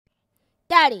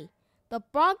Daddy, the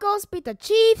Broncos beat the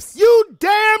Chiefs. You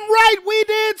damn right we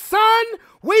did, son.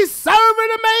 We serve an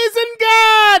amazing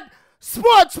God.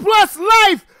 Sports plus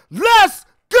life. Let's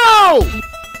go.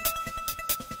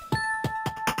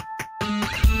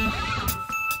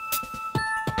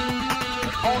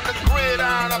 On the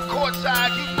gridiron or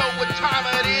courtside, you know what time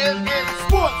it is. It's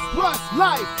Sports plus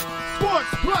life. Sports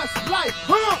plus life.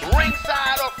 Huh?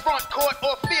 ringside or front court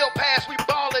or field pass. We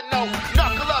ballin' no.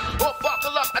 Knuckle up or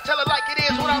buckle up. I tell it like it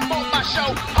is when I'm on my show.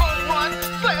 Home run,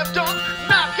 slam dunk,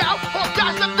 knockout, or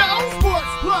got some dough.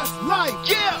 Sports plus life.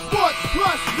 Yeah. Sports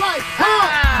plus life.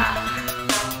 Huh?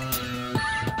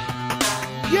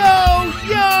 Yo,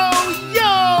 yo,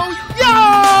 yo, yo!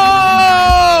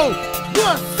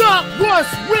 What's up? What's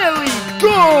really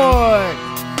good?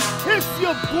 It's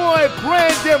your boy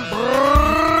Brandon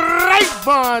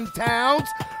Brevon Towns,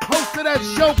 host of that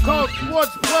show called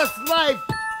Sports Plus Life.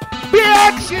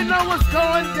 Bitch, you know what's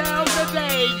going down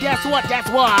today. Guess what? Guess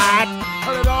what?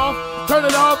 Turn it off, turn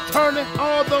it off, turn it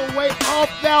all the way off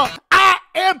now. I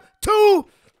am too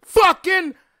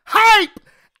fucking hype.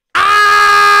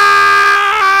 Ah!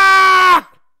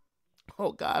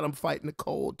 Oh God, I'm fighting the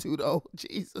cold too though.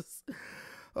 Jesus.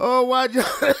 Oh, why'd you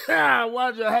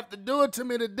have to do it to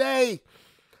me today?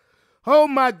 Oh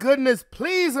my goodness,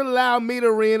 please allow me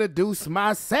to reintroduce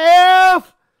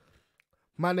myself.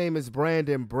 My name is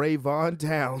Brandon Brevon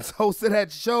Towns, host of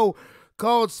that show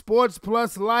called Sports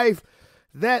Plus Life,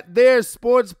 that there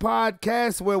sports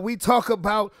podcast where we talk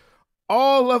about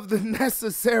all of the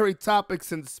necessary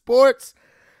topics in sports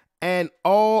and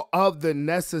all of the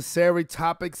necessary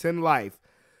topics in life.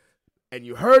 And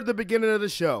you heard the beginning of the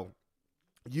show.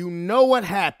 You know what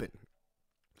happened.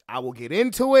 I will get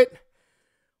into it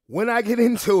when I get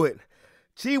into it.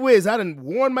 Gee whiz, I done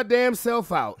worn my damn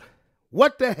self out.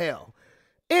 What the hell?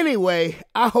 Anyway,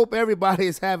 I hope everybody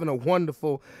is having a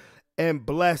wonderful and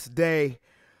blessed day.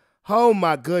 Oh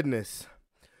my goodness.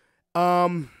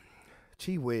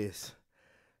 Gee whiz.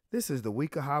 This is the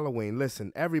week of Halloween.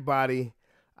 Listen, everybody,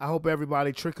 I hope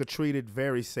everybody trick-or-treated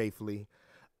very safely.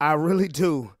 I really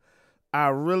do. I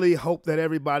really hope that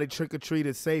everybody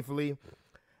trick-or-treated safely.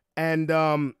 And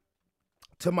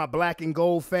to my black and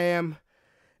gold fam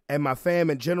and my fam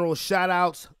in general,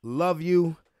 shout-outs. Love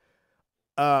you.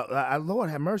 Lord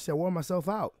have mercy, I wore myself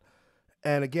out.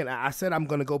 And again, I said I'm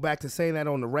going to go back to saying that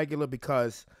on the regular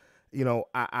because, you know,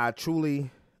 I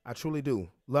truly do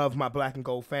love my black and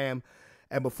gold fam.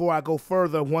 And before I go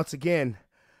further, once again,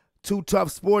 Too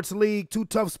Tough Sports League,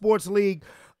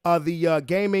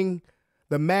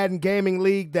 the Madden Gaming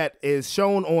League that is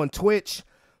shown on Twitch.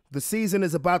 The season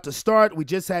is about to start. We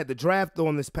just had the draft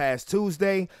on this past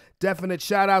Tuesday. Definite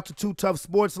shout out to Too Tough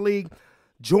Sports League.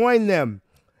 Join them.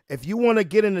 If you want to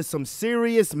get into some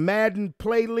serious Madden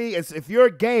play league, if you're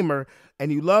a gamer and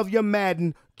you love your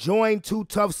Madden, join Too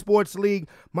Tough Sports League.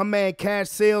 My man Cash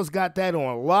Sales got that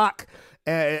on lock.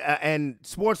 And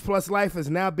Sports Plus Life is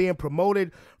now being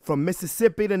promoted from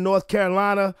Mississippi to North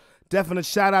Carolina. Definite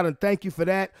shout out and thank you for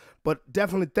that. But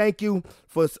definitely thank you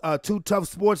for Too Tough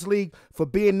Sports League for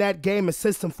being that gaming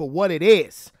system for what it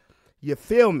is. You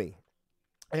feel me?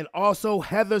 And also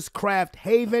Heather's Craft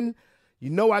Haven. You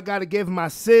know I got to give my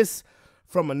sis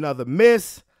from Another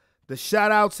Miss the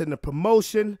shout outs and the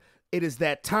promotion. It is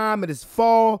that time. It is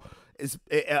fall.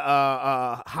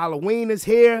 Halloween is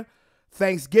here.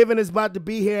 Thanksgiving is about to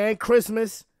be here and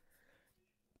Christmas.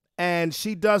 And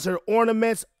she does her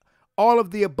ornaments, all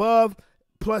of the above.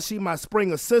 Plus, she my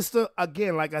Springer sister.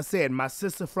 Again, like I said, my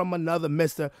sister from Another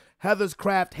Mister. Heather's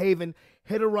Craft Haven.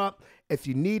 Hit her up. If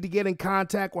you need to get in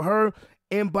contact with her,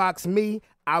 inbox me.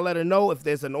 I'll let her know. If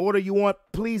there's an order you want,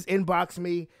 please inbox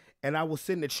me, and I will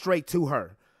send it straight to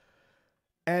her.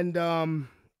 And,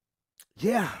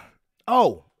 yeah.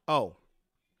 All the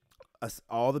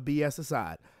BS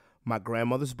aside, my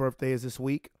grandmother's birthday is this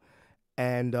week,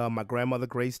 and my grandmother,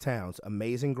 Grace Towns,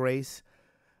 amazing Grace.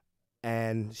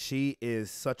 And she is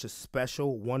such a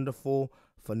special, wonderful,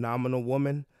 phenomenal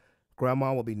woman.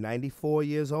 Grandma will be 94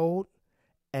 years old,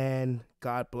 and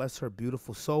God bless her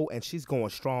beautiful soul, and she's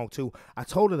going strong, too. I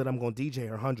told her that I'm going to DJ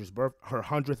her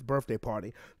 100th birthday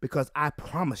party because I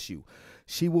promise you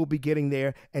she will be getting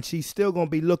there, and she's still going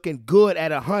to be looking good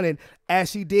at 100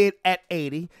 as she did at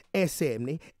 80 and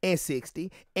 70 and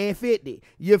 60 and 50.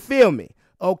 You feel me?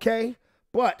 Okay?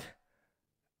 But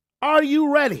are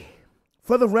you ready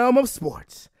for the realm of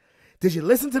sports? Did you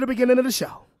listen to the beginning of the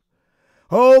show?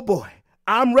 Oh boy,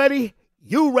 I'm ready,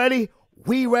 you ready,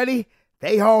 we ready,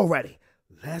 they all ready.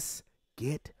 Let's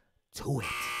get to it.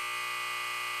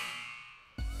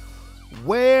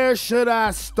 Where should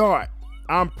I start?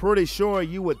 I'm pretty sure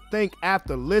you would think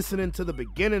after listening to the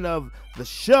beginning of the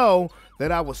show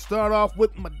that I would start off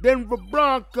with my Denver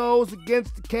Broncos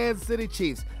against the Kansas City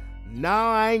Chiefs. No,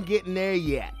 I ain't getting there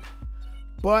yet.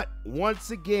 But once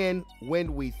again,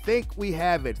 when we think we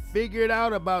have it figured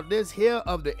out about this here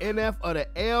of the NF or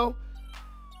the L,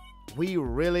 we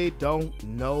really don't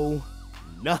know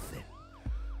nothing.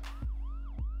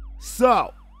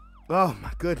 So, oh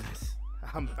my goodness.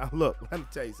 Look, let me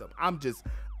tell you something.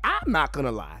 I'm not going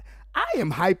to lie. I am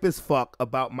hype as fuck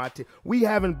about my team. We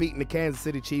haven't beaten the Kansas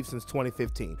City Chiefs since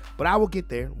 2015, but I will get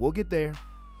there. We'll get there.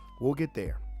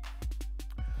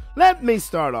 Let me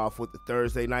start off with the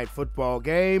Thursday night football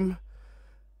game.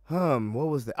 What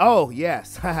was that? Oh,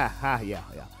 yes. Yeah.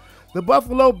 The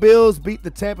Buffalo Bills beat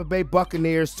the Tampa Bay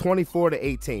Buccaneers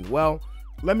 24-18. Well,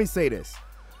 let me say this.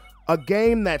 A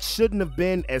game that shouldn't have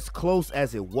been as close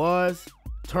as it was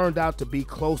turned out to be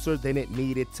closer than it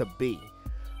needed to be.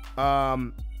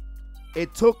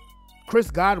 It took Chris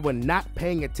Godwin not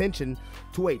paying attention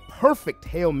to a perfect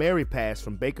Hail Mary pass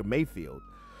from Baker Mayfield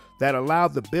that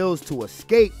allowed the Bills to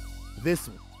escape this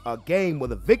game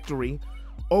with a victory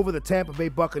over the Tampa Bay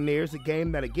Buccaneers, a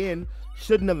game that, again,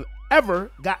 shouldn't have ever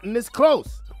gotten this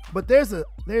close. But there's a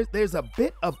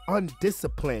bit of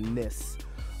undisciplinedness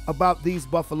about these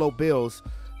Buffalo Bills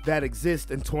that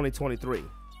exist in 2023.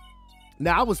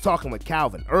 Now, I was talking with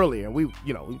Calvin earlier, and we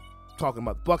talking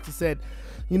about the Bucs. He said,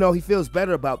 he feels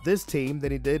better about this team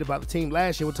than he did about the team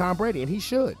last year with Tom Brady, and he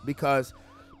should, because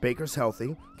Baker's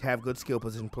healthy, have good skill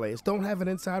position players, don't have an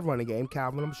inside running game.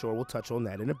 Calvin, I'm sure, we'll touch on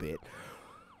that in a bit.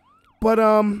 But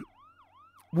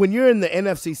when you're in the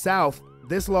NFC South,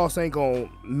 this loss ain't gonna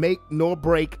make nor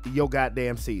break your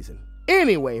goddamn season.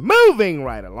 Anyway, moving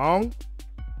right along.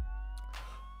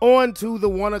 On to the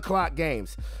 1 o'clock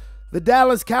games. The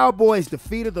Dallas Cowboys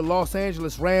defeated the Los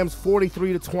Angeles Rams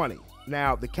 43-20.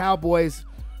 Now, the Cowboys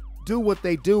do what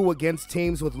they do against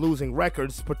teams with losing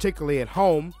records, particularly at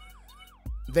home.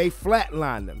 They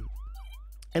flatlined them.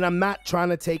 And I'm not trying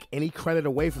to take any credit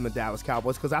away from the Dallas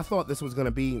Cowboys, because I thought this was going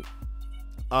to be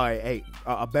a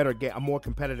better game, a more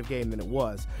competitive game than it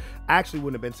was. I actually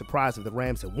wouldn't have been surprised if the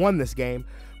Rams had won this game,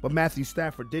 but Matthew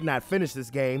Stafford did not finish this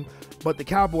game. But the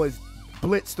Cowboys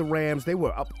blitzed the Rams. They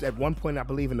were up at one point, I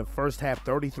believe, in the first half,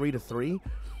 33-3.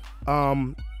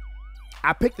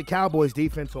 I picked the Cowboys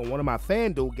defense on one of my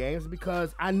FanDuel games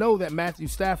because I know that Matthew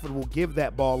Stafford will give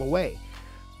that ball away.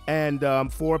 And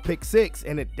for a pick six,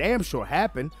 and it damn sure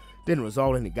happened. Didn't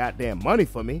result in any goddamn money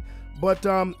for me. But,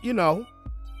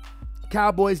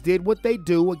 Cowboys did what they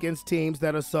do against teams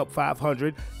that are sub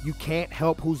 500. You can't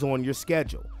help who's on your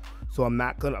schedule. So I'm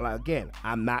not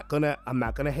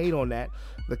gonna hate on that.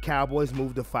 The Cowboys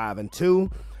moved to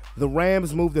 5-2. The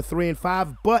Rams moved to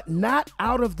 3-5, but not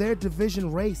out of their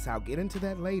division race. I'll get into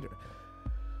that later.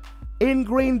 In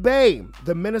Green Bay,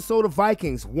 the Minnesota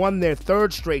Vikings won their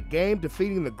third straight game,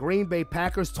 defeating the Green Bay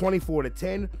Packers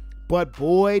 24-10. But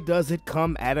boy, does it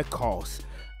come at a cost,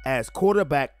 as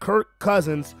quarterback Kirk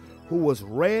Cousins, who was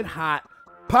red hot,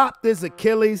 popped his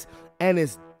Achilles and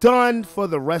is done for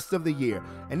the rest of the year.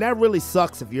 And that really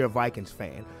sucks if you're a Vikings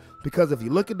fan, because if you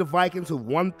look at the Vikings, who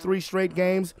won 3 straight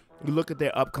games, you look at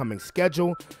their upcoming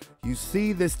schedule, you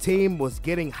see this team was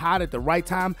getting hot at the right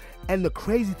time. And the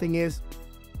crazy thing is,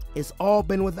 it's all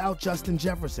been without Justin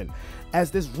Jefferson,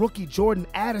 as this rookie Jordan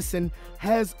Addison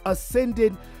has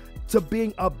ascended to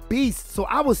being a beast. So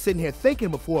I was sitting here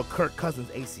thinking before Kirk Cousins'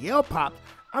 ACL popped,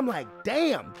 I'm like,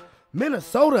 damn,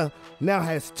 Minnesota now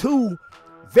has 2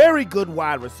 very good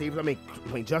wide receivers.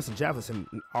 I mean, Justin Jefferson,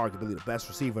 arguably the best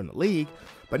receiver in the league.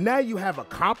 But now you have a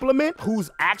compliment who's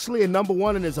actually a number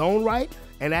 1 in his own right,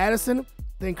 and Addison,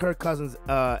 then Kirk Cousins'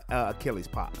 Achilles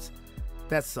pops.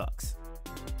 That sucks.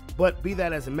 But be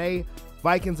that as it may,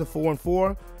 Vikings are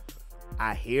 4-4.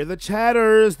 I hear the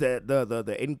chatters,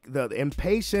 the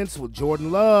impatience with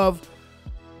Jordan Love.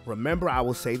 Remember, I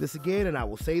will say this again, and I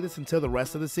will say this until the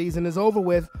rest of the season is over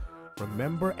with.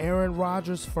 Remember Aaron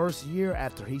Rodgers' first year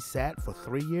after he sat for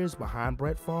 3 years behind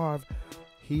Brett Favre?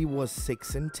 He was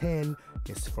 6-10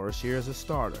 his first year as a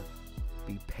starter.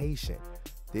 Be patient.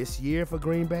 This year for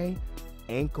Green Bay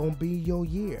ain't gonna be your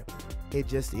year. It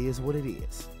just is what it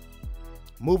is.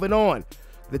 Moving on,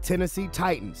 the Tennessee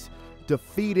Titans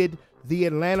defeated the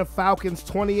Atlanta Falcons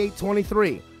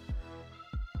 28-23.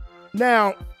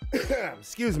 Now,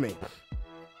 excuse me,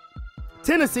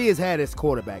 Tennessee has had its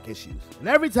quarterback issues. And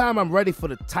every time I'm ready for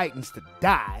the Titans to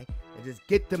die and just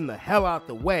get them the hell out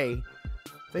the way,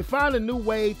 they find a new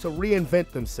way to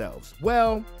reinvent themselves.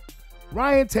 Well,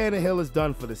 Ryan Tannehill is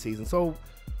done for the season. So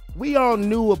we all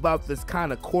knew about this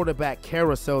kind of quarterback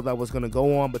carousel that was going to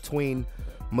go on between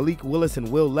Malik Willis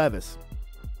and Will Levis.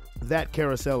 that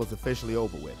carousel is officially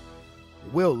over with.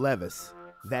 Will Levis,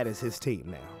 that is his team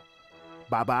now.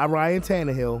 Bye-bye Ryan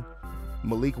Tannehill.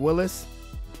 Malik Willis,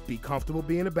 be comfortable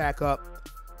being a backup.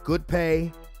 Good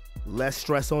pay, less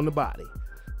stress on the body.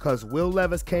 Because Will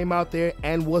Levis came out there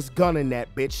and was gunning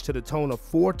that bitch to the tune of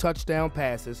 4 touchdown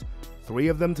passes, 3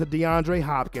 of them to DeAndre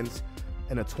Hopkins,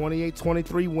 and a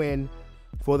 28-23 win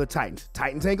for the Titans.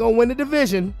 Titans ain't going to win the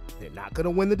division. They're not going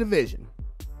to win the division.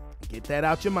 Get that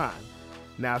out your mind.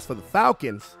 Now, as for the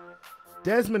Falcons,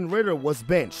 Desmond Ridder was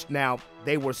benched. Now,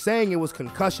 they were saying it was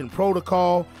concussion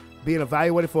protocol, being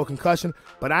evaluated for a concussion,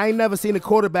 but I ain't never seen a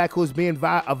quarterback who's being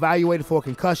evaluated for a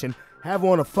concussion have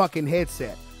on a fucking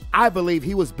headset. I believe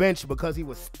he was benched because he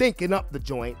was stinking up the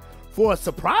joint for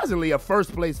surprisingly a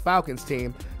first-place Falcons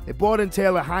team. They brought in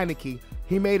Taylor Heineke.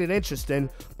 He made it interesting,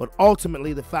 but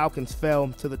ultimately the Falcons fell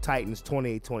to the Titans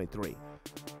 28-23.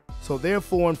 So they're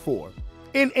 4-4.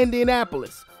 In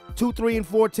Indianapolis, 2, 3, and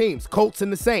 4 teams, Colts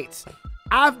and the Saints.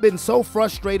 I've been so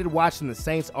frustrated watching the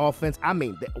Saints offense. I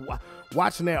mean,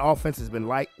 watching their offense has been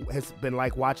like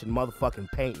watching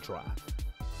motherfucking paint dry.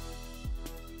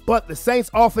 But the Saints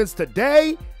offense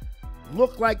today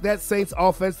looked like that Saints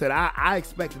offense that I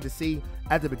expected to see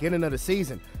at the beginning of the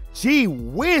season. Gee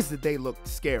whiz, did they look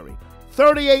scary.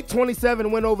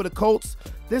 38-27 win over the Colts.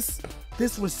 This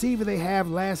receiver they have,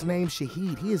 last name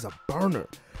Shaheed, he is a burner.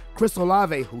 Chris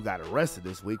Olave, who got arrested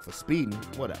this week for speeding,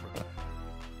 whatever,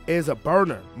 is a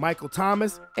burner. Michael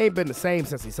Thomas ain't been the same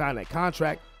since he signed that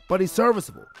contract, but he's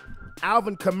serviceable.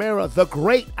 Alvin Kamara, the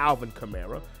great Alvin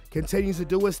Kamara, continues to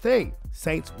do his thing.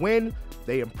 Saints win,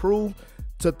 they improve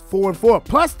to 4-4.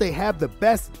 Plus, they have the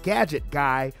best gadget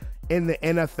guy in the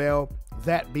NFL,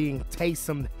 that being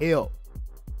Taysom Hill.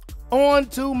 On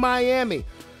to Miami.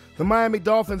 The Miami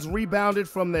Dolphins rebounded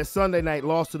from their Sunday night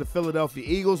loss to the Philadelphia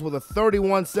Eagles with a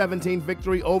 31-17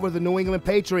 victory over the New England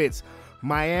Patriots.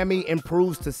 Miami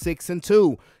improves to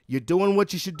 6-2. You're doing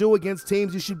what you should do against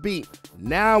teams you should beat.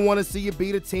 Now I want to see you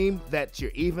beat a team that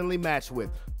you're evenly matched with.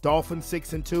 Dolphins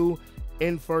 6-2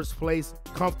 in first place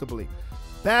comfortably.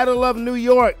 Battle of New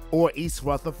York, or East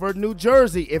Rutherford, New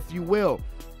Jersey, if you will.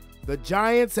 The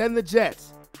Giants and the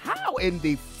Jets. How in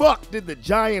the fuck did the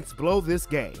Giants blow this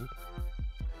game?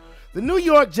 The New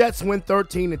York Jets win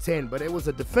 13-10, but it was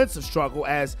a defensive struggle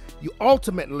as you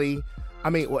ultimately,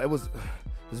 it was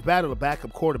battle of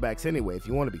backup quarterbacks anyway. If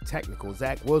you want to be technical,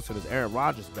 Zach Wilson is Aaron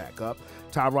Rodgers' backup.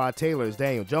 Tyrod Taylor is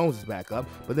Daniel Jones' backup.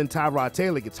 But then Tyrod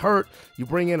Taylor gets hurt. You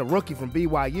bring in a rookie from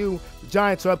BYU. The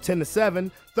Giants are up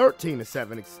 10-7,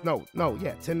 13-7.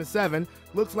 10-7.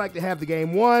 Looks like they have the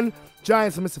game won.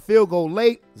 Giants miss a field goal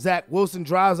late. Zach Wilson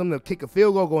drives them to kick a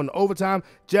field goal going to overtime.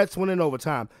 Jets win in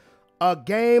overtime. A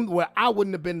game where I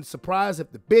wouldn't have been surprised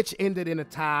if the bitch ended in a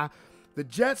tie. The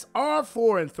Jets are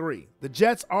 4-3. The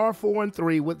Jets are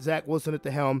 4-3 with Zach Wilson at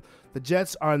the helm. The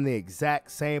Jets are in the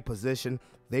exact same position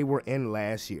they were in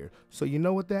last year. So you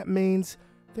know what that means?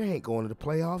 They ain't going to the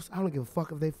playoffs. I don't give a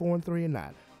fuck if they 4-3 or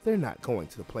not. They're not going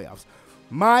to the playoffs.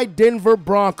 My Denver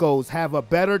Broncos have a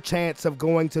better chance of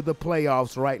going to the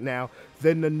playoffs right now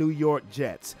than the New York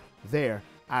Jets. There,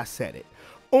 I said it.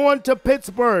 On to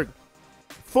Pittsburgh.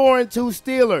 4-2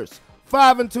 Steelers,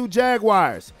 5-2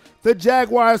 Jaguars. The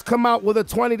Jaguars come out with a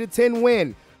 20-10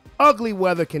 win. Ugly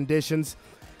weather conditions.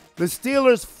 The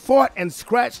Steelers fought and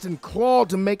scratched and clawed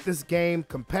to make this game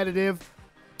competitive,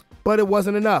 but it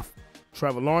wasn't enough.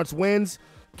 Trevor Lawrence wins.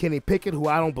 Kenny Pickett, who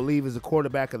I don't believe is the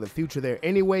quarterback of the future there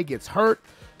anyway, gets hurt.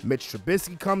 Mitch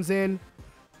Trubisky comes in.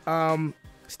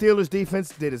 Steelers defense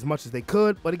did as much as they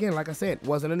could, but again, like I said,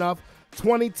 wasn't enough.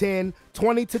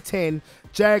 20-10,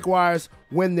 Jaguars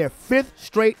win their 5th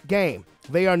straight game.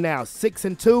 They are now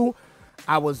 6-2.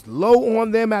 I was low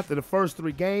on them after the first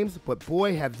 3 games, but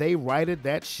boy, have they righted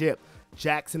that ship.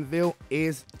 Jacksonville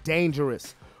is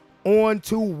dangerous. On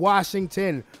to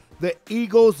Washington. The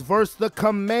Eagles versus the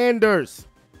Commanders.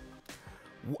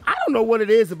 I don't know what it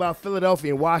is about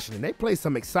Philadelphia and Washington. They play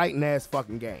some exciting-ass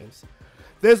fucking games.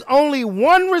 There's only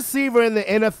one receiver in the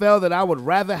NFL that I would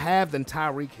rather have than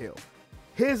Tyreek Hill.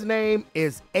 His name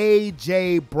is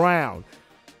A.J. Brown.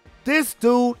 This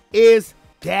dude is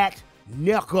that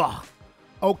nigga.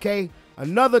 Okay?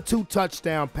 Another 2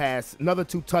 touchdown catches.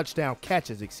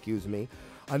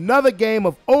 Another game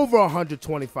of over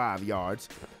 125 yards.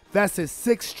 That's his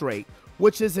 6th straight,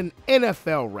 which is an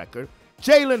NFL record.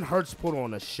 Jalen Hurts put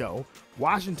on a show.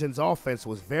 Washington's offense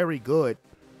was very good.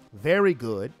 Very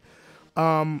good.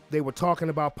 They were talking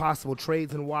about possible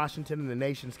trades in Washington in the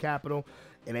nation's capital.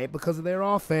 It ain't because of their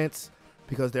offense,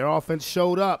 because their offense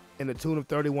showed up in the tune of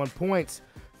 31 points.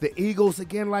 The Eagles,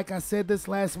 again, like I said this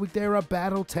last week, they're a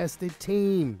battle-tested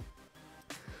team.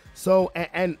 So,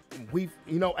 and we've,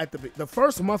 at the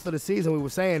first month of the season, we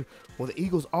were saying, well, the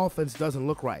Eagles' offense doesn't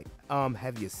look right.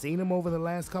 Have you seen them over the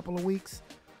last couple of weeks?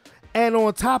 And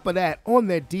on top of that, on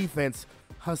their defense,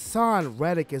 Hassan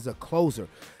Reddick is a closer.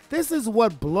 This is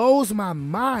what blows my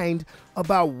mind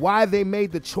about why they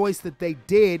made the choice that they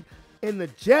did in the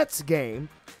Jets game.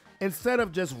 Instead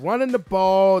of just running the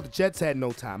ball, the Jets had no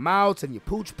timeouts, and you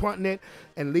pooch punting it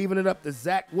and leaving it up to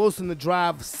Zach Wilson to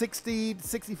drive 60,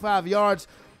 65 yards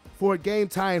for a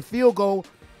game-tying field goal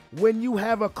when you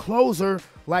have a closer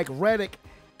like Reddick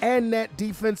and that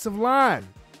defensive line.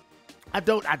 I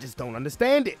just don't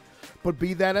understand it. But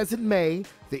be that as it may,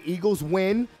 the Eagles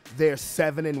win. They're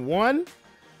 7-1.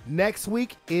 Next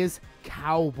week is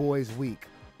Cowboys week.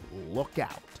 Look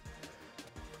out.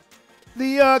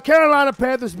 The Carolina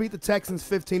Panthers beat the Texans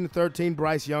 15-13.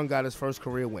 Bryce Young got his first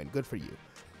career win. Good for you.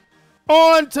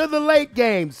 On to the late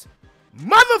games.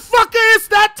 Motherfucker, it's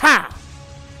that time.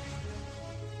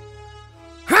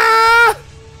 Huh?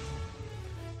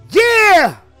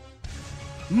 Yeah.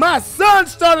 My son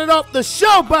started off the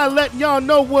show by letting y'all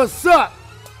know what's up.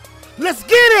 Let's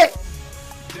get it.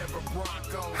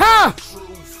 Huh?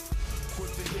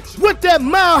 With that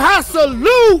Mile High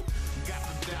salute.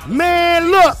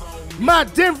 Man, look. My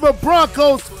Denver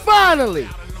Broncos finally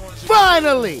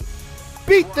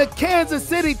beat the Kansas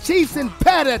City Chiefs in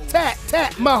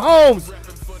pat-a-tat-tat Mahomes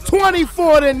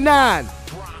 24-9.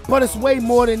 But it's way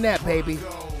more than that, baby.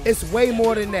 It's way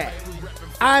more than that.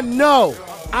 I know.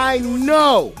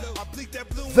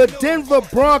 The Denver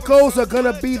Broncos are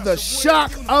going to be the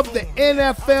shock of the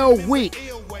NFL week.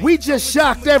 We just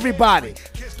shocked everybody.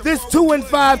 This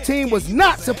 2-5 team was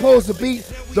not supposed to beat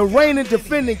the reigning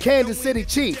defending Kansas City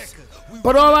Chiefs.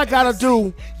 But all I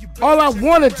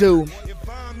want to do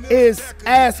is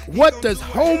ask, what does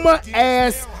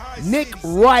Homer-ass Nick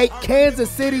Wright, Kansas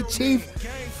City Chief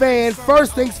fan,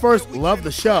 first things first, love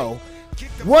the show.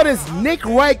 What is Nick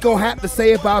Wright going to have to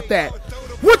say about that?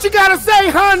 What you got to say,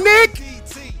 huh, Nick?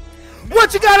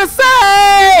 What you got to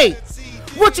say?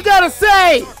 What you got to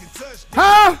say?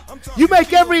 Huh? You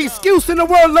make every excuse in the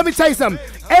world. Let me tell you something.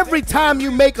 Every time you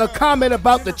make a comment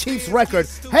about the Chiefs record,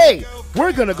 hey,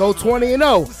 we're going to go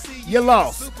 20-0. You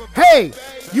lost. Hey,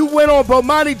 you went on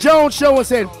Bomani Jones' show and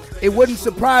said, it wouldn't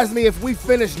surprise me if we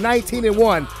finished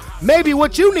 19-1. Maybe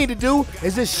what you need to do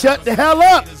is just shut the hell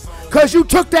up, because you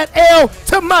took that L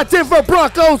to my Denver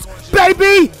Broncos,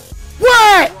 baby.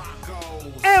 What?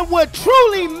 And what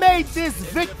truly made this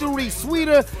victory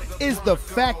sweeter is the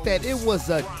fact that it was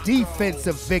a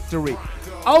defensive victory.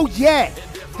 Oh, yeah.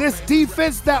 This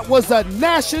defense that was a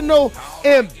national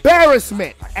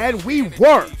embarrassment, and we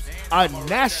were a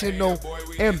national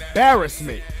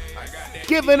embarrassment,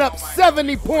 giving up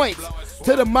 70 points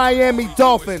to the Miami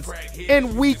Dolphins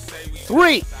in week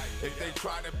 3.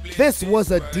 This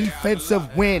was a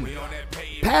defensive win.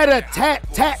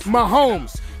 Pat-a-tat-tat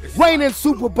Mahomes, reigning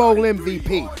Super Bowl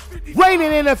MVP,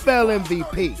 reigning NFL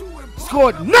MVP,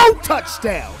 scored no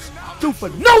touchdowns, threw for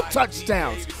no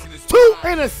touchdowns, 2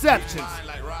 interceptions.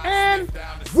 And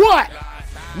what?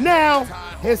 Now,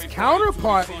 his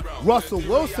counterpart, Russell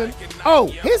Wilson,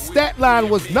 his stat line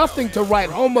was nothing to write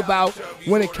home about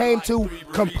when it came to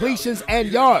completions and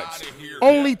yards.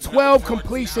 Only 12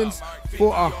 completions for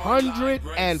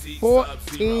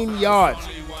 114 yards,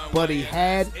 but he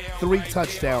had 3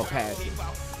 touchdown passes.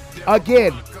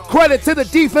 Again, credit to the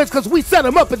defense, because we set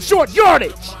him up in short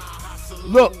yardage.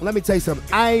 Look, let me tell you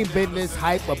something. I ain't been this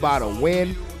hype about a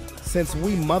win since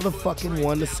we motherfucking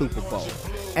won the Super Bowl.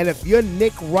 And if you're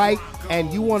Nick Wright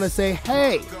and you want to say,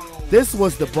 hey, this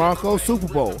was the Broncos Super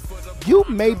Bowl, you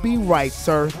may be right,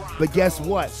 sir. But guess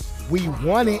what? We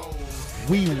won it.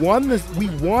 We won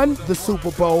the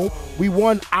Super Bowl. We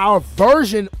won our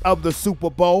version of the Super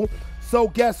Bowl. So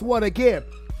guess what again?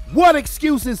 What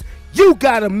excuses you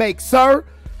gotta make, sir?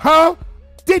 Huh?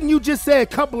 Didn't you just say a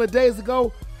couple of days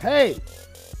ago, hey,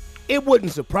 it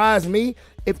wouldn't surprise me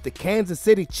if the Kansas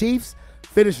City Chiefs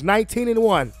finished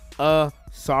 19-1?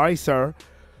 Sorry, sir.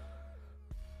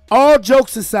 All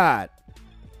jokes aside,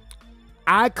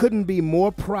 I couldn't be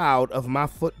more proud of my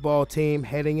football team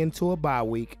heading into a bye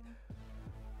week.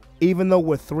 Even though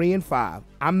we're 3-5,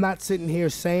 I'm not sitting here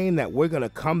saying that we're going to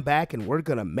come back and we're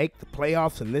going to make the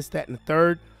playoffs and this, that, and the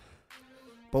third.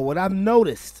 But what I've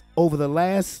noticed over the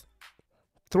last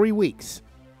 3 weeks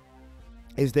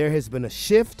is there has been a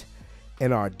shift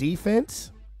in our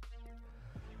defense.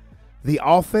 The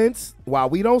offense, while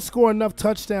we don't score enough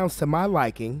touchdowns to my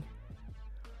liking,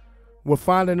 we're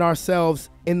finding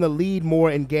ourselves in the lead more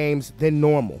in games than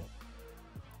normal.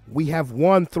 We have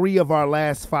won 3 of our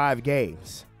last 5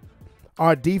 games.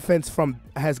 Our defense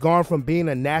has gone from being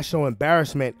a national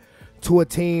embarrassment to a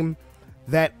team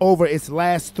that over its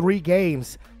last 3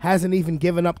 games hasn't even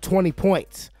given up 20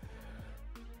 points.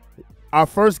 Our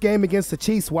first game against the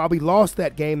Chiefs, while we lost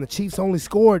that game, the Chiefs only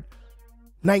scored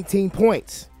 19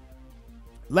 points.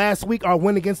 Last week, our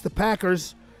win against the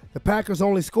Packers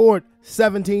only scored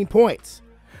 17 points.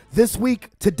 This week,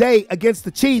 today, against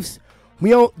the Chiefs,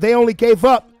 they only gave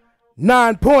up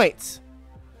 9 points.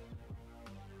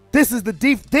 This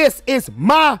is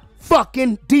my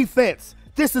fucking defense.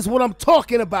 This is what I'm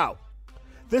talking about.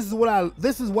 This is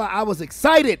why I was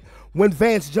excited when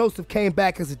Vance Joseph came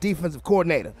back as a defensive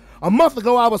coordinator. A month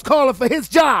ago, I was calling for his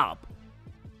job.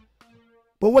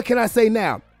 But what can I say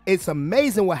now? It's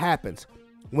amazing what happens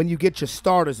when you get your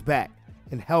starters back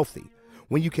and healthy.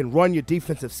 When you can run your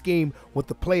defensive scheme with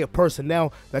the player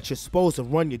personnel that you're supposed to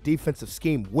run your defensive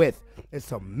scheme with.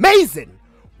 It's amazing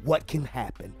what can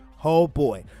happen. Oh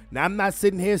boy. Now, I'm not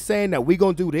sitting here saying that we're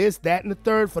going to do this, that, and the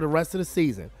third for the rest of the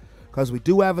season, because we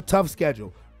do have a tough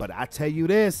schedule. But I tell you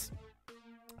this,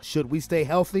 should we stay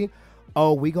healthy,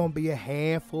 we're going to be a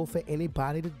handful for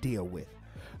anybody to deal with.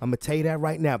 I'm going to tell you that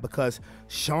right now, because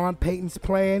Sean Payton's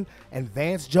plan and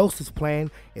Vance Joseph's plan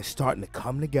is starting to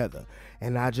come together.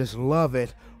 And I just love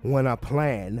it when a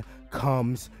plan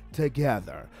comes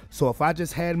together. So if I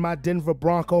just had my Denver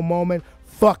Bronco moment,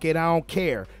 fuck it, I don't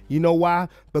care. You know why?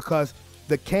 Because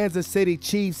the Kansas City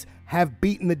Chiefs have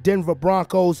beaten the Denver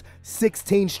Broncos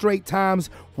 16 straight times.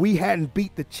 We hadn't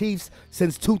beat the Chiefs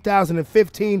since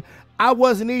 2015. I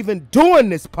wasn't even doing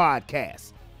this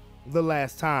podcast the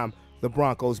last time the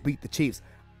Broncos beat the Chiefs.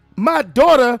 My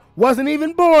daughter wasn't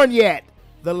even born yet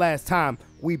the last time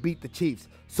we beat the Chiefs.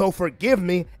 So forgive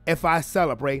me if I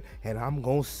celebrate, and I'm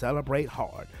going to celebrate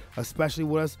hard, especially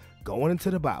with us going into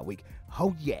the bye week.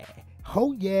 Oh yeah,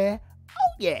 oh yeah,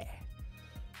 oh yeah.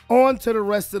 On to the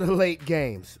rest of the late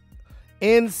games.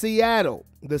 In Seattle,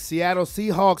 the Seattle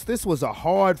Seahawks, this was a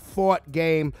hard-fought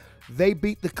game. They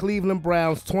beat the Cleveland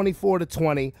Browns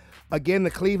 24-20. Again,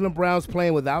 the Cleveland Browns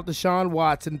playing without Deshaun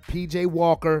Watson. P.J.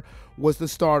 Walker was the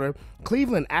starter.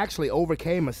 Cleveland actually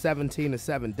overcame a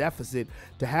 17-7 deficit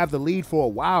to have the lead for a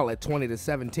while at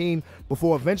 20-17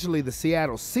 before eventually the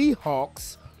Seattle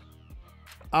Seahawks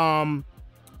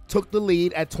took the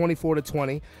lead at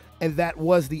 24-20, and that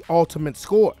was the ultimate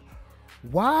score.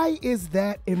 Why is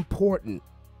that important?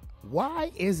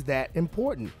 Why is that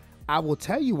important? I will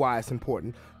tell you why it's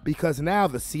important. Because now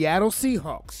the Seattle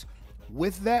Seahawks,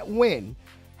 with that win,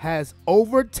 has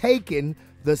overtaken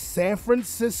the San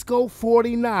Francisco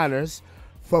 49ers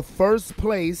for first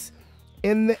place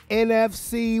in the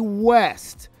NFC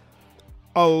West.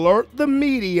 Alert the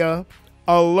media.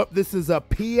 This is a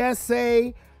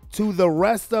PSA to the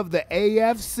rest of the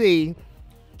AFC.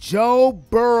 Joe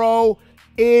Burrow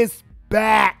is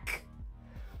back.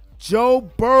 Joe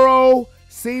Burrow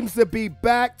seems to be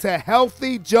back to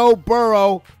healthy Joe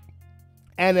Burrow.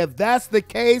 And if that's the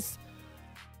case,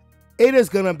 it is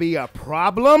going to be a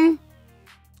problem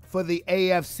for the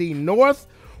AFC North,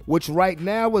 which right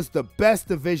now is the best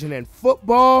division in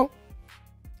football.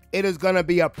 It is going to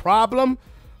be a problem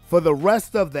for the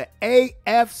rest of the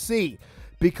AFC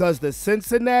because the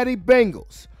Cincinnati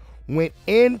Bengals went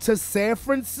into San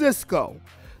Francisco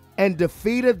and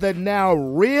defeated the now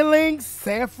reeling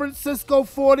San Francisco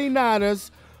 49ers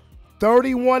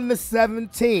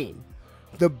 31-17.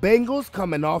 The Bengals,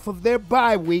 coming off of their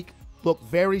bye week, look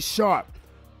very sharp.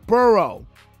 Burrow,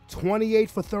 28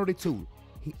 for 32.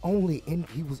 He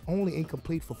was only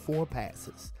incomplete for 4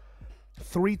 passes.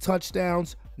 3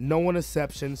 touchdowns, no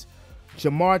interceptions.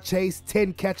 Jamar Chase,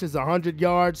 10 catches, 100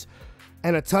 yards,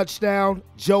 and a touchdown.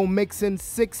 Joe Mixon,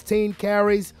 16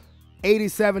 carries,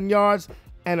 87 yards,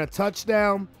 and a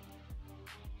touchdown.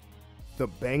 The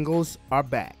Bengals are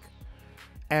back.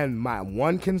 And my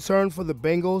one concern for the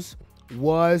Bengals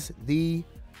was the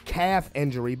calf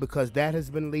injury, because that has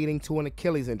been leading to an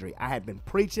Achilles injury. I had been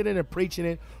preaching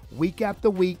it week after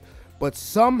week, but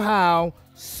somehow,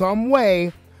 some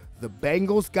way, the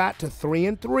Bengals got to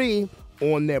 3-3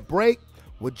 on their break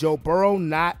with Joe Burrow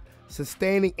not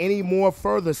sustaining any more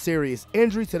further serious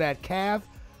injury to that calf,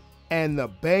 and the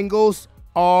Bengals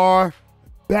are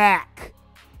back.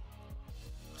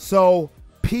 So,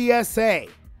 PSA,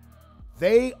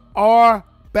 they are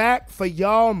back for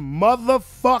y'all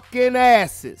motherfucking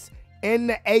asses in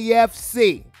the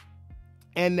AFC.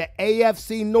 And the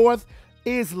AFC North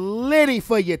is litty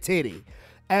for your titty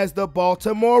as the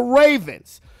Baltimore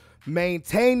Ravens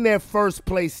maintain their first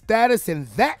place status in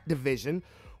that division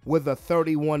with a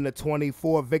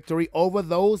 31-24 victory over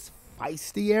those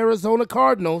feisty Arizona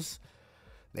Cardinals.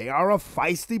 They are a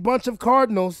feisty bunch of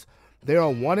Cardinals. They're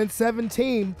a 1-7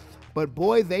 team. But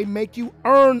boy, they make you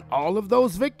earn all of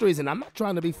those victories. And I'm not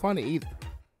trying to be funny either.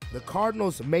 The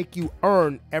Cardinals make you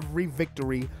earn every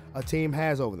victory a team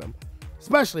has over them,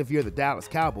 especially if you're the Dallas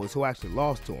Cowboys who actually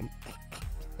lost to them.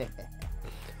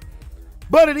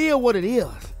 But it is what it is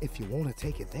if you want to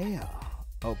take it there,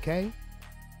 okay?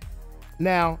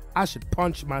 Now, I should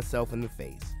punch myself in the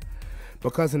face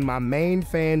because in my main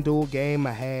FanDuel game,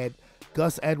 I had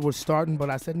Gus Edwards starting, but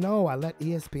I said no. I let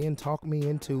ESPN talk me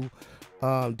into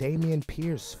Dameon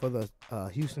Pierce for the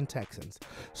Houston Texans.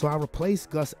 So I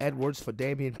replaced Gus Edwards for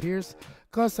Dameon Pierce.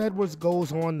 Gus Edwards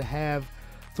goes on to have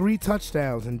 3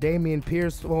 touchdowns, and Dameon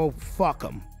Pierce, well, fuck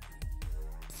him.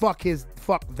 Fuck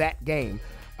that game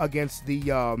against the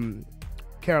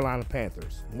Carolina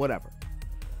Panthers. Whatever.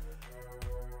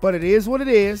 But it is what it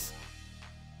is.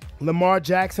 Lamar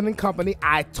Jackson and company.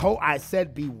 I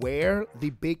said beware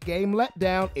the big game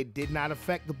letdown. It did not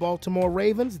affect the Baltimore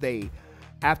Ravens.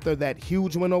 After that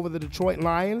huge win over the Detroit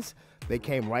Lions, they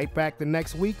came right back the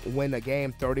next week, win a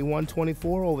game 31-24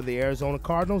 over the Arizona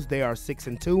Cardinals. They are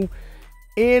 6-2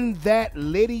 in that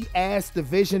litty-ass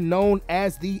division known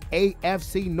as the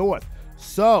AFC North.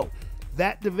 So,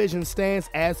 that division stands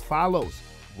as follows.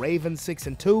 Ravens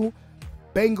 6-2,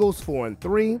 Bengals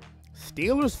 4-3,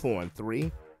 Steelers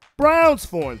 4-3, Browns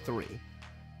 4-3.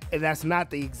 And that's not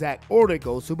the exact order it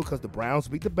goes to because the Browns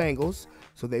beat the Bengals,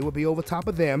 so they will be over top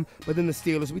of them. But then the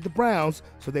Steelers beat the Browns,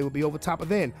 so they will be over top of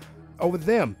them.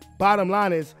 Bottom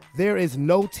line is, there is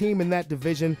no team in that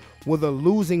division with a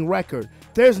losing record.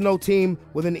 There's no team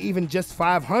with an even just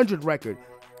 500 record.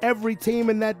 Every team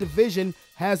in that division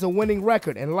has a winning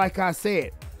record. And like I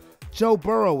said, Joe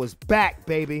Burrow is back,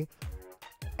 baby.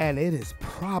 And it is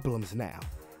problems now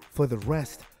for the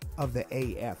rest of the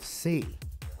AFC.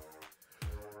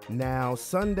 Now,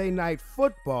 Sunday Night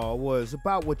Football was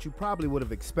about what you probably would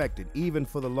have expected, even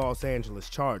for the Los Angeles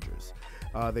Chargers.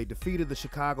 They defeated the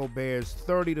Chicago Bears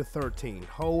 30-13.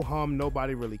 Ho-hum,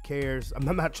 nobody really cares.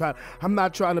 I'm not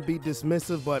trying to be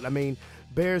dismissive, but I mean,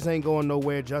 Bears ain't going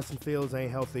nowhere. Justin Fields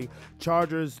ain't healthy.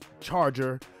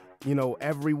 Charger,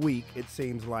 every week it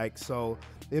seems like. So,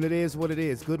 and it is what it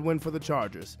is. Good win for the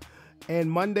Chargers.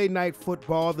 And Monday Night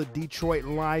Football, the Detroit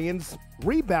Lions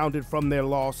rebounded from their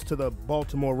loss to the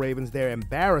Baltimore Ravens, their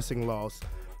embarrassing loss,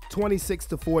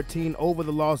 26-14 over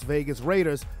the Las Vegas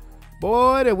Raiders.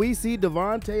 Boy, did we see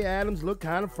Devontae Adams look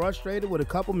kind of frustrated with a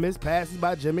couple missed passes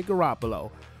by Jimmy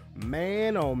Garoppolo.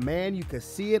 Man, oh man, you could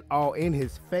see it all in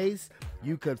his face.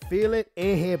 You could feel it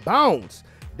in his bones.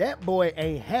 That boy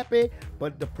ain't happy,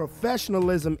 but the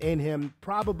professionalism in him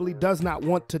probably does not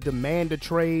want to demand a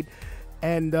trade.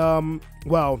 And,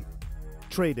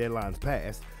 trade deadline's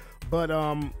passed. But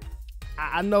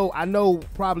I know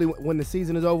probably when the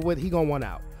season is over with, he gonna want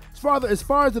out. As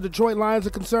far as the Detroit Lions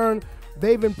are concerned,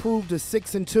 they've improved to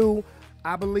 6-2.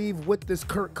 I believe with this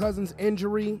Kirk Cousins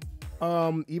injury,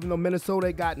 even though Minnesota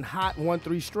had gotten hot, won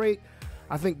 3 straight,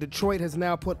 I think Detroit has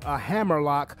now put a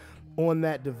hammerlock on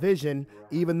that division,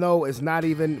 even though it's not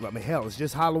even, it's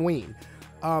just Halloween.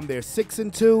 They're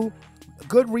 6-2.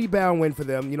 Good rebound win for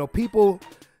them. People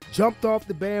jumped off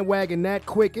the bandwagon that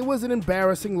quick. It was an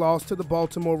embarrassing loss to the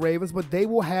Baltimore Ravens, but they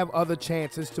will have other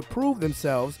chances to prove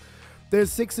themselves. They're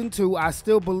 6-2. I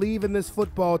still believe in this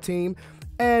football team.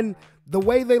 And the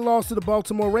way they lost to the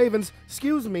Baltimore Ravens,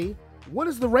 what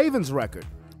is the Ravens' record?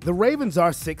 The Ravens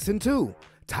are 6-2,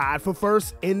 tied for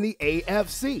first in the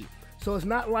AFC. So it's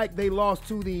not like they lost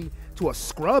to a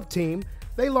scrub team.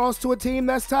 They lost to a team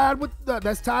that's tied for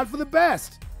the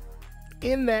best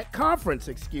in that conference,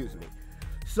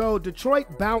 So Detroit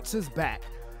bounces back.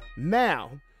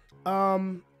 Now,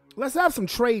 let's have some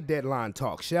trade deadline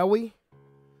talk, shall we?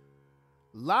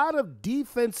 Lot of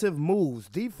defensive moves.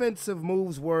 Defensive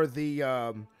moves were the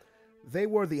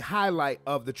highlight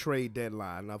of the trade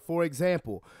deadline. Now, for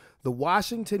example, the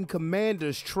Washington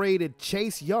Commanders traded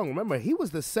Chase Young. Remember, he was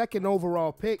the second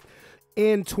overall pick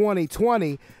in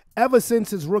 2020. Ever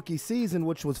since his rookie season,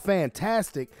 which was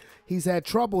fantastic, he's had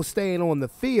trouble staying on the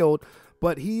field,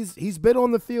 but he's been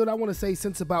on the field, I want to say,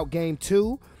 since about game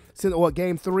 3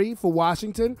 for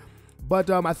Washington. But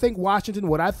I think Washington,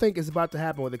 what I think is about to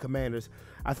happen with the Commanders,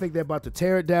 I think they're about to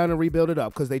tear it down and rebuild it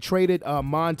up because they traded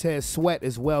Montez Sweat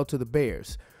as well to the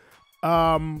Bears.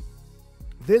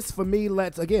 This, for me,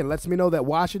 lets me know that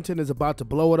Washington is about to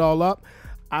blow it all up.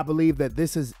 I believe that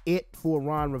this is it for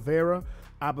Ron Rivera.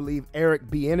 I believe Eric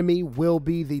Bieniemy will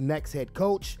be the next head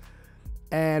coach.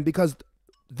 And because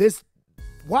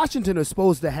Washington is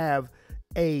supposed to have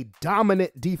a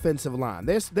dominant defensive line.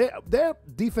 Their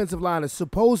defensive line is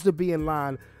supposed to be in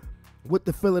line with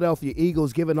the Philadelphia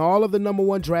Eagles, given all of the number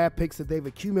 1 draft picks that they've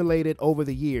accumulated over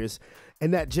the years.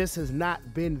 And that just has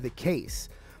not been the case.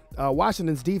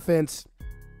 Washington's defense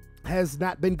has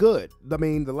not been good. I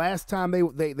mean, the last time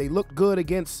they looked good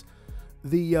against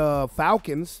the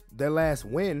Falcons, their last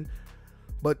win.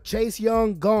 But Chase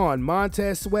Young gone,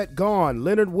 Montez Sweat gone,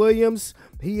 Leonard Williams,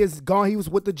 he is gone. He was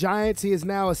with the Giants. He is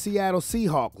now a Seattle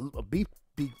Seahawk. Be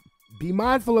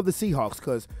mindful of the Seahawks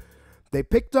because they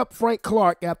picked up Frank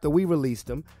Clark after we released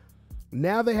him.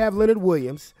 Now they have Leonard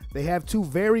Williams. They have two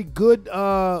very good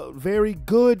young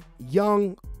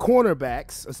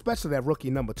cornerbacks, especially that rookie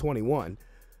number 21.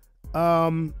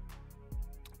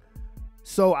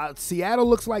 So Seattle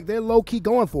looks like they're low-key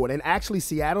going for it. And actually,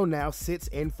 Seattle now sits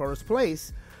in first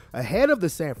place ahead of the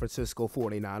San Francisco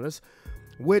 49ers,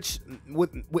 which,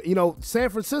 San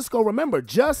Francisco, remember,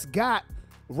 just got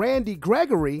Randy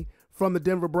Gregory from the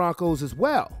Denver Broncos as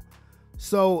well.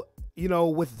 So,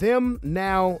 with them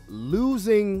now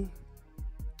losing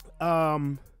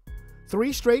 3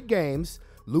 straight games,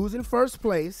 losing first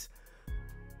place,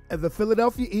 the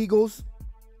Philadelphia Eagles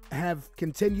have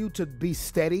continued to be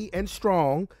steady and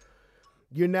strong.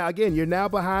 You're now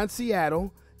behind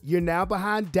Seattle. You're now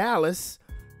behind Dallas.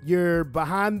 You're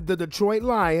behind the Detroit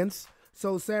Lions.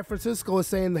 So San Francisco is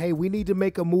saying, hey, we need to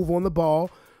make a move on the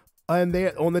ball, and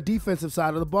they're on the defensive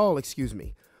side of the ball.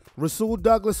 Rasul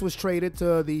Douglas was traded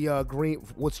to the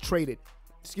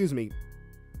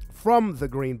from the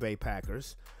Green Bay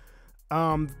Packers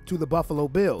to the Buffalo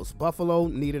Bills. Buffalo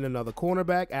needed another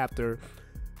cornerback after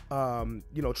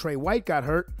Trey White got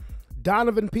hurt.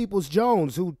 Donovan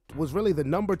Peoples-Jones, who was really the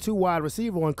number 2 wide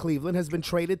receiver on Cleveland, has been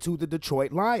traded to the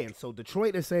Detroit Lions. So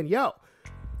Detroit is saying, yo,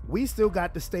 we still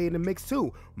got to stay in the mix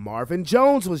too. Marvin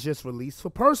Jones was just released for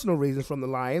personal reasons from the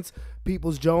Lions.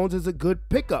 Peoples-Jones is a good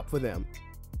pickup for them.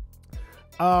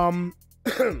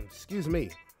 Excuse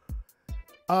me.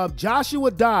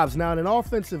 Joshua Dobbs, now in an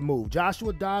offensive move.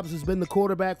 Joshua Dobbs has been the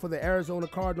quarterback for the Arizona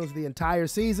Cardinals the entire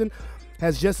season,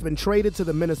 has just been traded to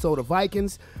the Minnesota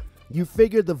Vikings. You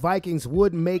figured the Vikings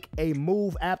would make a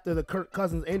move after the Kirk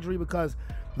Cousins injury because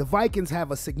the Vikings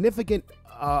have a significant,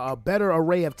 better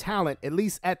array of talent, at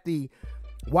least at the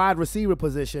wide receiver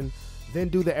position, than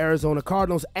do the Arizona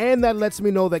Cardinals. And that lets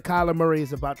me know that Kyler Murray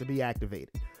is about to be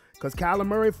activated. Because Kyler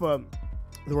Murray, for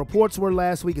the reports were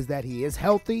last week, is that he is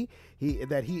healthy.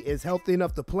 That he is healthy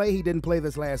enough to play. He didn't play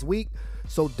this last week.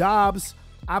 So Dobbs,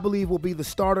 I believe, will be the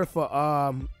starter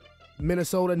for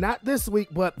Minnesota. Not this week,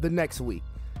 but the next week.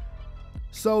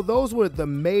 So those were the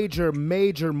major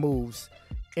moves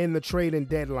in the trading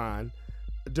deadline,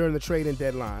 during the trading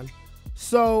deadline.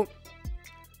 So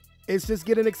it's just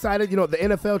getting excited. The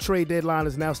NFL trade deadline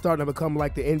is now starting to become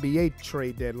like the NBA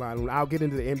trade deadline. I'll get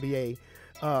into the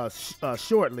NBA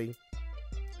shortly.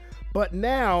 But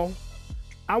now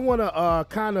I want to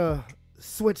kind of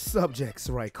switch subjects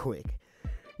right quick.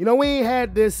 We ain't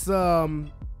had this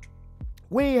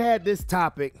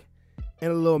topic in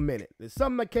a little minute. There's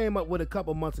something I came up with a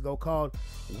couple months ago called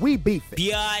We Beefin'.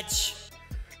 Biatch.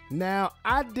 Now,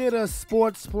 I did a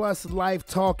Sports Plus Life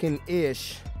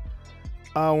talking-ish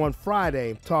on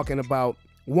Friday talking about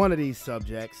one of these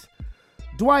subjects,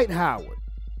 Dwight Howard.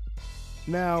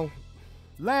 Now,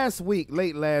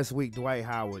 late last week, Dwight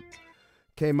Howard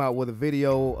came out with a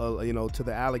video, to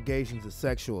the allegations of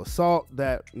sexual assault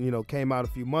that, came out a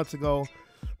few months ago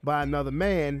by another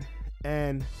man.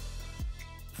 And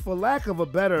for lack of a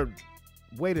better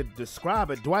way to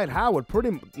describe it, Dwight Howard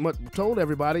pretty much told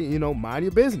everybody, mind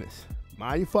your business.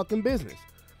 Mind your fucking business.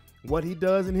 What he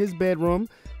does in his bedroom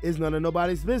is none of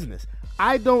nobody's business.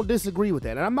 I don't disagree with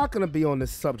that. And I'm not going to be on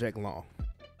this subject long.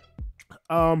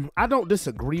 I don't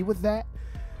disagree with that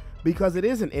because it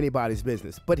isn't anybody's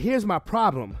business. But here's my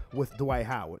problem with Dwight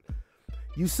Howard.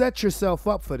 You set yourself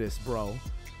up for this, bro.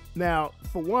 Now,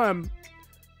 for one,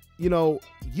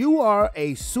 you are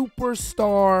a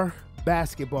superstar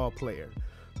basketball player.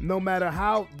 No matter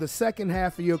how the second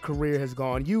half of your career has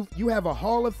gone, you have a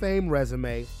Hall of Fame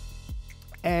resume,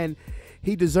 and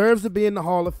he deserves to be in the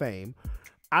Hall of Fame.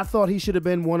 I thought he should have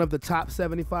been one of the top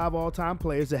 75 all-time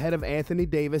players ahead of Anthony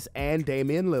Davis and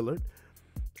Damian Lillard.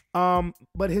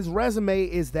 But his resume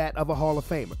is that of a Hall of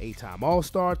Famer. 8-time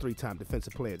All-Star, 3-time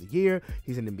Defensive Player of the Year.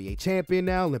 He's an NBA champion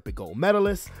now, Olympic gold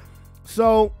medalist.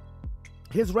 So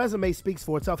his resume speaks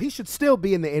for itself. He should still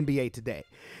be in the NBA today.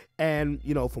 And,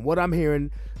 from what I'm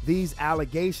hearing, these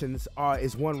allegations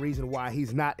is one reason why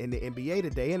he's not in the NBA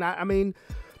today. And I mean,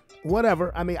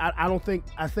 whatever. I mean, I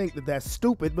think that that's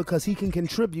stupid because he can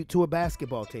contribute to a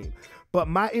basketball team. But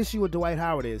my issue with Dwight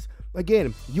Howard is,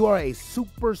 again, you are a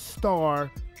superstar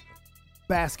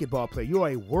basketball player. You are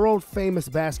a world famous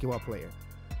basketball player.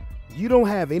 You don't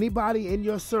have anybody in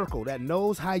your circle that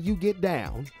knows how you get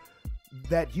down,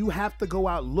 that you have to go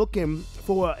out looking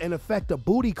for, in effect, a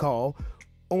booty call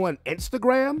on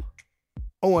Instagram,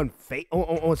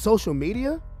 on social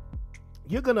media,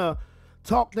 you're going to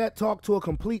talk to a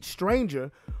complete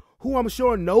stranger who I'm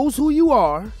sure knows who you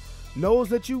are, knows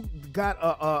that you got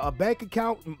a bank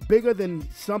account bigger than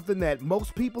something that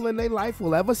most people in their life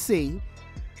will ever see,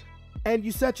 and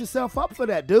you set yourself up for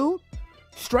that, dude.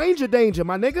 Stranger danger,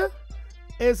 my nigga.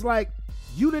 It's like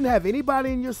you didn't have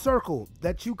anybody in your circle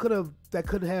that could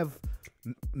have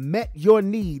met your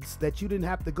needs, that you didn't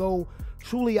have to go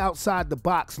truly outside the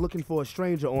box looking for a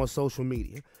stranger on social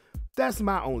media. That's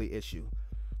my only issue.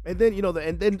 And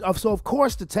then, so of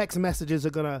course the text messages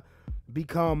are gonna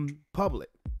become public.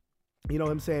 You know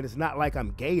what I'm saying? It's not like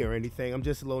I'm gay or anything. I'm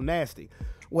just a little nasty.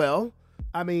 Well,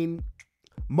 I mean,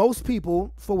 most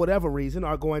people, for whatever reason,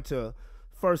 are going to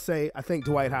first say, I think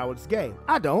Dwight Howard's gay.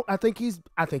 I don't. I think he's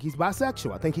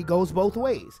bisexual. I think he goes both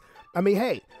ways. I mean,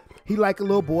 hey, he like a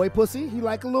little boy pussy. He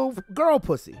like a little girl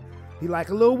pussy. He like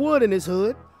a little wood in his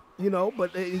hood,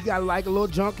 but he got like a little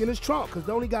junk in his trunk, because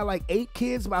don't he got like 8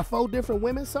 kids by 4 different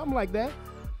women, something like that.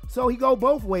 So he go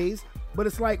both ways. But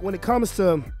it's like when it comes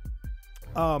to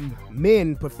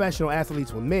men, professional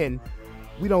athletes with men,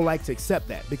 we don't like to accept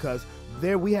that, because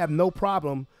we have no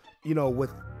problem,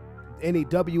 with any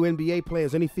WNBA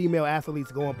players, any female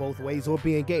athletes going both ways or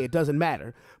being gay. It doesn't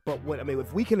matter. But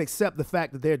if we can accept the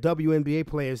fact that there are WNBA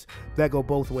players that go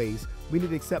both ways, we need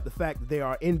to accept the fact that there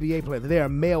are NBA players, that there are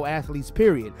male athletes,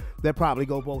 period, that probably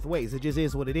go both ways. It just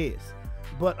is what it is.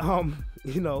 But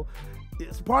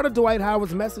it's part of Dwight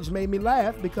Howard's message made me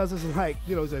laugh, because it's like,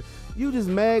 he said, you just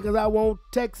mad because I won't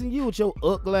texting you with your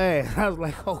ugly ass. I was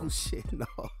like, oh shit, no.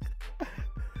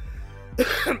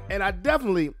 And I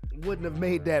definitely wouldn't have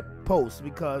made that post,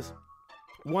 because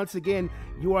once again,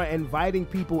 you are inviting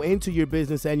people into your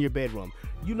business and your bedroom.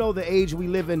 You know the age we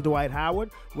live in, Dwight Howard.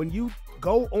 When you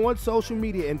go on social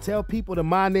media and tell people to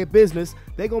mind their business,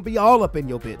 they're going to be all up in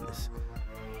your business.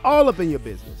 All up in your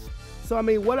business. So, I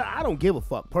mean, I don't give a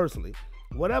fuck personally.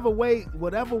 Whatever way,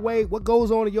 what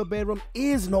goes on in your bedroom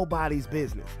is nobody's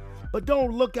business. But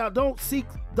don't seek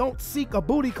a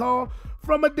booty call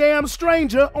from a damn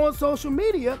stranger on social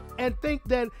media and think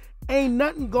that ain't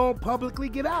nothing gonna publicly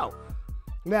get out.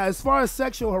 Now, as far as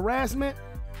sexual harassment,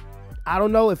 I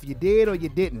don't know if you did or you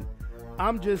didn't.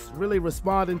 I'm just really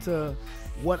responding to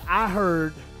what I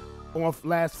heard on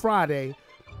last Friday,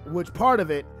 which part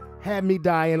of it had me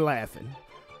dying laughing.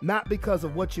 Not because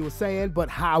of what you were saying, but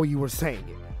how you were saying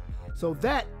it. So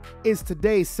that is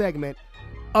today's segment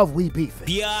of We Beefin'.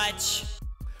 Biatch.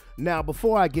 Now,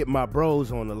 before I get my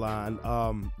bros on the line,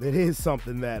 it is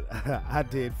something that I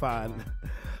did find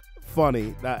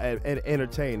funny and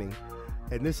entertaining,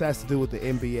 and this has to do with the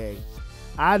NBA.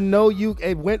 I know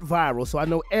it went viral, so I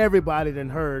know everybody done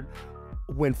heard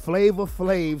when Flavor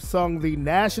Flav sung the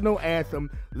national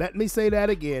anthem. Let me say that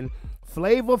again.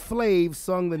 Flavor Flav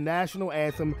sung the national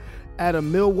anthem at a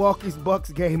Milwaukee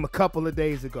Bucks game a couple of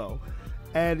days ago.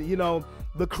 And,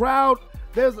 the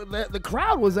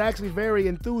crowd was actually very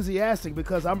enthusiastic,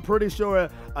 because I'm pretty sure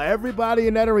everybody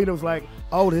in that arena was like,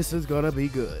 oh, this is going to be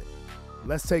good.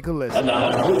 Let's take a listen. And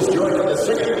now, please join in the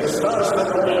singing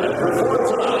star-studded band perform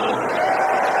tonight.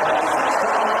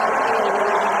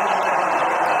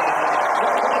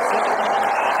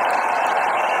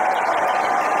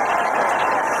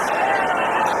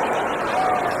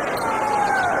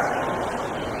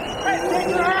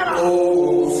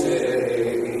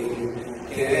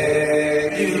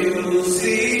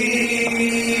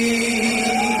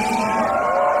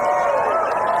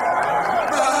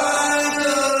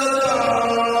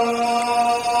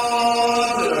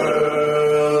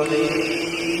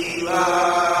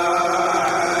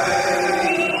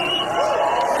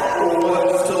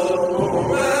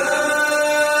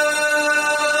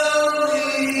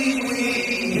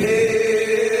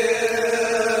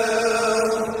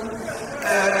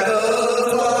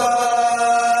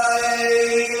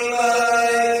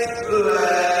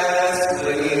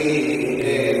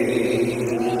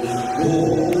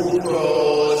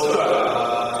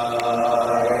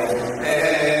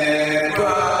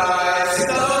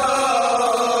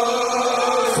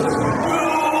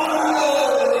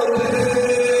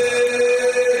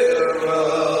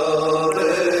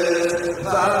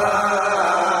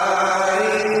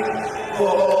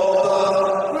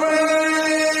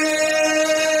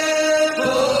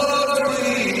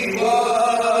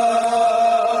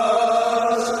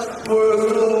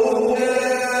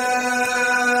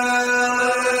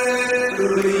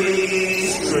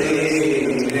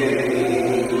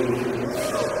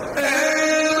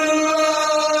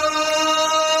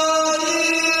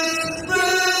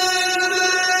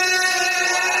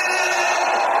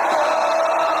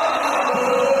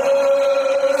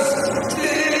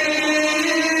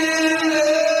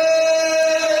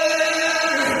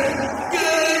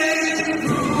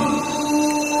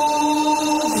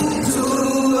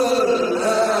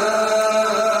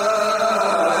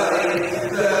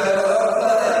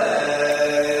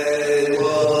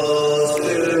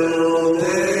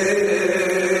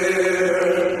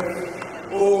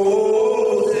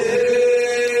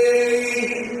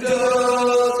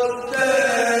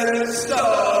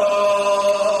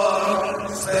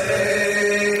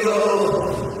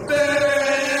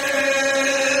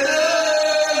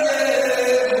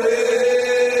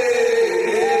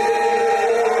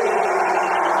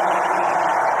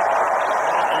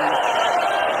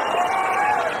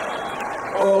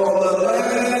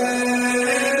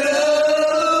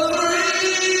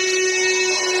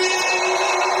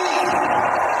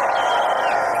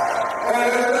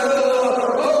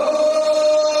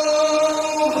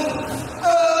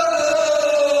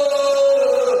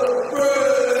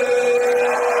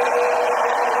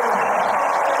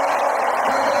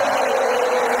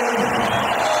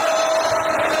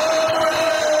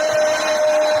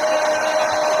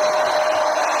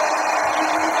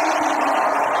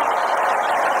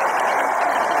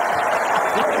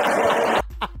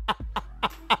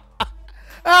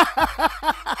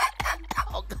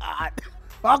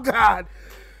 God.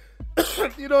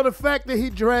 You know, the fact that he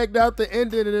dragged out the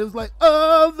ending and it was like,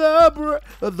 oh, the brave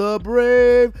of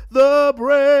the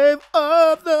brave.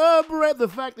 The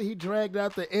fact that he dragged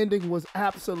out the ending was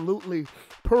absolutely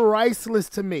priceless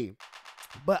to me.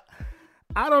 But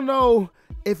I don't know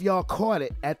if y'all caught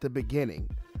it at the beginning.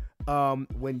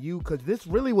 Because this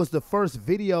really was the first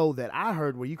video that I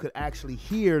heard where you could actually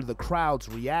hear the crowd's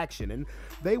reaction. And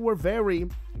they were very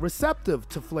receptive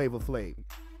to Flavor Flav.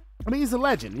 I mean, he's a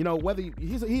legend, you know,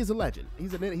 he's a legend.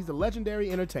 He's a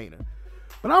legendary entertainer.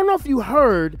 But I don't know if you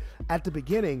heard at the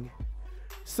beginning,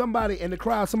 somebody in the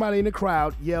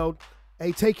crowd yelled,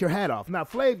 hey, take your hat off. Now,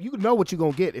 Flav, you know what you're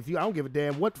going to get. I don't give a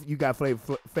damn what you got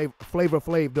Flavor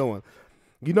Flav doing.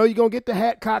 You know you're going to get the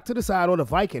hat cocked to the side, or the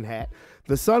Viking hat,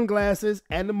 the sunglasses,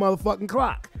 and the motherfucking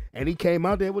clock. And he came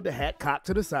out there with the hat cocked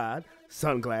to the side,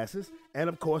 sunglasses, and,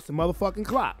 of course, the motherfucking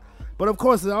clock. But, of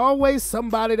course, there's always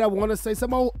somebody that want to say,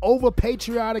 some old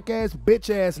over-patriotic-ass,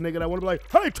 bitch-ass nigga that want to be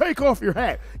like, hey, take off your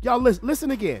hat. Y'all listen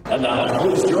again. And now,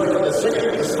 please join in the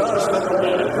singing stars that are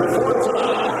going to perform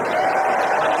tonight.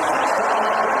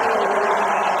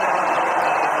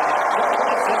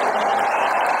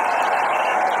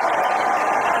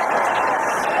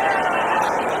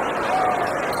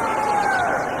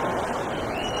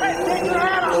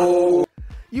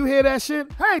 You hear that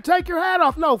shit? Hey, take your hat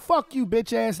off. No, fuck you,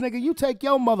 bitch ass nigga. You take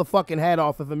your motherfucking hat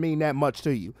off if it mean that much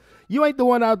to you. You ain't the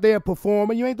one out there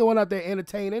performing. You ain't the one out there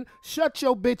entertaining. Shut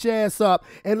your bitch ass up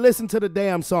and listen to the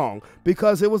damn song,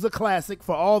 because it was a classic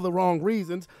for all the wrong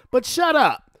reasons. But shut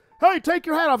up. Hey, take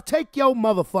your hat off. Take your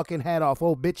motherfucking hat off,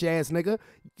 old bitch ass nigga.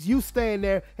 You stand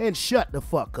there and shut the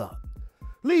fuck up.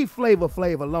 Leave Flavor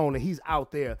Flav alone, and he's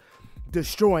out there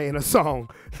destroying a song.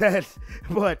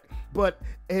 But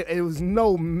it was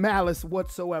no malice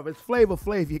whatsoever. It's Flavor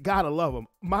Flav. You gotta love him.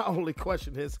 My only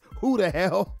question is, who the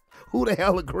hell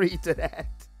agreed to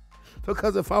that?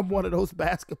 Because if I'm one of those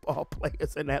basketball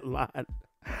players in that line,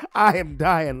 I am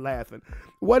dying laughing.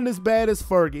 Wasn't as bad as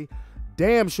Fergie.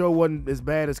 Damn sure wasn't as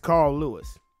bad as Carl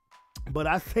Lewis. But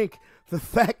I think the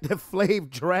fact that Flav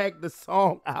dragged the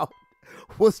song out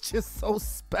was just so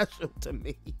special to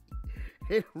me.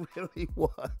 It really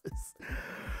was.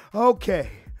 Okay.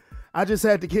 I just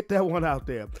had to get that one out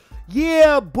there.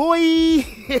 Yeah, boy.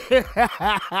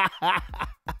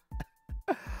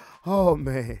 Oh,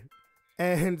 man.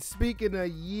 And speaking of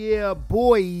yeah,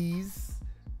 boys,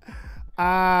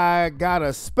 I got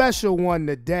a special one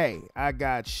today. I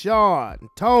got Sean,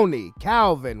 Tony,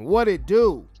 Calvin. What it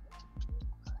do?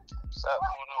 What's up?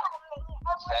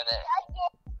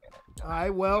 All right,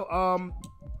 well,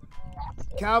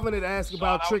 Calvin had asked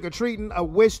about trick-or-treating. I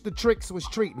wish the tricks was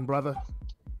treating, brother.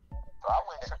 I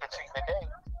went trick-or-treating today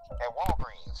at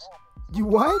Walgreens. You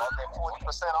what? I got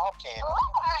 40% off candy.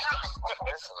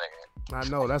 Listen, I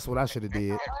know, that's what I should have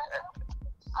did.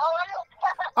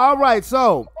 All right,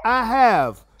 so I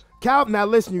have Calvin. Now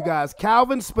listen, you guys.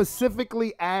 Calvin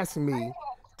specifically asked me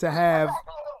to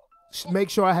make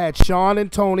sure I had Sean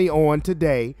and Tony on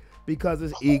today because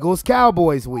it's Eagles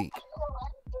Cowboys week.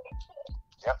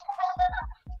 Yep.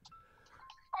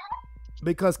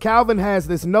 Because Calvin has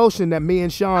this notion that me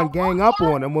and Sean gang up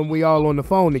on him when we all on the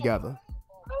phone together.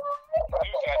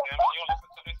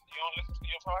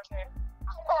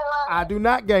 I do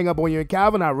not gang up on you. And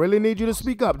Calvin, I really need you to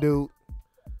speak up, dude.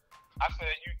 I said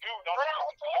you do. Don't listen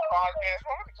to your podcast.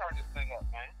 Well, let me turn this thing up,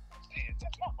 man. Shit,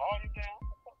 take my volume down.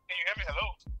 Can you hear me? Hello?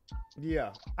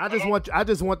 Yeah. I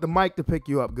just want the mic to pick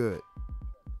you up good.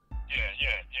 Yeah.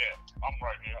 I'm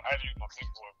right here. I use my big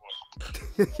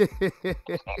boy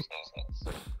voice.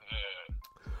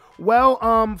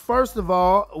 Well, first of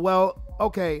all,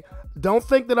 okay. Don't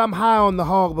think that I'm high on the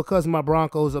hog because my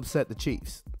Broncos upset the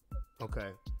Chiefs.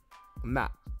 Okay. I'm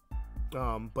not.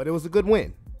 But it was a good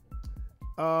win.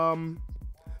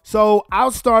 So I'll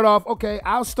start off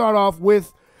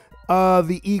with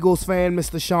the Eagles fan,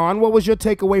 Mr. Sean. What was your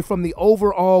takeaway from the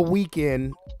overall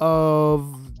weekend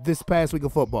of this past week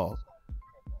of football?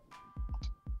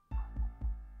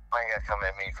 Why you gotta come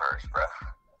at me first, bro?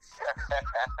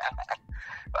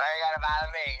 Why you gotta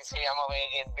bother me? See, I'm over here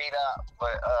getting beat up.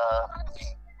 But,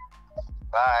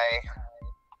 bye.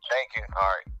 Thank you. All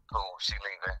right, cool. She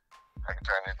leaving. I can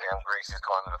turn this damn Gracie's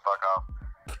corner the fuck off.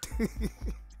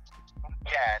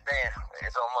 Yeah, damn.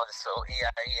 It's almost so EI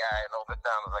and over the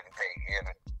time as I can take. You hear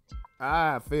me?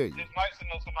 I feel you. It's nice to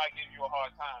know somebody give you a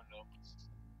hard time, though.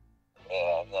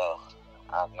 Yeah,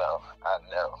 I know.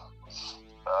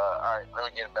 All right, let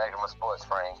me get back to my sports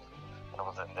frame. I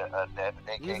was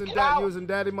You was in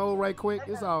daddy mode right quick.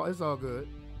 It's all good.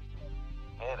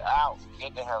 Get out.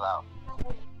 Get the hell out.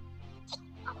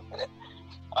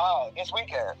 Oh, this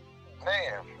weekend.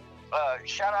 Man,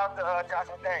 Shout out to Josh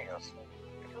McDaniels.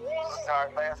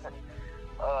 Sorry, bastard.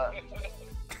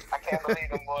 I can't believe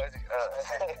them boys.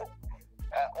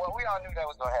 Well, we all knew that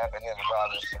was going to happen in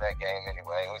regardless to that game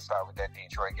anyway. We start with that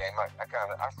Detroit game. I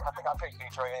think I picked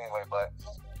Detroit anyway, but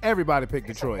Everybody picked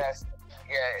Detroit.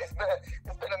 Yeah, it's been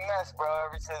a mess, bro,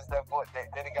 ever since that boy. Then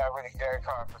he got rid of Derek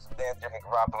Carr for some damn Jimmy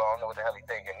Garoppolo. I don't know what the hell he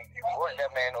thinking. You want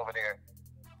that man over there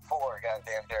for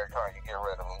goddamn Derek Carr, you get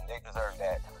rid of him. They deserve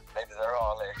that. They deserve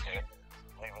all that shit.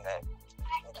 Leaving that.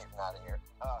 Getting out of here.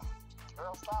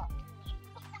 Girl, stop.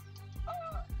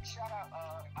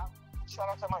 Shout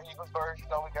out to my Eagles, Birds. You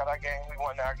know, we got our game. We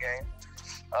won our game.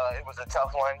 It was a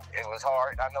tough one. It was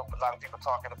hard. I know a lot of people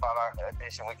talking about our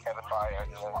addition with Kevin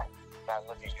Byard. You know, not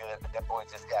looking good, but that boy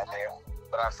just got there.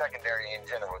 But our secondary in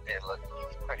general did look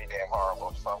pretty damn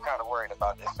horrible. So I'm kind of worried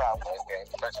about this Cowboys game,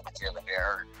 especially with Jalen Bear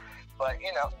hurt. But,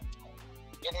 you know,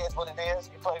 it is what it is.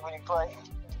 You play when you play.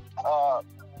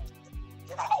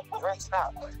 Rinse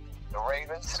out. The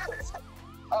Ravens.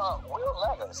 Will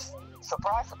Levis.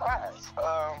 Surprise, surprise.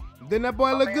 Didn't that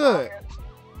boy look good?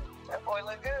 That boy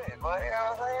look good, but you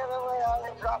know what I'm saying? That boy out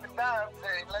there dropping dimes.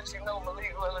 It lets you know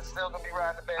Malik Willis still going to be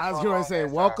riding the bench. I was going to say,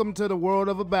 welcome to the world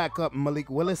of a backup, Malik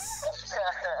Willis.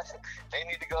 They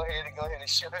need to go ahead and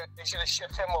ship him. They should have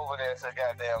shipped him over there to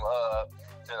goddamn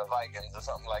to the Vikings or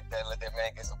something like that. Let that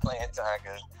man get some playing time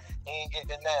because he ain't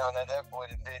getting it now. Now that boy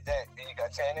did that. Then you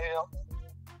got Tannehill.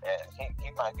 Yeah,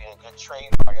 he might be a good trade.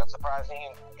 I'm surprised he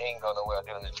ain't going nowhere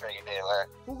doing the trade deadline.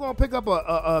 Who's going to pick up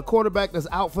a quarterback that's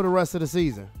out for the rest of the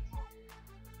season?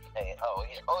 Hey,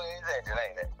 he's injured,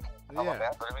 ain't it? Yeah. Oh,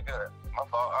 that's pretty good. My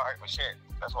fault. All right, well, shit.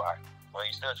 That's why. Well,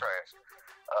 he's still trash.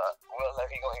 Well,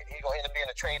 he gonna end up being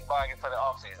a trade bargain for the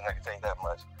offseason. I can tell you that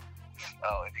much.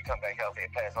 If he come back healthy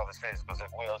and pass all his physicals,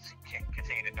 if Will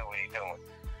continue to do what he's doing.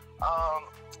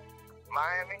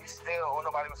 Miami still.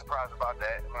 Nobody was surprised about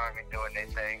that. Miami doing their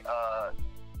thing.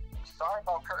 Sorry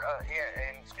about Kirk.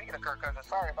 And speaking of Kirk Cousins,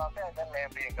 sorry about that. That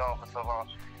man being gone for so long.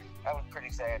 That was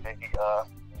pretty sad that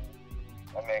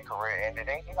that man's career ended.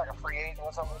 Ain't he like a free agent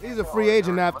or something? He's a free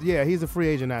agent after. Yeah, he's a free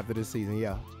agent after this season.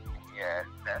 Yeah. Yeah,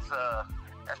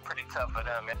 that's pretty tough for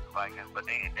them, the Vikings. But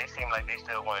they seem like they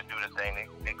still want to do the thing.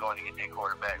 They going to get their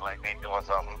quarterback like they doing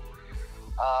something.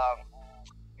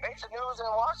 Major news in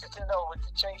Washington though with the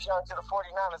Chase Young to the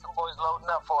 49ers. Them boys loading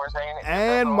up for us, ain't it?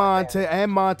 And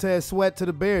Montez Sweat to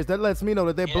the Bears. That lets me know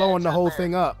that they're blowing the whole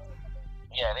thing up.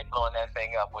 Yeah, they blowing that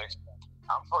thing up, which is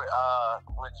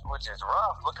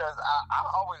rough because I've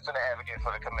always been an advocate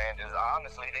for the Commanders.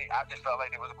 Honestly, I just felt like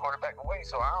they was a quarterback away,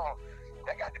 so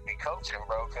they got to be coaching,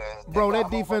 bro. That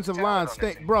defensive line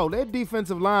that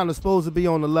defensive line is supposed to be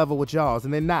on the level with y'all's,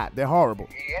 and they're not. They're horrible.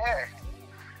 Yeah.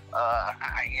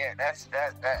 That's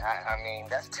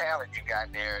talent you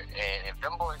got there. And if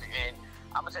them boys, and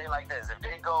I'm gonna tell you like this: if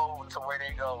they go to where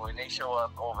they go and they show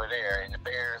up over there in the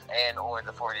Bears and or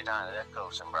the 49ers, that's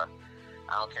coaching, bro.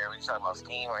 I don't care if you're talking about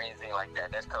scheme or anything like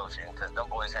that. That's coaching because them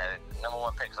boys had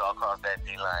 #1 picks all across that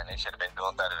D-line. They should have been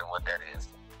doing better than what that is.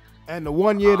 And the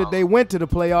one year that they went to the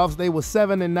playoffs, they were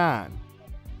 7-9.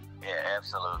 Yeah,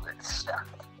 absolutely.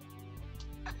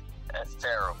 That's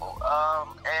terrible.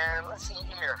 And let's see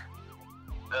here.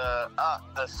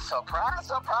 The surprise,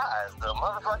 the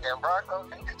motherfucking Broncos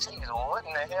beat the Chiefs. What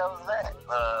in the hell is that?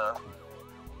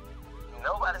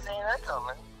 Nobody seen that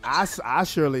coming. I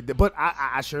surely did, but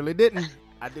I surely didn't.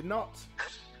 I did not.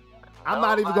 I'm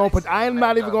not even gonna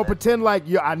pretend like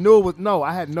I knew it was. No,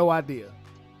 I had no idea.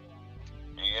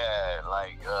 Yeah,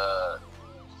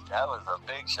 that was a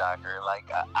big shocker.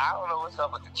 I don't know what's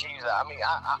up with the Chiefs. I mean,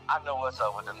 I know what's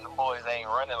up with them. The boys ain't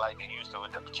running like they used to.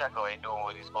 With the Pacheco ain't doing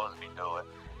what he's supposed to be doing,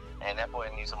 and that boy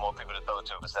needs some more people to throw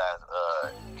to besides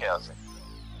Kelsey.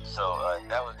 So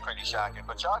that was pretty shocking.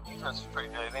 But y'all defense was pretty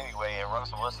good anyway, and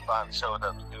Russell Wilson finally showed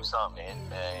up to do something.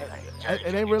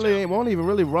 It won't even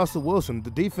really Russell Wilson.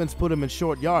 The defense put him in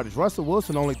short yardage. Russell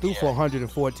Wilson only threw for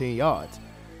 114 yards.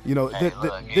 You know,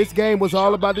 this game was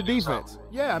all about the defense.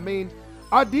 Yeah, I mean,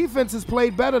 our defense has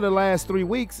played better the last 3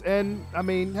 weeks, and I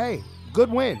mean, hey,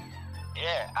 good win.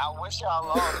 Yeah, I wish y'all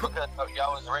lost because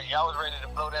y'all was ready to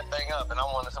blow that thing up, and I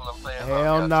wanted some of them players.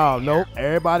 Hell no, nope.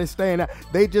 Everybody's staying out.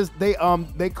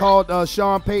 They called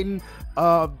Sean Payton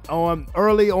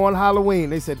early on Halloween.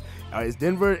 They said, "Is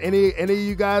Denver any of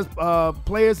you guys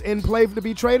players in play to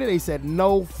be traded?" They said,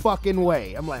 "No fucking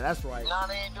way." I'm like, "That's right." Nah,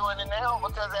 they ain't doing it now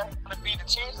because after they beat the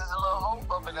Chiefs, there's a little hope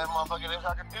up in that motherfucker. If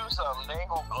I can do something, they ain't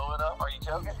gonna blow it up. Are you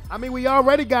joking? I mean, we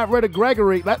already got rid of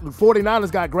Gregory. The 49ers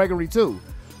got Gregory too.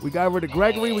 We got rid of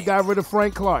Gregory. We got rid of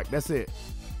Frank Clark. That's it.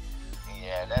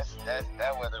 Yeah, that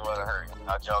wasn't gonna hurt.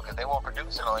 I'm joking. They weren't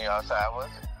producing on y'all side, was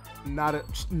it?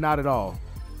 Not at all.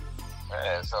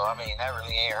 Yeah, so I mean that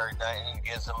really ain't hurt nothing. It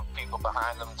gives some people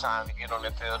behind them time to get on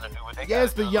the field and do what they got.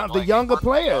 Yes, the younger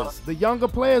players. The younger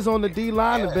players on the D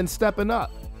line have been stepping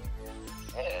up.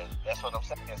 Yeah, that's what I'm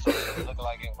saying. So it look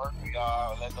like it worked for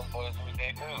y'all. Let them boys do what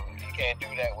they do. You can't do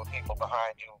that with people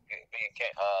behind you being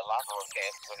locker room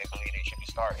cancers when they believe they should be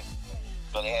starting.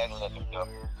 So they had to let them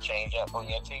change up on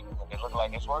your team. It look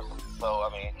like it's working. So I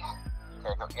mean,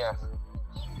 yeah.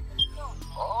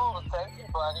 Oh, thank you,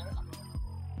 buddy.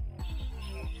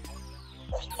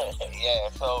 Yeah,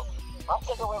 so my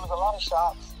takeaway was a lot of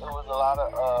shots. It was a lot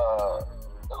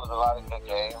of good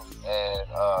games, and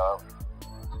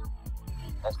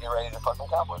let's get ready to fucking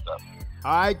Cowboys up.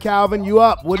 All right, Calvin, you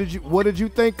up? What did you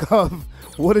think of?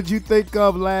 What did you think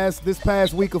of this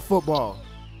past week of football?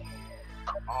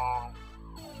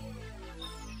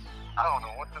 I don't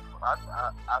know what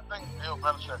I think Bill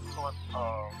Belichick taught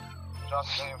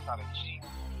Josh James how to cheat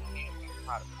and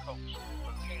how to coach.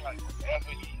 But it seems like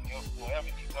wherever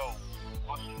he goes,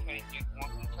 once you can't get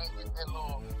that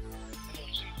little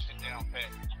cheat shit down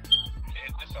pat,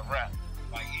 it's just a wrap.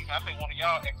 Like even I think one of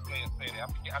y'all ex-players said it.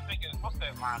 I think it's what's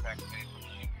that linebacker name?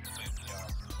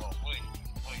 Williams.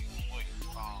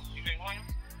 DJ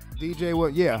Williams. DJ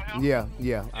what? Yeah.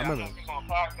 I remember. He's on a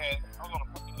podcast.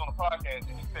 He's on a podcast,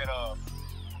 and he said,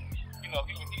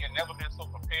 he had never been so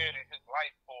prepared in his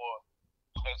life for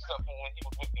except for when he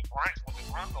was with the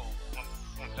Broncos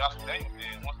when Josh Daniels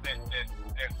did. Once that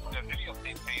video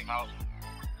tape came out,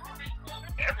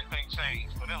 everything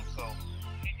changed for them. So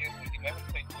he never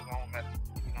takes his own message.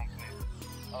 You know what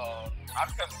I'm saying? I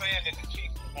kept saying that the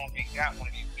Chiefs were gonna get got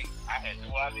one of these weeks. I had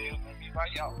no idea it was gonna be by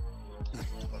y'all.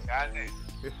 But goddamn,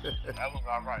 that was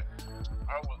all right.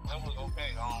 That was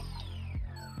okay.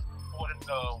 For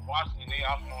the Washington, they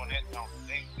out on that.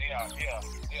 They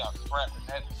are scrapping.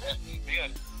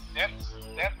 That's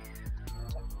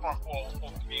front four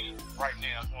supposed to be right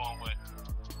now doing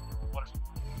what it's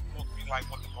supposed to be like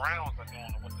what the Browns are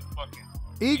doing or what the fucking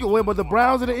but the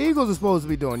Browns and the Eagles are supposed to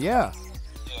be doing, yeah. So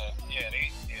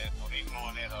they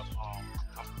doing that up.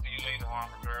 I'll see you later on,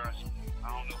 girl. I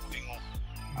don't know who they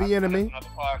gonna be enemy. Another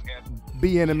podcast.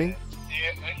 Be enemy.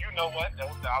 Yeah, and you know what? I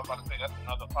was about to say that's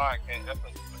another podcast. That's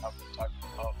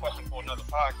a question for another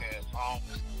podcast.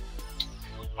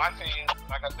 My team,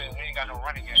 like I said, we ain't got no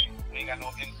running game. We ain't got no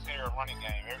interior running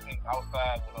game. Everything's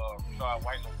outside with Rashad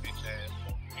White, no bitch ass.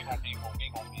 So we gonna be what we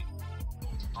gonna be.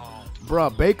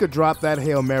 Bruh, Baker dropped that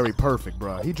Hail Mary perfect,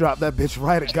 bruh. He dropped that bitch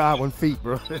right at Godwin's feet,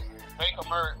 bruh.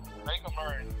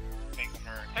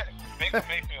 Baker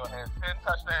Mayfield has 10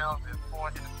 touchdowns and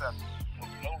 4 interceptions with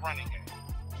no running game.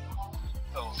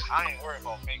 So I ain't worried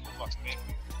about Baker fucking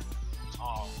Mayfield.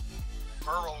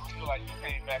 Burrow feel like he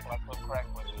came back like a crack,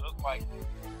 but it looks like,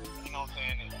 you know what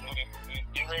I'm saying, they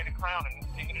get ready to crown him and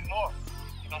take it north.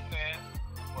 You know what I'm saying?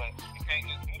 But you can't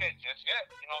just do that just yet,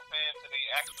 you know what I'm saying, until they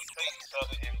actually play each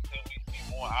other and until we see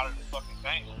more out of the fucking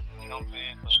Bengals. You know what I'm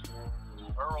saying? But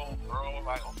Burrow was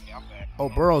like, okay, I'm back. Oh,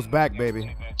 Burrow's back,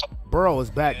 baby. Burrow is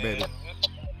back, baby.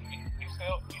 We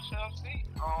shall see.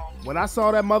 When I saw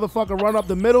that motherfucker run up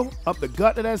the middle, up the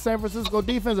gut of that San Francisco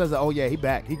defense, I said, oh yeah, he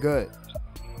back. He good.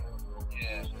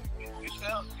 Yeah, we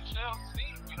shall see.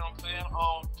 You know what I'm saying?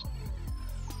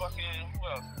 Fucking, who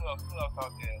else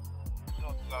out there?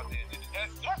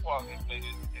 Jaguars didn't play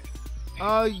this.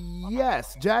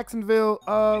 Yes, Jacksonville. They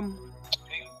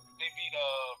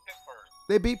beat Pittsburgh.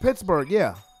 They beat Pittsburgh,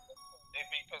 yeah. They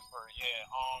beat Pittsburgh, yeah.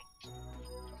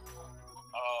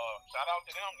 Shout out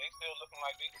to them. They still looking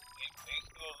like they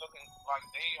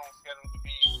on schedule to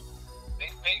be.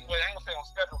 Well, I ain't gonna say on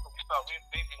schedule because we thought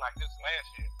they'd be like this last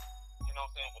year. You know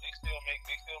what I'm saying? But they still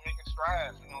making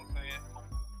strides. You know what I'm saying?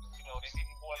 You know, they beat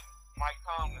my boy Mike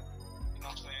Tomlin. You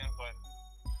know what I'm saying? But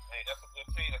hey, that's a good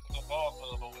team. That's a good ball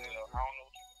club over there. I don't know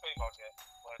what you can say about that,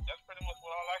 but that's pretty much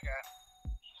what all I got.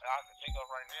 I can think of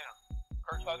right now.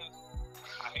 Kirk Cousins,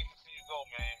 I hate to see you go,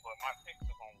 man, but my picks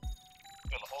are gonna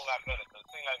feel a whole lot better. Cause it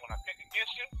seems like when I pick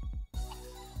against you,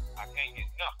 I can't get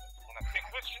nothing. When I pick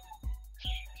with you,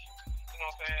 you know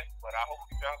what I'm saying? But I hope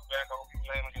you bounce back. I hope you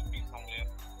land on your feet somewhere.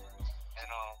 And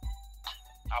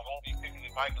I won't be picking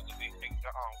the Vikings if they get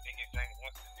James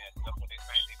Winston there. That's what they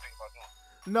think about doing.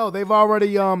 No, they've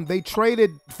already they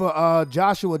traded for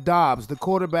Joshua Dobbs, the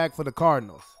quarterback for the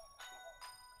Cardinals.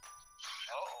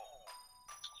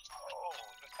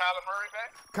 Is Kyler Murray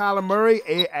back? Kyler Murray,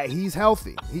 he's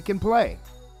healthy. He can play.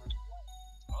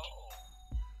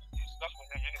 You stuck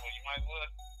with him anyway. You might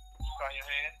try your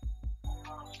hand.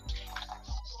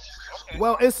 Okay.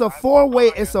 Well, it's a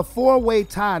four-way. It's a four-way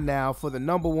tie now for the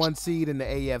number 1 seed in the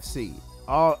AFC.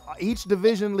 Each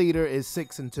division leader is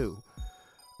 6-2.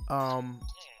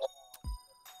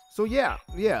 So yeah.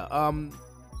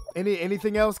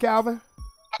 Anything else, Calvin?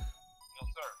 No,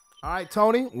 sir. All right,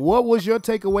 Tony. What was your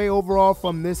takeaway overall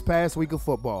from this past week of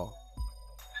football?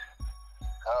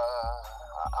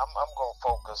 I'm going to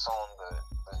focus on the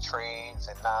trades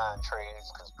and non-trades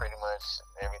because pretty much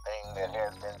everything that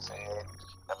has been said,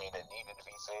 that needed to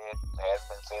be said, has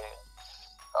been said.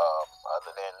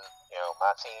 Other than,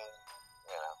 my team,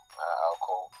 I'll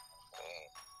quote the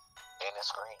Dennis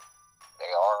Green.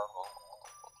 They are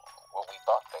what we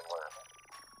thought they were.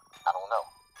 I don't know.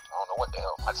 I don't know what the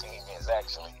hell my team is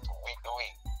actually week to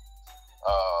week.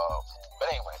 But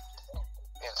anyway,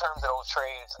 in terms of those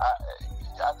trades,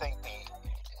 I think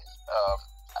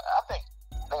I think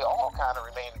they all kind of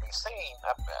remain to be seen.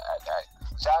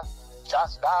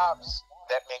 Josh Dobbs,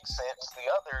 that makes sense. The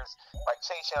others, like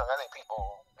Chase Young, I think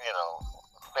people,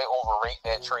 they overrate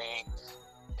that trade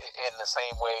in the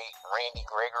same way Randy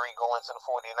Gregory going to the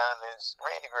 49ers.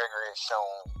 Randy Gregory has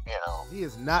shown, he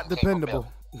is not dependable.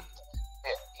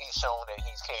 Yeah, he's shown that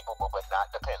he's capable but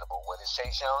not dependable. What is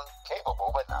Chase Young?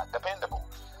 Capable but not dependable.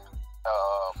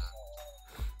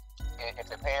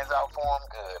 If it pans out for him,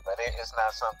 good, but it's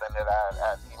not something that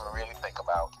I even really think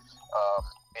about.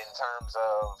 In terms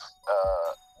of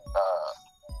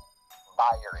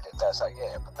Byard, if that's how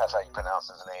you pronounce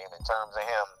his name. In terms of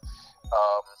him,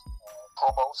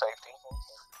 Pro Bowl safety.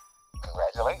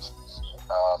 Congratulations.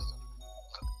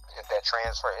 If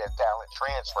talent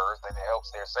transfers, then it helps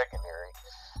their secondary,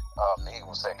 the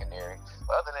Eagles secondary.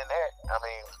 But other than that,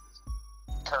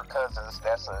 Kirk Cousins,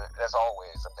 that's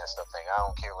always a messed up thing. I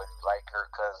don't care whether you like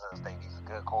Kirk Cousins, think he's a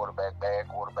good quarterback, bad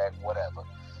quarterback, whatever.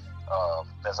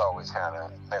 That's always kind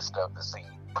of messed up to see,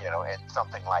 and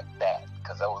something like that,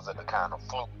 because those are the kind of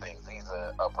fluke things. These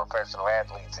are professional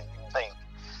athletes, and you think,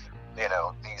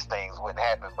 these things wouldn't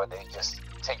happen, but they just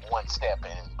take one step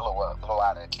and blow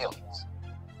out an Achilles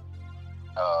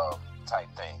type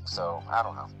thing. So I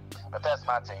don't know, but that's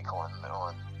my take on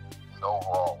the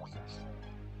overall week.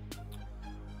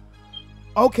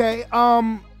 Okay,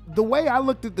 the way I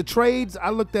looked at the trades,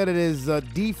 I looked at it as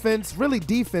defense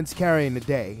carrying the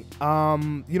day.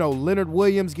 Leonard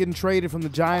Williams getting traded from the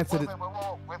Giants. Wait a minute.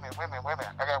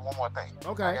 I got one more thing.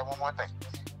 Okay.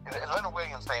 The Leonard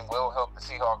Williams thing will help the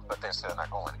Seahawks, but they're still not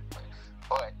going anywhere.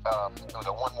 But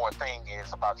the one more thing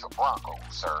is about your Broncos,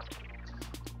 sir,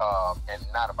 and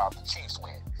not about the Chiefs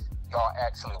win. Y'all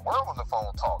actually were on the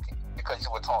phone talking because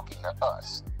you were talking to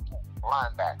us.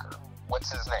 Linebacker, what's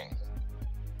his name?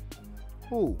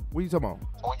 Who? What are you talking about?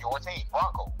 On your team,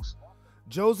 Broncos.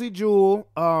 Josie Jewell,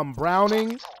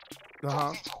 Browning.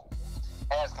 Josie Jewell.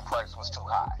 Asking price was too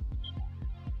high.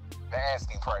 The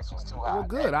asking price was too high. Well,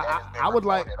 good. I would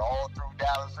like all through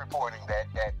Dallas reporting that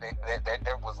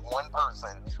there was one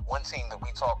team that we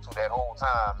talked to that whole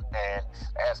time, and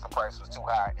the asking price was too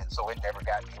high, and so it never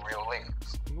got any real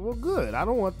legs. Well, good. I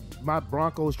don't want my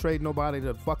Broncos trade nobody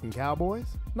to fucking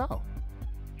Cowboys. No.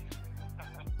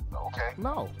 Okay.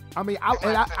 No. I feel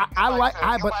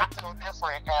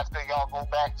different after y'all go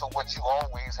back to what you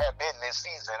always have been this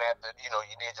season. After you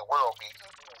did your world beating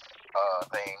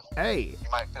thing. Hey. You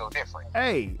might feel different.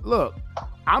 Hey, look,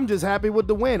 I'm just happy with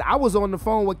the win. I was on the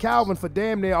phone with Calvin for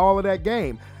damn near all of that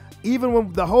game. Even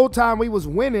when the whole time we was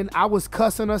winning, I was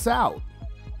cussing us out.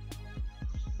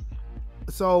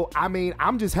 So,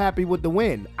 I'm just happy with the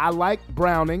win. I like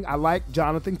Browning. I like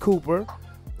Jonathan Cooper.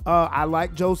 I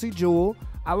like Josie Jewell.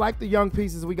 I like the young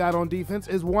pieces we got on defense.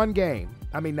 It's one game.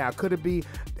 Now, could it be,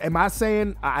 am I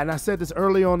saying, and I said this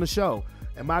earlier on the show,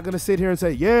 am I going to sit here and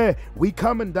say, yeah, we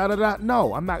coming, da-da-da?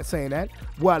 No, I'm not saying that.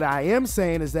 What I am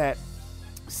saying is that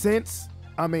since,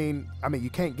 you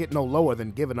can't get no lower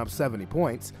than giving up 70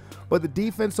 points, but the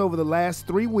defense over the last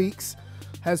 3 weeks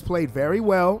has played very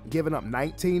well, giving up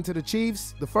 19 to the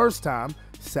Chiefs the first time,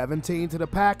 17 to the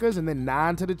Packers, and then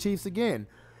 9 to the Chiefs again.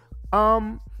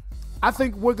 I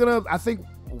think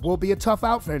we'll be a tough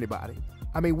out for anybody.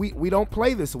 We don't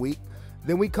play this week.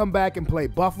 Then we come back and play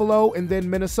Buffalo and then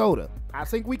Minnesota. I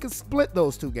think we can split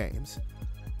those two games.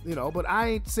 But I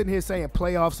ain't sitting here saying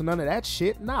playoffs and none of that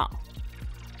shit. No.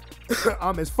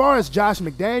 As far as Josh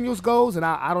McDaniels goes, and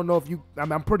I don't know if you,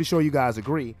 I'm pretty sure you guys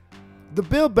agree, the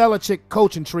Bill Belichick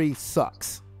coaching tree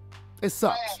sucks. It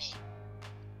sucks.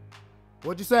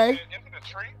 What'd you say? Is it a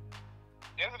tree?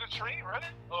 Is it a tree, really?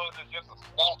 Or is it just a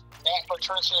small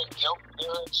Patricia joke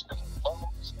village?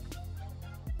 It's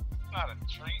not a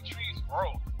tree. Trees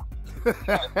grow. You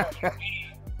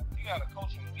got a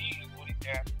coaching weed is what he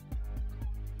got.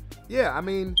 Yeah,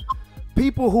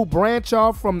 people who branch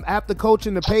off from after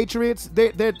coaching the Patriots,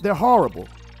 they're horrible.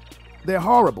 They're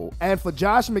horrible. And for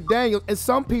Josh McDaniels, and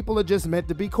some people are just meant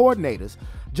to be coordinators.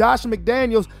 Josh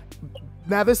McDaniels,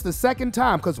 Now, this is the second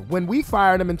time, because when we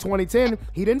fired him in 2010,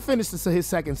 he didn't finish his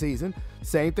second season.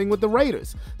 Same thing with the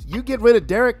Raiders. You get rid of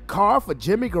Derek Carr for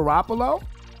Jimmy Garoppolo?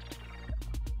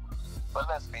 But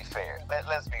let's be fair.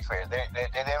 Let's be fair. They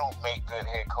don't make good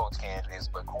head coach candidates,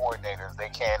 but coordinators, they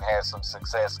can have some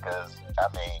success because,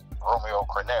 Romeo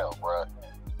Crennel, bro.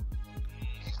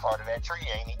 He's part of that tree,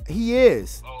 ain't he? He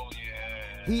is. Oh,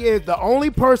 yeah. He is. The only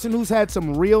person who's had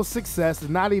some real success is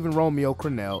not even Romeo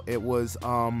Crennel. It was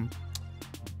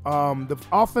the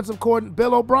offensive coordinator,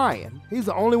 Bill O'Brien. He's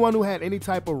the only one who had any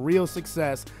type of real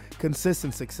success,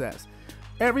 consistent success.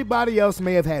 Everybody else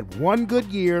may have had one good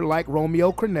year, like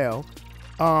Romeo Crennel,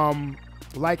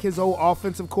 like his old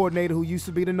offensive coordinator who used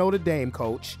to be the Notre Dame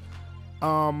coach.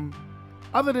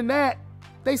 Other than that,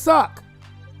 they suck.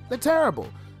 They're terrible.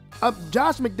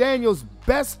 Josh McDaniels'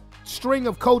 best string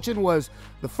of coaching was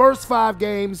the first 5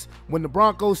 games when the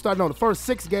Broncos started. No, the first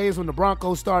 6 games when the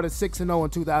Broncos started 6-0 in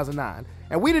 2009.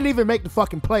 And we didn't even make the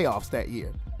fucking playoffs that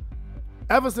year.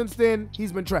 Ever since then,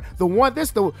 he's been trying. The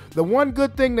one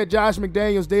good thing that Josh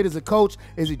McDaniels did as a coach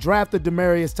is he drafted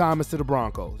Demaryius Thomas to the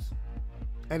Broncos.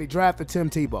 And he drafted Tim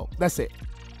Tebow. That's it.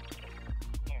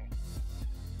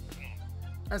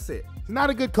 That's it. He's not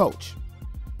a good coach.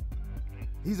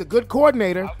 He's a good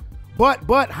coordinator.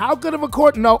 But how good of a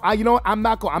coordinator? No, I'm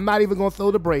not even gonna throw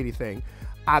the Brady thing.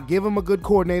 I give him a good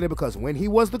coordinator because when he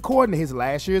was the coordinator, his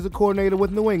last year as a coordinator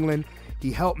with New England,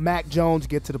 he helped Mac Jones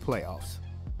get to the playoffs.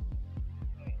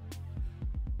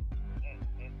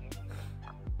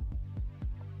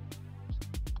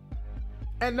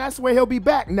 And that's where he'll be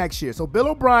back next year. So Bill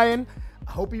O'Brien,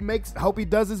 hope he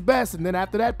does his best, and then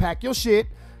after that, pack your shit,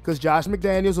 because Josh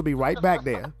McDaniels will be right back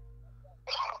there.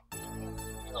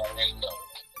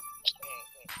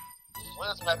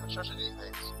 Where's Matt Patricia these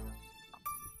days?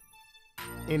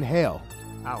 In hell.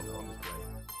 I don't know. I'm just playing.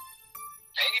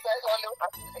 Ain't he back on there?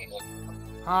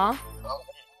 Huh? I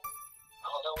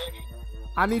don't know where he.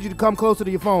 I need you to come closer to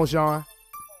your phone, Sean.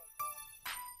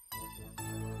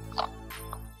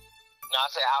 No, I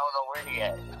said I don't know where he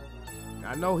at.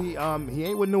 I know he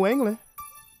ain't with New England.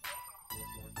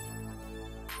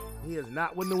 He is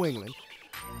not with New England.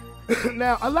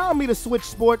 Now, allow me to switch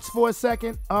sports for a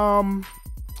second.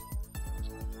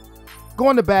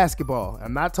 Going to basketball.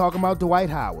 I'm not talking about Dwight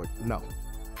Howard. No.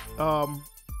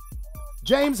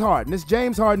 James Harden. This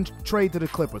James Harden trade to the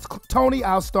Clippers. Tony,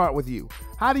 I'll start with you.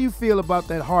 How do you feel about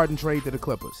that Harden trade to the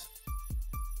Clippers?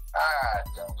 I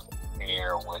don't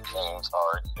care what James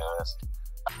Harden does.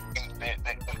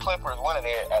 The Clippers, one of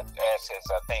their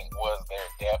assets, I think, was their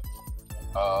depth.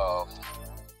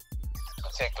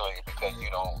 Particularly because you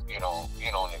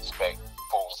don't expect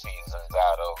full seasons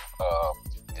out of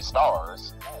the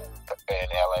stars in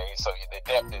LA, so the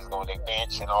depth is going to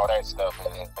bench and all that stuff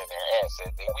has been their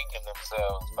asset. They weaken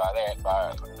themselves by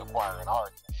acquiring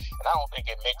Harden, and I don't think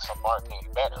it makes them markedly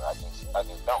better. I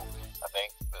just don't. I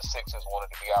think the Sixers wanted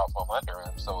to be out from under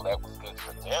him, so that was good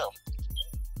for them.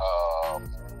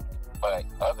 But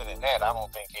other than that, I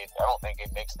don't think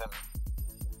it makes them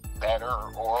better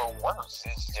or worse.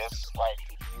 It's just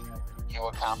like you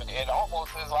accommodate. It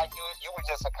almost is like you were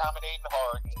just accommodating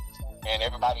Harden, and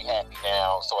everybody happy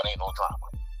now, so it ain't no drama,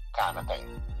 kind of thing.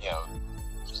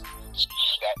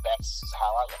 That's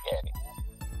how I look at it.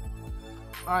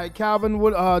 All right, Calvin.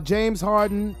 What James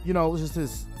Harden? Just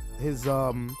his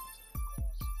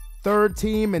third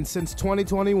team, and since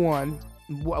 2021.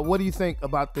 What do you think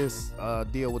about this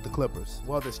deal with the Clippers?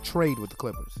 Well, this trade with the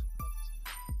Clippers.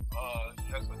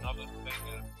 Just another thing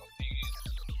that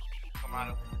come out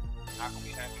of not gonna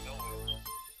be happy no way.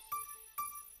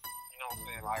 You know what I'm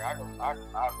saying? Like I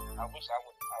wish I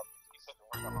would. He took the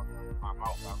word out of my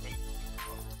mouth. I really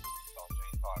thought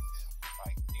James Harden.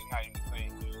 Like he's not even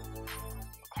saying good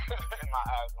in my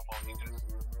eyes no more. It's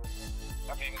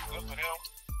good for them,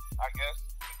 I guess,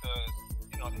 because.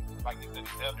 Like you said,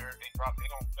 they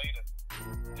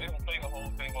don't play the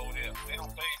whole thing over there. They don't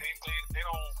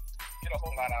get a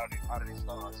whole lot out of these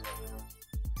stars. So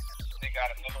they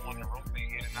got another one to rotate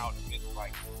in and out and miss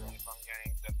like 20-some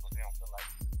games. That's what they don't feel like.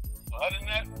 But other than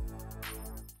that,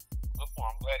 good for him.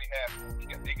 I'm glad he had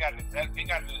it. They got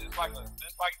it's like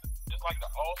the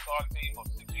All-Star team of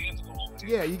 6 years ago.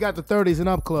 Yeah, you got the 30s and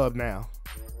up club now.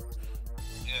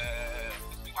 Yeah, it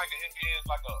seems like the NBA is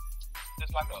like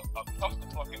a custom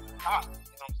fucking top, you know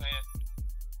what I'm saying?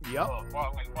 Yep.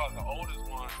 Probably the oldest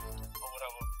one or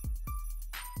whatever.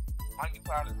 Might be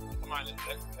tired of somebody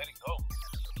just let it go.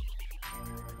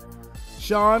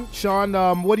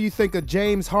 Sean, what do you think of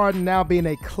James Harden now being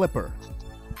a Clipper?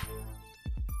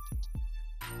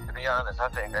 To be honest, I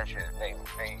think that shit ain't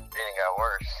got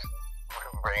worse.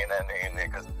 bringing that nigga in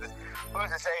there because who's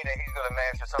to say that he's gonna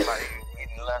match with somebody he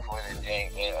left with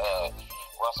in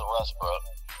Russell Westbrook?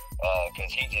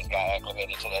 Because he just got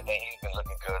acclimated to that thing. He's been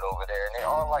looking good over there, and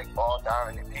they're all like ball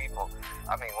dominant people.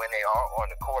 I mean, when they are on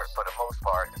the court for the most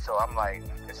part. So I'm like,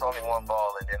 it's only one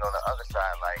ball, and then on the other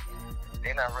side, like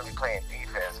they're not really playing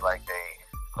defense like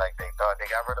they thought. They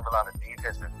got rid of a lot of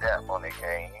defensive depth on their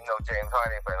game. You know, James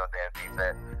Harden ain't playing no damn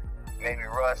defense. Maybe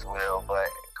Russ will, but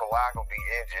Kawhi gonna be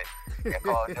injured, and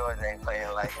Paul George ain't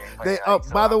playing like they playing. So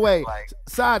by the way, like,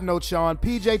 side note, Sean,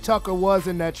 P.J. Tucker was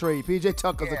in that trade. P.J.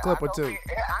 Tucker's a Clipper too.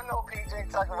 I know P.J.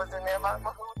 Tucker was in there.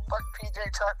 Who the fuck P.J.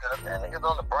 Tucker? That nigga's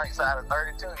on the bright side of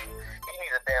 32. He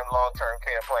needs a damn long-term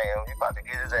care plan. He about to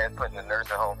get his ass put in the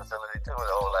nursing home facility too.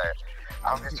 The whole ass.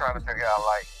 I'm just trying to figure out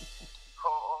like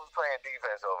who's playing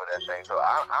defense over that thing. So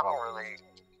I don't really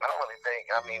think.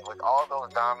 I mean, with all those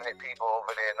dominant people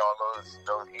over there and all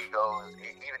those egos,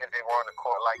 even if they were on the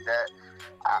court like that,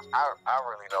 I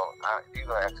really don't. You're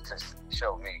gonna have to just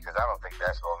show me because I don't think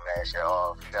that's gonna mash it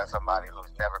off. You got somebody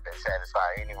who's never been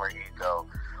satisfied anywhere you go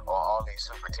on all these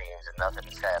super teams and nothing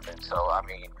has happened. So I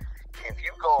mean, if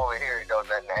you go over here and don't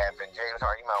nothing happen, James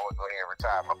Harden, you might want to go here and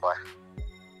retire, my boy.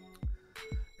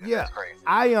 Yeah, that's crazy.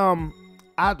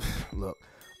 Look.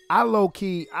 I low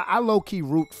key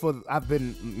root for. I've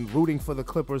been rooting for the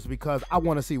Clippers because I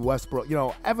want to see Westbrook. You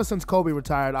know, ever since Kobe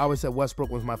retired, I always said Westbrook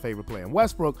was my favorite player. And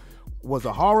Westbrook was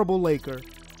a horrible Laker,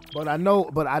 but I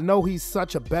know he's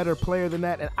such a better player than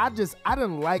that. And I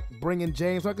didn't like bringing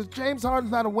James Harden because James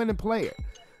Harden's not a winning player.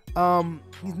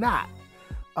 He's not.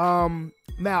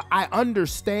 Now I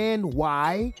understand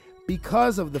why,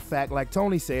 because of the fact, like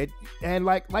Tony said, and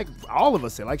like all of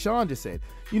us said, like Sean just said,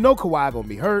 you know Kawhi gonna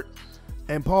be hurt.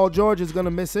 And Paul George is going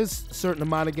to miss his certain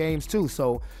amount of games too.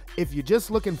 So if you're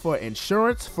just looking for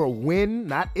insurance for when,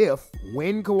 not if,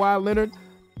 when Kawhi Leonard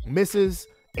misses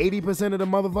 80% of the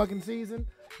motherfucking season,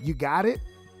 you got it.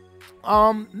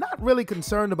 Not really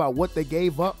concerned about what they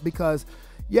gave up because,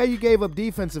 yeah, you gave up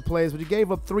defensive players, but you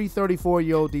gave up 3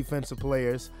 34-year-old defensive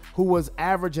players who was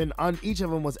averaging, each of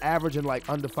them was averaging like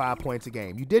under 5 points a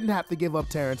game. You didn't have to give up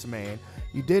Terrence Mann.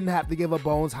 You didn't have to give up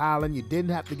Bones Highland. You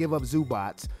didn't have to give up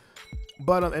Zubats.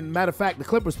 But, and matter of fact, the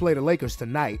Clippers play the Lakers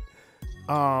tonight.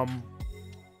 But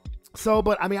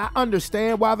I mean, I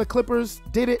understand why the Clippers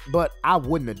did it, but I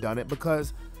wouldn't have done it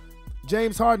because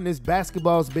James Harden is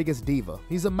basketball's biggest diva.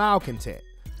 He's a malcontent.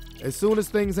 As soon as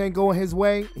things ain't going his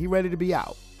way, he ready to be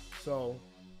out. So,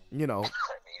 you know,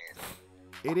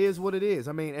 it is what it is.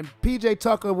 I mean, and P.J.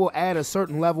 Tucker will add a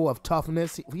certain level of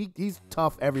toughness. He's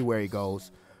tough everywhere he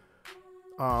goes.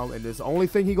 And the only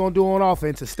thing he gonna do on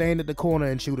offense is stand at the corner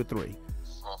and shoot a 3.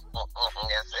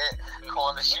 That's it.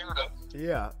 Corner shooter.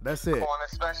 Yeah, that's it. Corner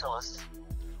specialist.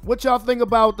 What y'all think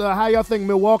about how y'all think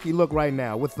Milwaukee look right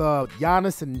now with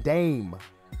Giannis and Dame?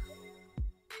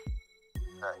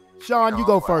 Sean, you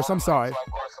go first. I'm sorry. Like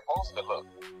they're supposed to look.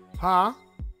 Huh?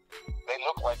 They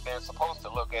look like they're supposed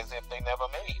to look as if they never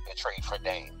made the trade for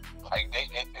Dame. Like it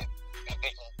didn't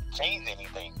change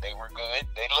anything. They were good.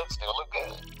 They still look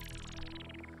good.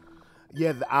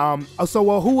 Yeah. All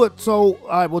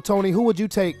right. Well, Tony, who would you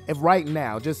take if right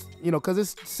now? Just because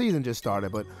this season just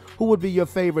started, but who would be your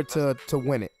favorite to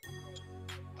win it?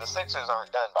 The Sixers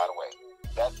aren't done, by the way.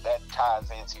 That ties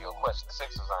into your question. The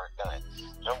Sixers aren't done.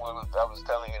 Remember, I was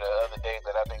telling you the other day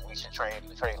that I think we should trade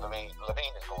Levine.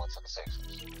 Levine is going to the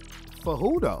Sixers. For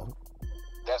who though?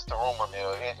 That's the rumor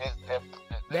mill.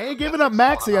 They ain't giving up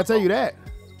Maxey. I tell you that.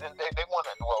 They want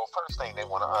to. Well, first thing they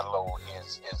want to unload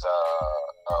is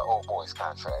old boy's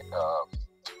contract.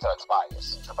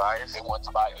 Tobias. They want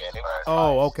Tobias. Yeah, they want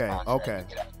Oh, Tobias okay.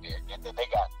 To get out there. And then they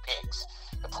got picks.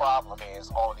 The problem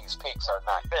is all these picks they're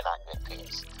not good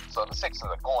picks. So the Sixers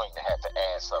are going to have to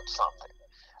ass up something.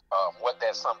 What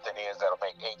that something is that'll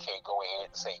make AK go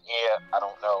ahead and say, yeah, I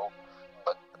don't know,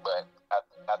 but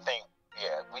I think,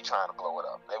 yeah, we trying to blow it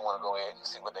up. They want to go ahead and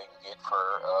see what they can get for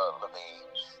Levine.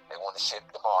 They want to ship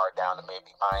DeMar down to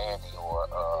maybe Miami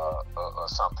or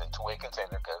something to a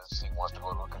contender because he wants to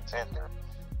go to a contender.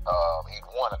 He'd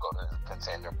want to go to the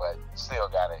contender, but still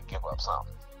got to give up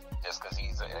something just because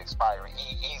he's an expiring.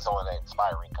 He's on an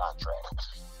expiring contract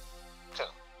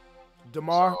too.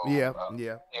 DeMar, So, yeah.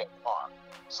 Yeah, DeMar.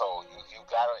 So you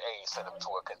gotta send him to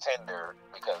a contender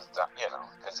because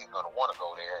because he's gonna want to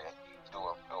go there and do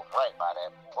him right by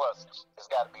that. Plus, there's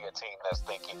got to be a team that's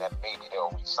thinking that maybe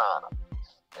they'll re-sign him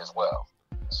as well.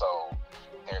 So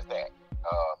there's that.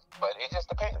 But it just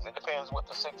depends. It depends what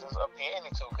the Sixers up the ante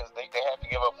to because they have to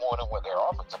give up more than what they're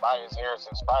offering. Tobias Harris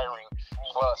expiring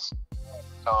plus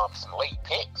some late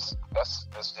picks. That's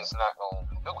just not gonna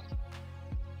do it.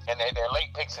 And they're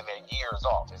late picks and they're years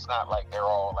off. It's not like they're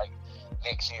all like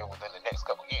next year, within the next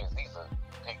couple years. These are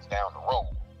picks down the road,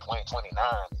 2029,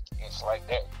 it's like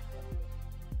that.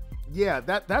 Yeah,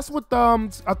 that's what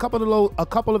a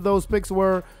couple of those picks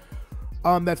were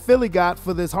that Philly got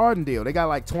for this Harden deal. They got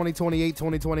like 2028,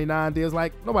 2029 deals.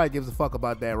 Like, nobody gives a fuck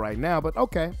about that right now, but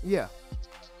okay, yeah.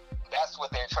 That's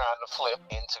what they're trying to flip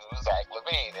into Zach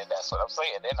LaVine, and that's what I'm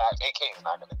saying. They're not. AK's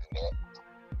not going to do that.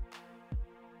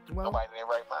 Well, nobody in their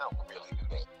right mind will really do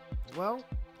that. Well,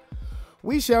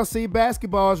 we shall see.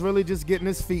 Basketball is really just getting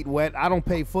his feet wet. I don't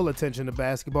pay full attention to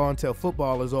basketball until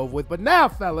football is over with. But now,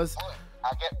 fellas.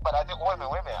 But I did. Wait a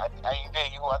minute. I ain't tell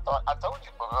you who I told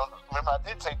you. But remember, I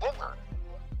did say Denver.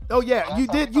 Oh yeah, you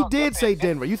did say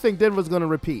Denver. You think Denver's going to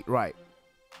repeat, right?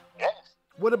 Yes.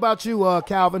 What about you,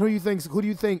 Calvin? Who do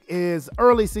you think is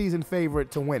early season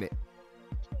favorite to win it?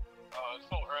 It's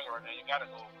so early right now. You gotta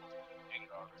go.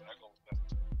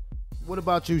 What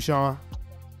about you, Sean?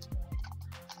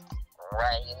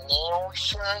 Right now,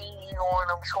 Sean, you know what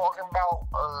I'm talking about?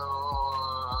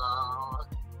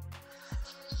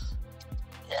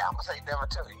 Yeah, I'm gonna say Denver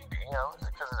too. You know,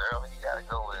 because it's early, you gotta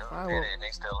go with them. And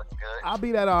they still looking good. I'll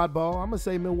be that oddball. I'm gonna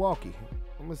say Milwaukee.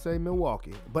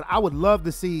 But I would love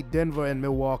to see Denver and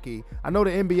Milwaukee. I know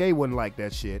the NBA wouldn't like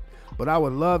that shit, but I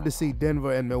would love to see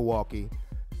Denver and Milwaukee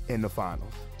in the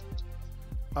finals.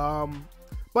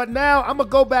 But now I'm gonna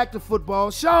go back to football.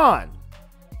 Sean,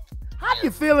 how you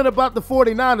feeling about the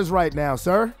 49ers right now,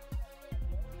 sir?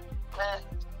 Man,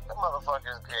 the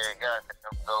motherfuckers got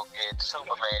to go get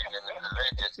Superman and the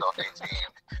Avengers on their team.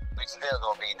 We still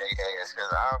gonna beat their ass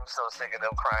because I'm so sick of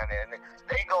them crying in.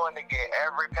 They going to get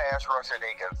every pass rusher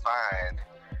they can find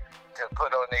to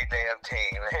put on their damn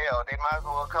team. Hell, they might as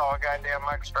well call goddamn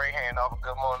Mike Strahan off of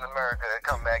Good Morning America and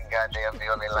come back and goddamn be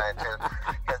on their line too,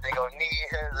 because they gonna need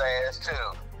his ass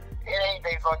too. It ain't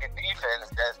they fucking defense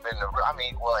that's been the. I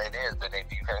mean, well, it is been their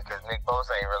defense because Nick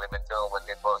Bosa ain't really been doing what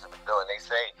Nick Bosa been doing. They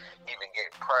say he been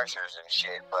getting pressures and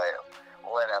shit, but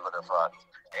whatever the fuck.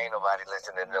 Ain't nobody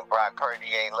listening to Brock Purdy.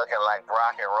 Ain't looking like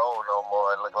Brock and roll no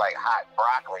more. It look like hot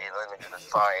broccoli. Let me just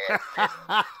say it.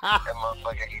 That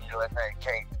motherfucker, he doing that.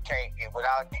 Can't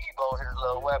without Debo, his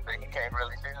little weapon, he can't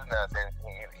really do nothing.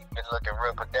 He been looking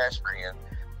real pedestrian.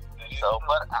 So,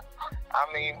 but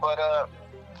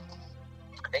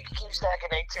they can keep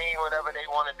stacking their team, whatever they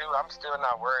want to do. I'm still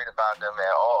not worried about them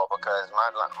at all because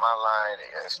my line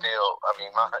is still.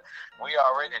 We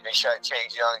already done shut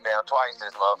Chase Young down twice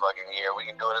this motherfucking year. We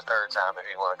can do it a third time if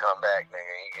he want to come back,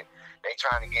 nigga. They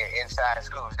trying to get inside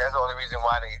scoops. That's the only reason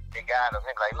why they got him.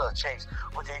 They're like, look, Chase,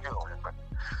 what they doing, bro?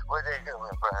 What they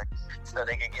doing, bro? So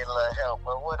they can get a little help.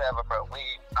 But whatever, bro.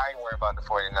 I ain't worried about the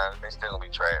 49ers. They still gonna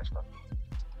be trash, bro.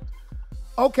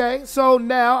 Okay, so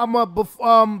now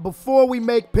before we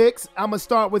make picks, I'm gonna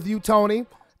start with you, Tony.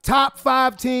 Top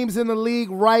 5 teams in the league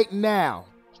right now.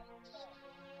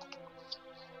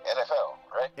 NFL,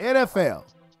 right? NFL.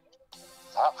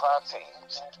 Top 5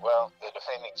 teams. Well, the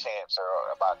defending champs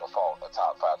are by default the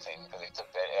top 5 teams because they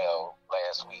took that L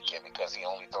last weekend because he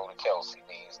only threw to Kelsey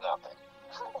means nothing.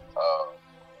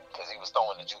 Because he was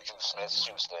throwing to Juju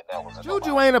Smith-Schuster. And that was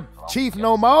Juju ain't a Chief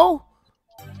no more.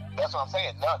 That's what I'm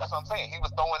saying. No, that's what I'm saying. He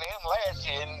was throwing him last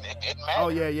year, and it didn't matter. Oh,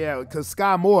 yeah. Because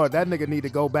Sky Moore, that nigga need to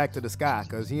go back to the sky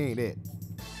because he ain't it.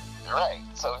 Right.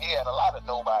 So he had a lot of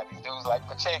nobodies. Dudes like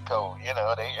Pacheco, you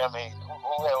know.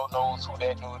 Who hell knows who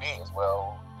that dude is?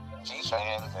 Well, Chiefs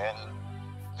fans and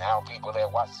now people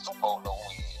that watch the Super Bowl know who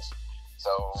he is. So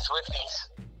Swifties,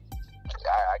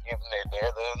 I give them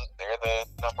they're the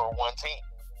number 1 team.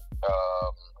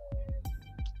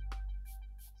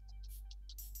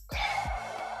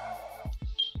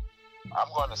 I'm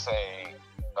going to say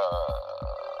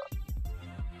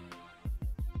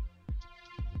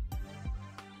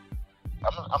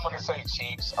I'm going to say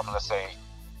Chiefs. I'm going to say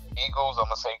Eagles. I'm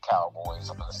going to say Cowboys.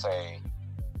 I'm going to say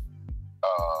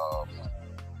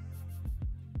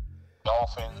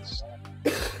Dolphins.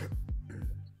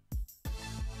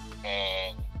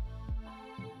 And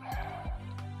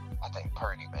I think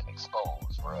Purdy been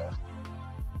exposed, bruh.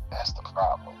 That's the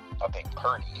problem. I think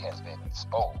Purdy has been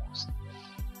exposed.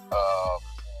 I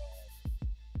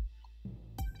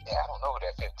don't know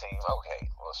that 15. Okay,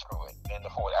 well, screw it. And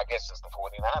I guess it's the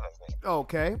 49ers then.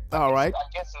 Okay, all right. I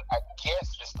guess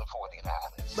it's the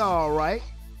 49ers. All right,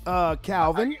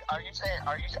 Calvin. Are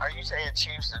you saying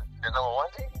Chiefs are the number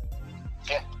 1 team?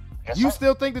 Yeah. You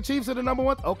still think the Chiefs are the number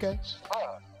 1? Okay.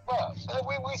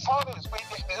 We saw this.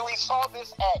 We saw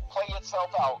this act play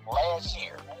itself out last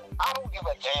year. I don't give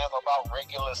a damn about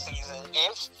regular season.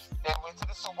 If they went to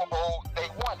the Super Bowl, they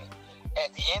won it.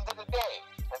 At the end of the day,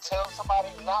 until somebody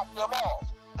knocked them off,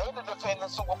 They're the defending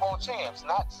Super Bowl champs,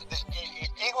 not the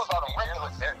Eagles are the regular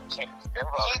champs.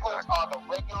 Eagles are the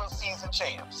regular season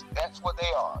champs. That's what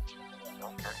they are.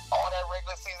 Okay. All that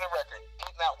regular season record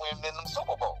did not win in the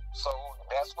Super Bowl. So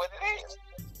that's what it is.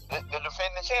 The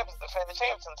defending champs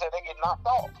until they get knocked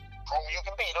off. Prove you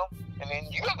can beat them, and then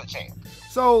you're the champ.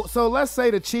 So let's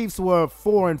say the Chiefs were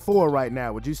 4-4 right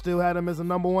now. Would you still have them as a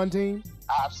number one team?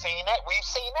 I've seen that. We've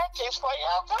seen that case play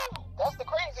out too. That's the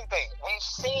crazy thing. We've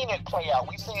seen it play out.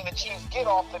 We've seen the Chiefs get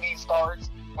off to these starts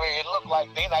where it looked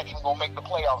like they're not even gonna make the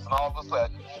playoffs, and all of a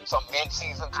sudden, some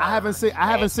mid-season. I haven't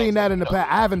seen that in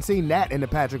the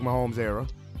Patrick Mahomes era.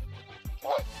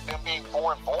 What? Them being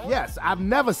 4-4? Yes, I've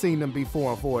never seen them be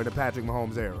 4-4 in the Patrick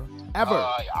Mahomes era. Ever.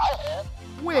 I have.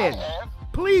 When? I have.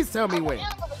 Please tell me when.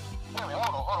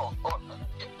 Hold on.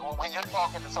 When you're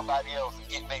talking to somebody else and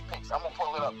getting their picks, I'm gonna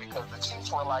pull it up because the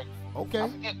Chiefs were like, okay.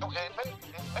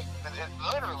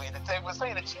 Literally, they were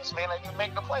saying the Chiefs may not even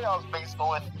make the playoffs based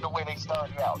on the way they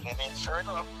started out, and then sure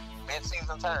enough,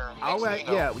 mid-season term. All right,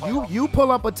 yeah. You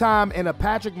pull up a time in a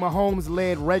Patrick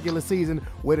Mahomes-led regular season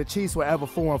where the Chiefs were ever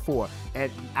 4-4,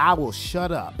 and I will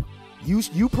shut up. You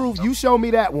show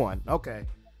me that one. Okay.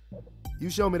 You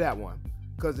show me that one.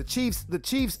 Because the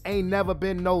Chiefs ain't never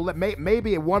been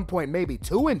maybe at one point, maybe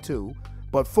 2-2,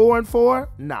 but 4-4,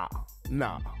 nah.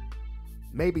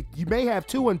 Maybe you may have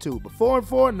 2-2, but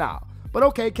 4-4, nah. But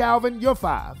okay, Calvin, you're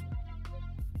 5.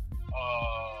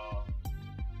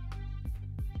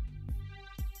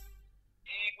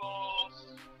 Eagles,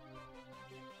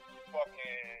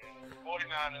 fucking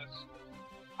 49ers.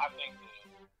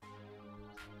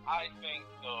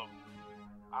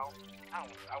 I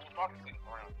was about to think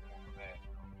around for that.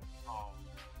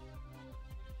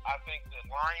 I think the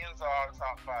Lions are a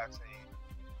top 5 team,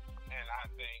 and I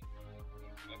think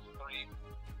that's 3.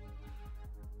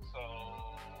 So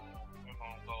we're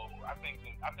gonna go. I think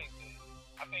the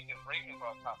Ravens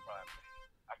are a top 5 team.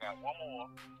 I got one more.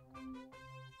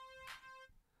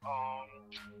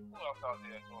 Who else out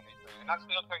there doing these things? And I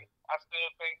still think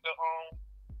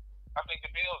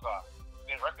the Bills are.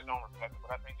 Their record don't reflect it,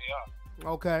 but I think they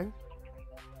are. Okay.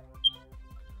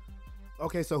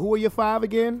 Okay, so who are your 5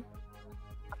 again?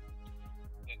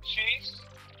 The Chiefs,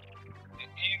 the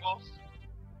Eagles,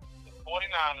 the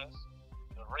 49ers,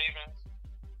 the Ravens,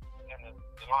 and the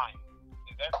Lions.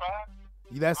 Is that 5?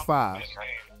 That's 5. Okay.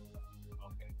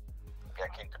 You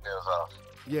gotta kick the Bills off.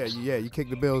 Yeah, you kick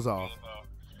the Bills off.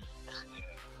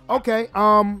 Okay,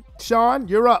 Sean,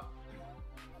 you're up.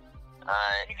 All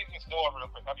right. Let me get this door real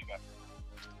quick. I'll be back.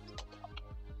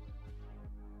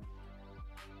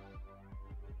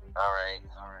 All right.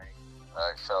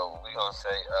 So we gonna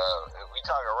say, we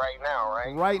talking right now,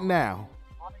 right? Right now.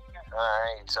 All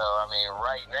right. So I mean,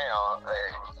 right now,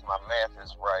 my math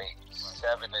is right.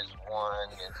 7 is 1.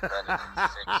 It's better than 6.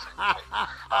 All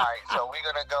right. So we're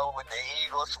gonna go with the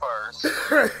Eagles first.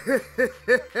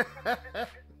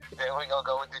 Then we're gonna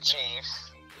go with the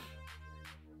Chiefs.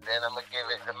 Then I'm gonna give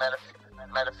it the matter of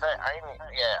fact. I'm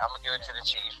gonna give it to the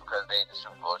Chiefs because they the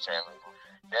Super Bowl champions.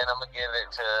 Then I'm gonna give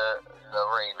it to the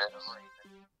Ravens.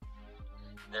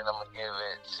 Then I'm gonna give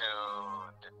it to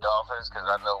the Dolphins because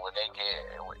I know when they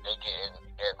get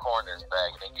their corners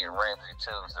back, they get Ramsey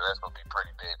too, so that's gonna be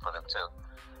pretty big for them too.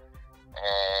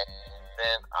 And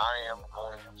then I am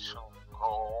going to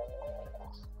go.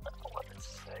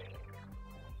 Let's say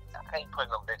I ain't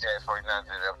putting them bitch ass 49ers in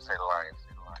there. I'm say the Lions.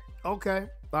 Okay.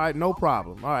 All right, no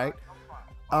problem. All right.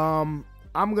 I'm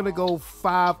gonna go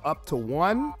 5 up to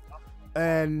 1.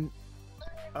 And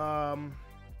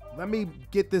let me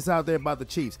get this out there about the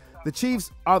Chiefs. The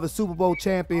Chiefs are the Super Bowl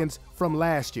champions from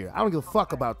last year. I don't give a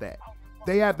fuck about that.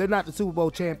 They're not the Super Bowl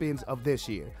champions of this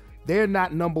year. They're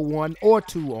not number 1 or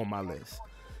 2 on my list.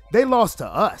 They lost to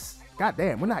us. God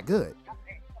damn, we're not good.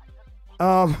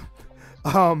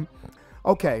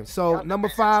 Okay, so number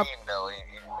 5.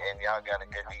 And y'all got a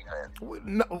good defense.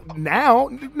 Now,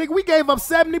 nigga, we gave up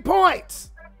 70 points.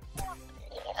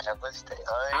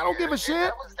 I don't give a shit.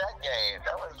 That was that game.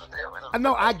 I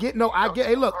know. I get.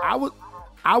 Hey, look, I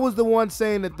was the one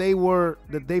saying that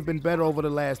they've been better over the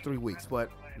last 3 weeks. But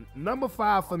number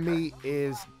 5 for me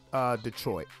is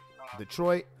Detroit.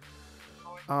 They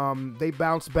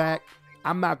bounced back.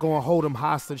 I'm not going to hold them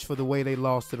hostage for the way they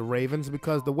lost to the Ravens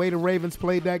because the way the Ravens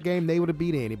played that game, they would have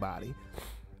beat anybody.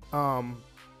 I'm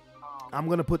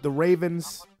going to put the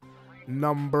Ravens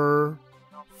number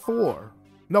 4.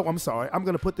 No, I'm sorry. I'm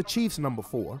going to put the Chiefs number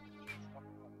 4.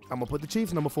 I'm going to put the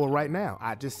Chiefs number 4 right now.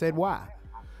 I just said why.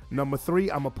 Number 3,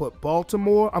 I'm going to put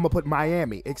Baltimore. I'm going to put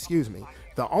Miami. Excuse me.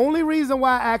 The only reason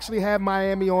why I actually have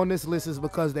Miami on this list is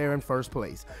because they're in first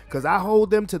place. Because I hold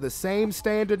them to the same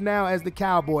standard now as the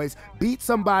Cowboys. Beat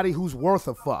somebody who's worth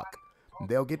a fuck.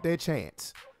 They'll get their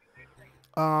chance.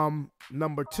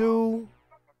 Number 2.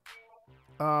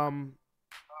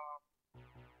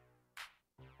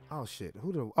 Oh, shit.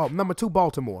 Number 2,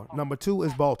 Baltimore. Number 2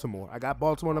 is Baltimore. I got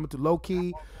Baltimore. Number 2,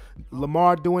 low-key.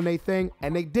 Lamar doing their thing.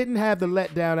 And they didn't have the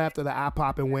letdown after the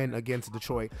eye-popping win against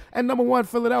Detroit. And number 1,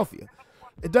 Philadelphia.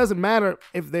 It doesn't matter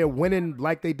if they're winning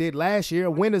like they did last year.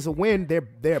 A win is a win. They're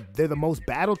the most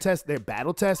battle-tested. They're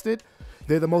battle-tested.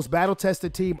 They're the most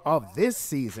battle-tested team of this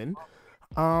season.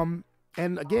 And,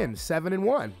 again,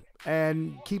 7-1.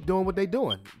 And keep doing what they're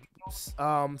doing.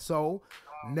 So,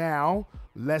 now,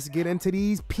 let's get into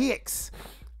these picks.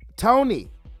 Tony.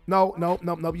 No.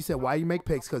 You said, why you make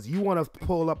picks? Because you want to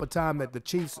pull up a time that the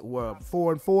Chiefs were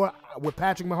 4-4 with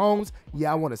Patrick Mahomes?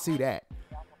 Yeah, I want to see that.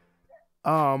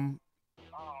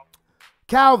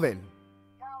 Calvin.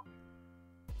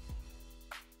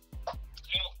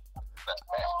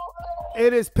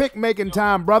 It is pick making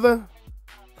time, brother. All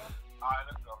right,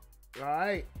 let's go. All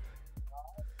right.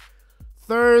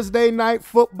 Thursday night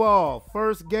football.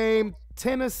 First game,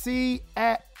 Tennessee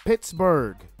at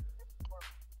Pittsburgh.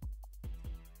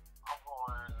 I'm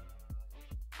going.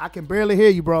 I can barely hear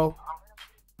you, bro.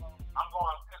 I'm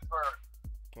going Pittsburgh.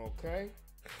 Okay.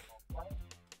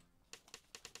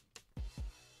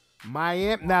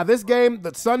 Miami. Now, this game,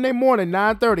 the Sunday morning,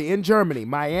 9:30 in Germany.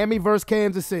 Miami versus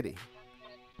Kansas City.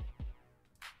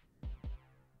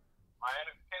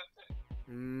 Miami, Kansas City.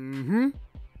 Mm-hmm.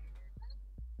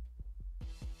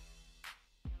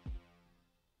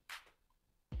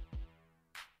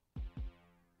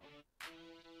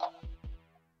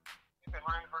 You said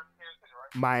Miami versus Kansas City,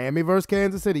 right? Miami versus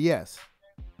Kansas City, yes.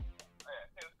 Yeah,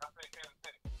 I said Kansas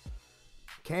City.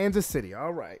 Kansas City,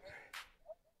 all right.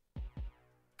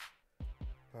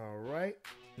 All right.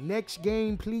 Next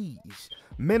game, please.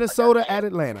 Minnesota at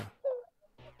Atlanta.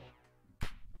 You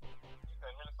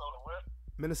said Minnesota where?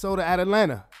 Minnesota at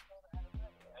Atlanta.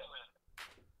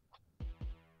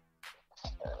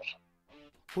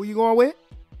 Who you going with?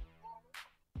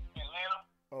 Atlanta.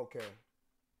 Okay.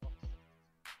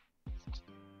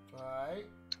 All right.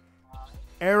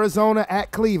 Arizona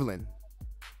at Cleveland.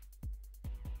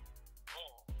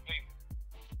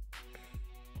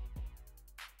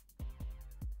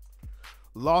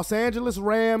 Los Angeles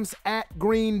Rams at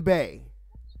Green Bay.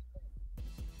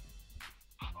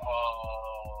 I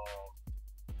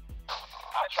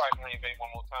try Green Bay one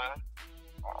more time.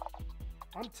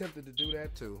 I'm tempted to do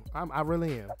that too. I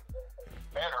really am.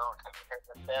 Better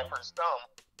because Stafford's thumb.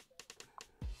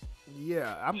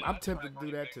 Yeah, I'm tempted to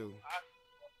do that too.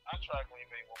 I try Green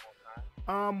Bay one more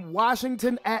time.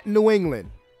 Washington at New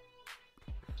England.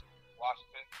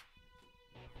 Washington.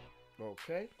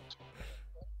 Okay.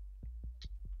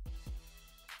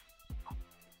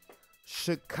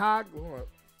 Chicago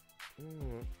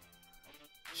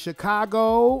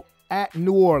at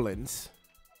New Orleans.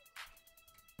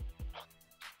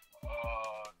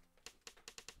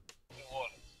 New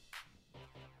Orleans.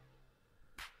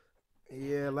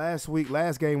 Yeah,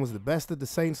 last game was the best that the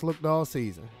Saints looked all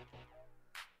season.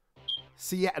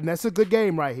 And that's a good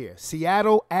game right here.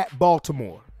 Seattle at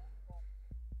Baltimore.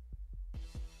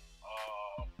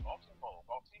 Baltimore.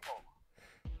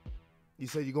 You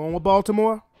said you're going with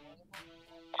Baltimore?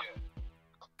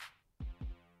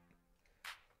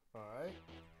 All right.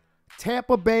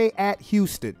 Tampa Bay at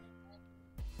Houston.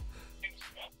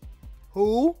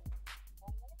 Who?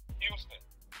 Houston.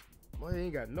 Boy, you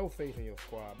ain't got no faith in your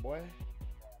squad, boy.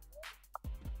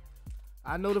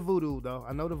 I know the voodoo, though.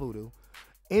 I know the voodoo.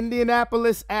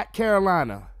 Indianapolis at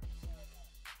Carolina.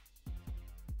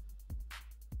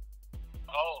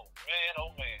 Oh, man.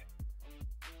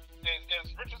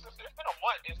 Is Richardson, it's been a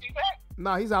month. Is he back?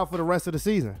 No, he's out for the rest of the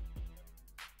season.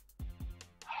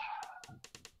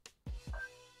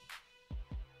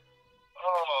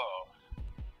 Oh,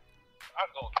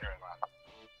 I'll go Carolina.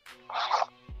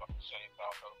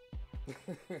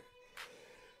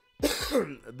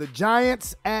 The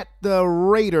Giants at the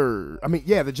Raiders.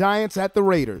 The Giants at the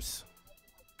Raiders.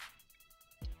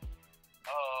 The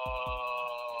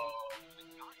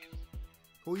Giants.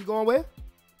 Who you going with?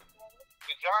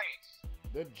 The Giants.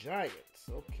 The Giants.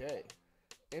 Okay.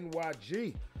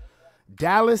 NYG.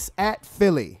 Dallas at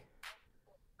Philly.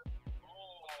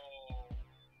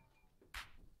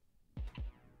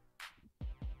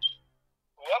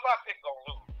 Whoever I pick gonna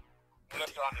lose.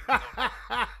 Unless y'all niggas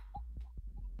don't.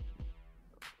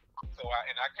 So I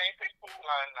can't pick Food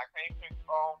Line and I can't pick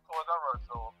Toys R Us,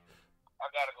 so I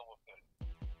gotta go with Philly.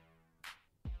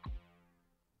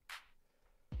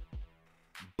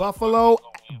 Buffalo,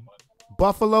 Gonna win, but,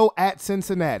 Buffalo at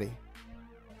Cincinnati.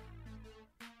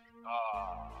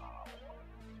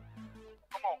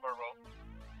 come on, Burrow.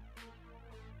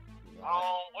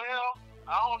 Well,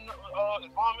 I don't know.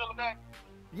 Is Von Miller back?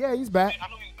 Yeah, he's back. I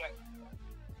know he's back.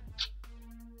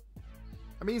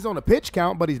 I mean, he's on a pitch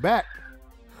count, but he's back.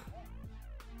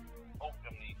 Both of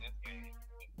them need this game.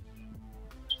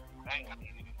 Dang, I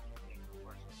needed it.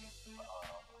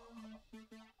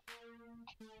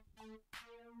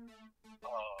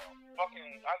 Fucking, I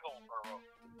go Burrow.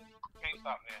 Can't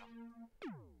stop now.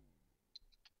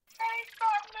 Can't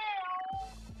stop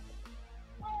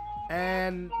now.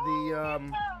 And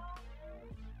the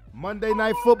Monday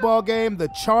Night Football game, the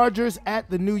Chargers at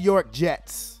the New York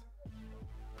Jets.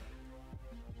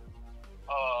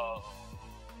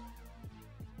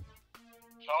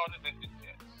 Chargers at the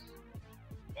Jets.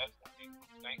 That's what people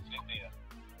think they there.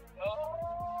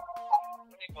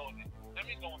 Let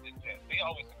me go with the Jets. They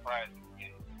always surprise me.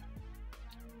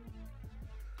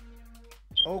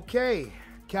 Okay,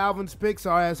 Calvin's picks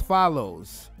are as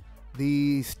follows.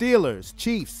 The Steelers,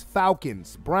 Chiefs,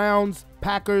 Falcons, Browns,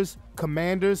 Packers,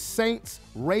 Commanders, Saints,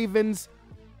 Ravens,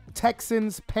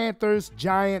 Texans, Panthers,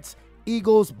 Giants,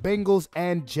 Eagles, Bengals,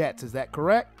 and Jets. Is that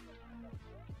correct?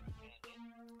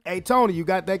 Hey, Tony, you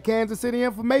got that Kansas City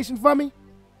information for me?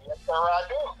 Yes, sir, I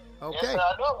do. Okay. Yes, sir,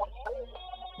 I do.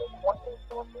 1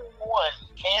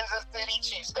 Kansas City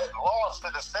Chiefs that lost to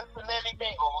the Cincinnati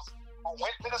Bengals, who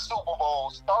went to the Super Bowl,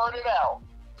 started out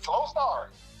slow start,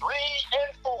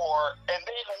 3-4, and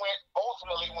then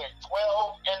ultimately went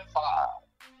 12-5.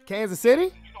 Kansas City?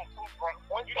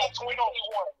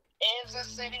 2021 Kansas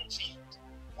City Chiefs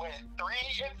went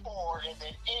 3-4 and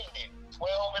then ended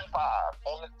 12-5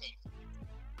 on the season.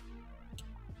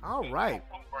 All right.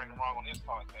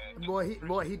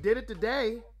 Boy, he did it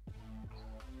today.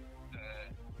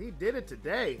 He did it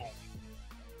today. You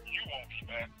won't be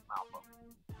back.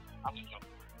 I'm just joking.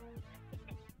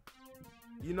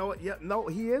 You know what? Yeah, no,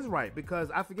 he is right because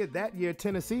I forget that year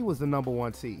Tennessee was the number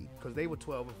 1 seed because they were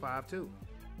 12-5 too.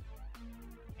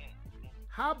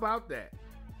 How about that?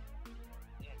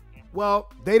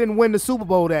 Well, they didn't win the Super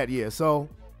Bowl that year, so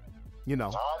you know.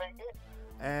 No, they did.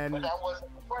 And But that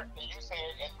wasn't the question. You said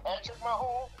in Patrick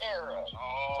Mahomes' era.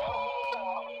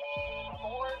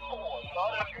 4-4.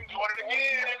 You're doing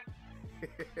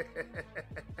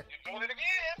it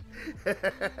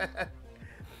again.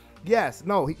 yes,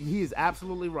 no, he is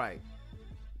absolutely right.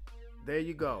 There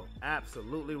you go.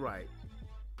 Absolutely right.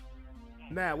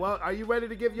 Now, well, are you ready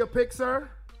to give your pick, sir?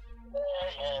 Yeah,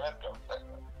 let's go.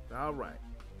 All right.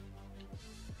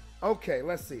 Okay,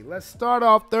 let's see. Let's start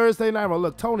off Thursday night. Well,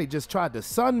 look, Tony just tried to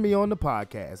sun me on the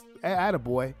podcast.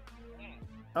 Attaboy.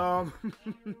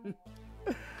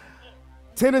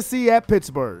 Tennessee at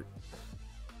Pittsburgh.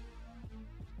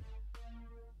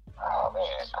 Oh, man.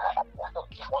 I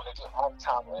don't keep wanting to do hard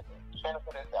time with it. Trying to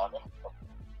put it down. All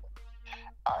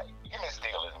right, give me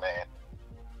Steelers, man.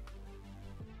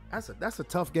 That's a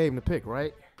tough game to pick,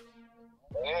 right?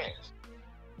 It is.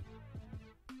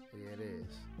 Yeah, it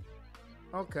is.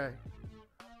 Okay.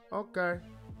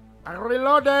 I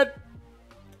reloaded.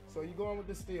 So you going with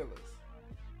the Steelers?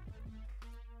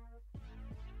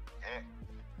 Yeah.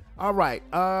 All right.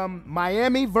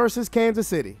 Miami versus Kansas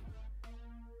City.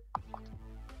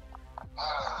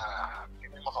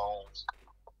 Give me Mahomes.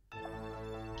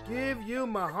 Give you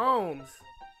Mahomes.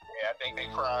 Yeah, I think they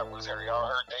pride was there. Y'all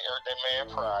heard that man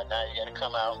pride. Now you got to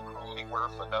come out and prove he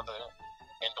worth another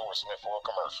endorsement for a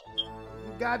commercial.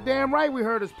 You goddamn right we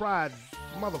heard his pride,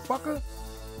 motherfucker.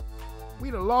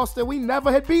 We'd have lost it. We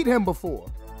never had beat him before.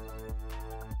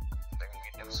 They can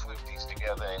get them Swifties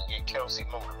together and get Kelsey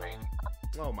motivated.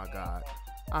 Oh my God.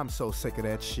 I'm so sick of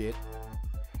that shit.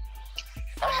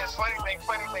 It's funny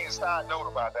thing, side note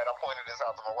about that. I pointed this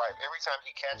out to my wife. Every time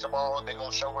he catch a ball, they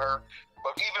gonna show her.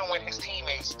 But even when his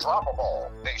teammates drop a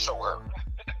ball, they show her.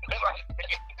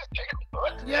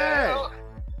 Yeah.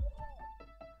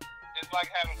 It's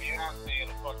like having Beyonce in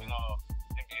a fucking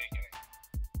NBA game.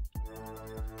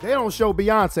 They don't show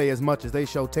Beyonce as much as they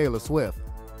show Taylor Swift.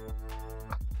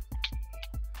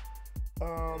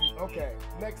 Okay.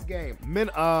 Next game.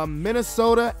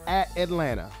 Minnesota at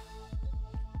Atlanta.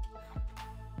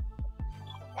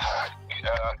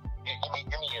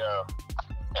 Give me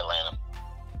Atlanta.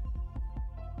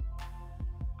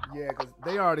 Yeah, because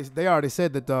they already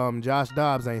said that Josh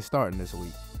Dobbs ain't starting this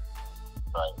week.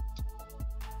 Right.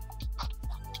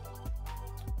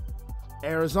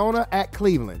 Arizona at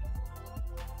Cleveland.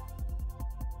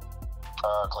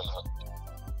 Cleveland.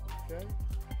 Okay.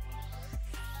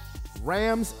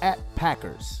 Rams at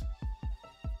Packers.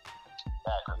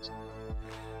 Packers.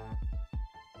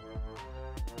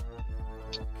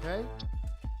 Okay.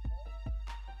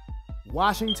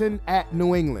 Washington at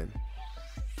New England.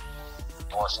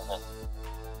 Washington.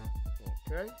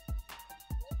 Okay.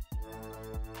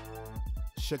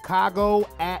 Chicago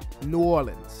at New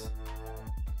Orleans.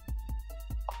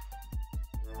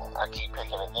 I keep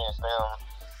picking against them,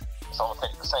 so I'm gonna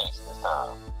take the Saints this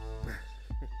time.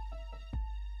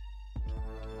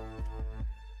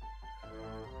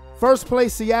 First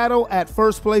place Seattle at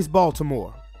first place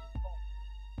Baltimore.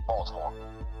 Baltimore.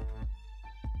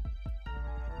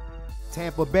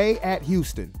 Tampa Bay at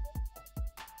Houston.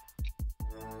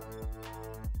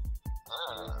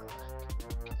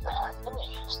 Give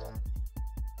me Houston.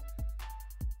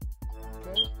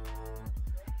 Okay.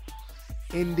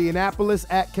 Indianapolis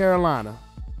at Carolina.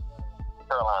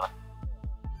 Carolina.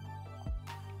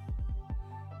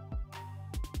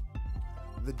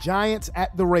 The Giants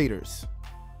at the Raiders.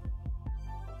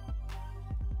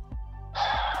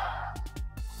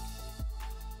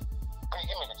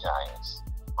 Give me the Giants.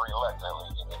 Reluctantly,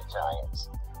 give me the Giants.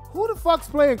 Who the fuck's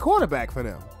playing quarterback for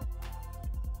them?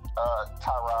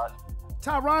 Tyrod.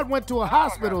 Tyrod went to a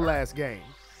hospital last game.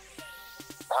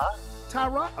 Huh?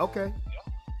 Tyrod, okay.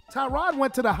 Tyrod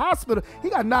went to the hospital. He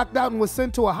got knocked out and was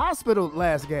sent to a hospital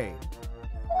last game.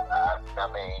 I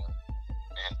mean,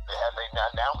 have they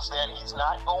not announced that he's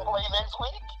not going to play next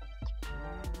week?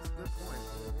 That's a good point.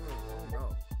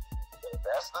 No.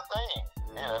 That's the thing.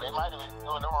 Yeah, they might have been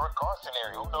doing a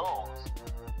precautionary. Who knows?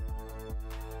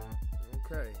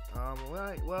 Okay.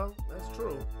 Right. Well, that's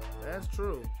true. That's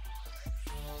true.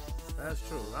 That's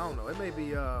true. I don't know. It may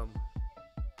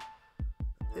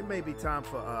be time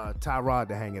for Tyrod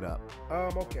to hang it up.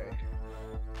 Okay.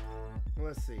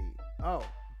 Let's see. Oh,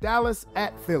 Dallas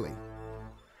at Philly. Of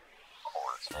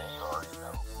course, man. You already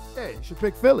know. Hey, you should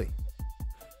pick Philly.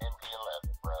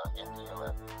 MP11, bro.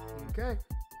 MP11. Okay.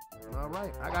 All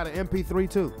right. I got an MP3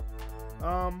 too.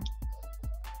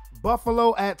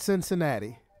 Buffalo at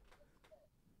Cincinnati.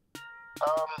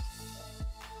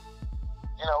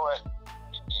 You know what?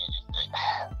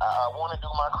 I want to do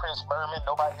my Chris Berman.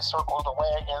 Nobody circles the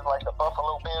wagons like the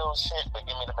Buffalo Bills shit, but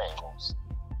give me the Bengals.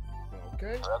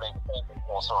 Okay. I think the Bengals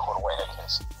won't circle the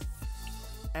wagons.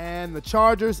 And the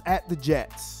Chargers at the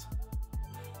Jets.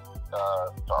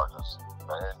 Chargers.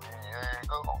 There you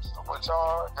go. Super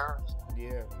Chargers.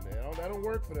 Yeah, that don't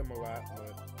work for them a lot,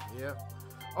 but yeah.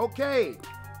 Okay.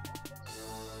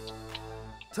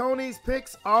 Tony's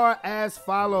picks are as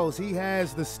follows. He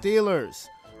has the Steelers,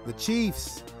 the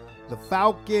Chiefs, the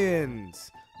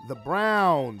Falcons, the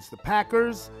Browns, the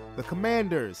Packers, the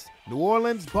Commanders, New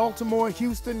Orleans, Baltimore,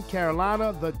 Houston,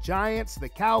 Carolina, the Giants, the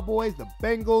Cowboys, the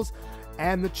Bengals,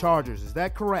 and the Chargers. Is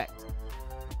that correct?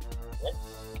 Yep.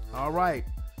 All right.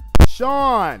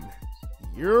 Sean,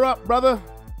 you're up, brother.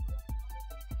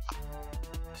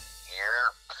 Here.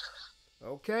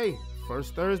 Okay.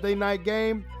 First Thursday night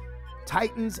game,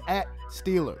 Titans at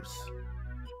Steelers.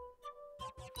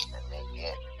 And they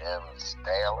get them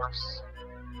Steelers.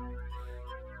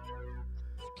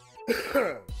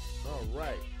 All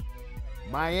right.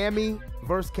 Miami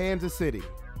versus Kansas City.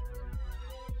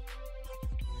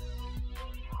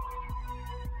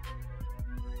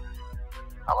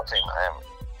 I'm going to take Miami.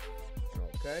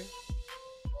 Okay.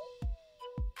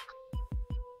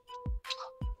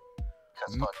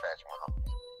 Because fuck Patrick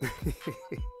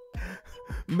Mahomes.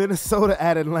 Minnesota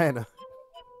at Atlanta.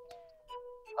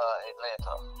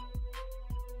 Atlanta.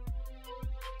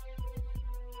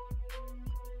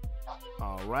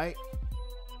 All right.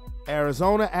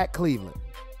 Arizona at Cleveland.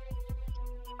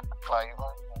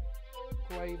 Cleveland.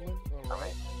 Cleveland. All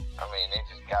right. I mean, they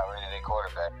just got rid of their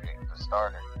quarterback, the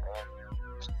starter. Man.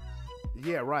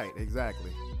 Yeah, right.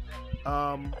 Exactly.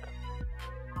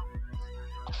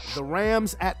 The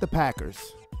Rams at the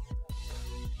Packers.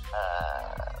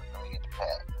 Let me get the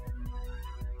pack.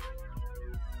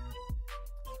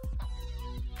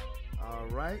 All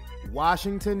right.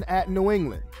 Washington at New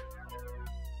England.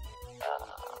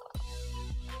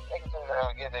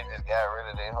 They just got rid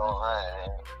of their whole line,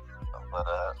 but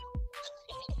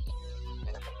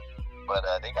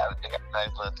they got a nice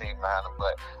little team behind them.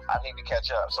 But I need to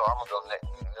catch up, so I'm gonna go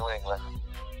New England.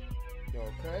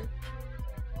 Okay.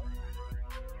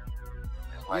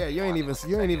 Yeah,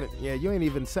 you ain't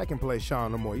even second place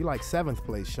Sean no more. You like seventh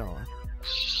place Sean.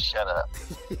 Shut up.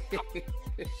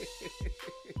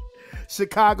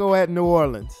 Chicago at New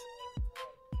Orleans.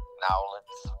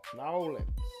 New Orleans.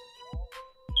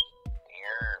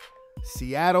 Here.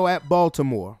 Seattle at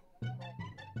Baltimore. I'm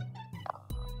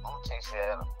gonna take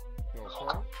Seattle.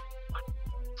 Okay.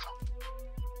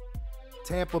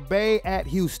 Tampa Bay at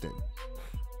Houston. Let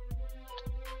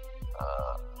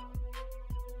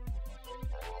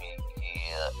me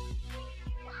get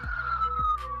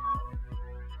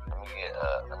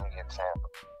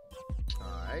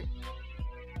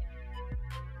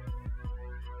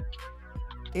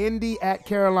Indy at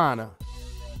Carolina.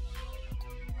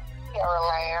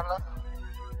 Carolina. All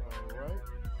right.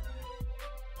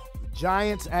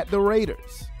 Giants at the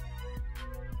Raiders.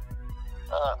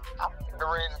 I think the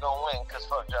Raiders gonna win because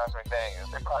fuck Josh McDaniels.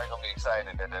 They're probably gonna be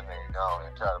excited that nigga gone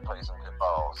and try to play some good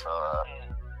ball. So,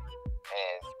 and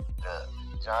the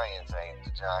Giants ain't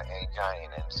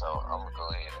gianting, so I'm gonna go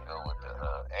ahead and go with the.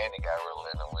 And they got rid of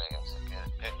Leonard Williams.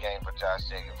 Good game for Josh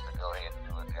Jacobs to go ahead and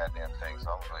do his goddamn thing.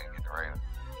 So I'm gonna go ahead and get the Raiders.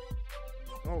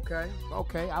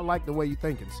 Okay. I like the way you're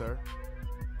thinking, sir.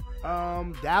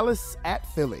 Dallas at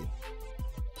Philly.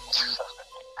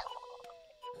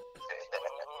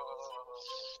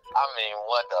 I mean,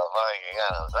 what the fuck you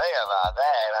gonna say about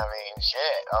that? I mean,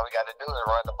 shit. All we got to do is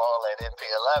run the ball at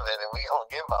NP11, and we gonna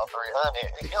get about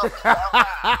 300. You know what I'm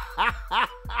saying?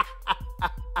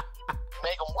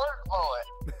 Make them work for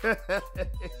it.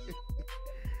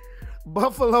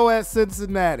 Buffalo at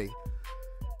Cincinnati.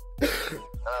 Let me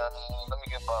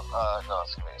get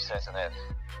Cincinnati.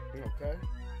 Okay.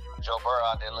 Joe Burrow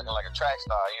out there looking like a track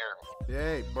star here.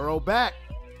 Yay, Burrow back.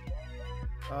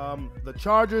 The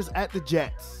Chargers at the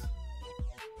Jets.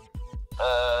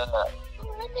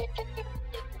 Let me get the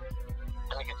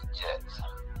Jets.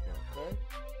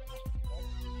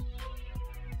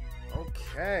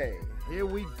 Okay, here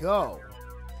we go.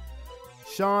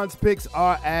 Sean's picks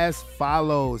are as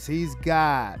follows. He's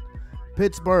got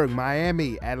Pittsburgh,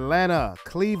 Miami, Atlanta,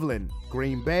 Cleveland,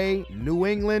 Green Bay, New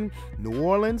England, New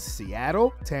Orleans,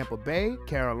 Seattle, Tampa Bay,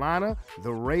 Carolina,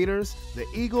 the Raiders, the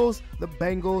Eagles, the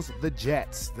Bengals, the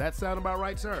Jets. That sound about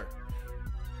right, sir?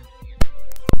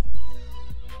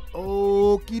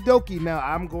 Okie dokie. Now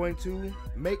I'm going to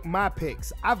make my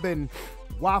picks. I've been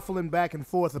waffling back and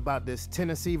forth about this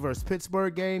Tennessee versus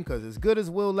Pittsburgh game because as good as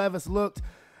Will Levis looked,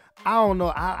 I don't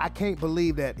know. I can't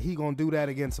believe that he gonna do that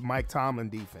against Mike Tomlin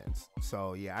defense.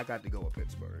 So yeah, I got to go with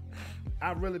Pittsburgh.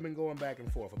 I've really been going back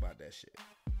and forth about that shit.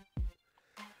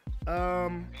 If you do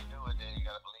it, then you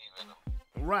gotta believe in them.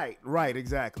 Right,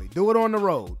 exactly. Do it on the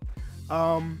road.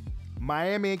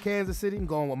 Miami and Kansas City. I'm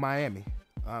going with Miami.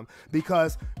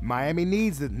 Because Miami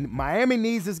needs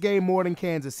this game more than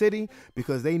Kansas City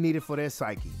because they need it for their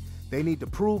psyche. They need to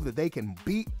prove that they can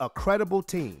beat a credible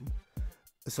team.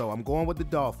 So I'm going with the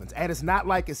Dolphins. And it's not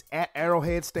like it's at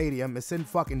Arrowhead Stadium. It's in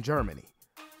fucking Germany.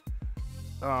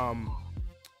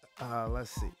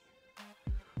 Let's see.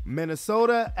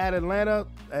 Minnesota at Atlanta.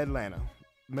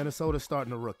 Minnesota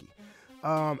starting a rookie.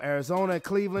 Arizona at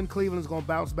Cleveland. Cleveland's going to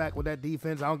bounce back with that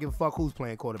defense. I don't give a fuck who's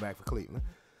playing quarterback for Cleveland.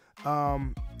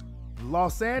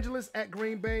 Los Angeles at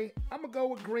Green Bay. I'm going to go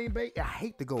with Green Bay. I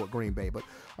hate to go with Green Bay, but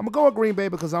I'm going to go with Green Bay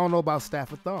because I don't know about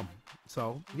Stafford Thumb.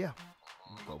 So, yeah.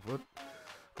 Go for it.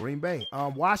 Green Bay.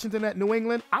 Washington at New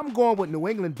England. I'm going with New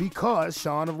England because,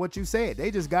 Sean, of what you said.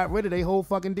 They just got rid of their whole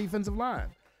fucking defensive line.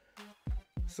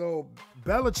 So,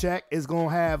 Belichick is going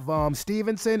to have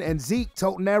Stevenson and Zeke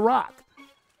toting that rock.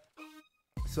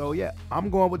 So, yeah,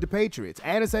 I'm going with the Patriots.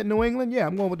 And it's at New England? Yeah,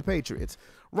 I'm going with the Patriots.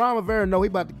 Ron Rivera, no, he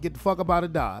about to get the fuck up out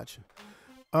of Dodge.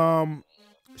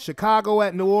 Chicago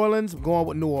at New Orleans. I'm going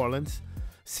with New Orleans.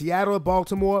 Seattle at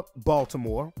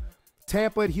Baltimore.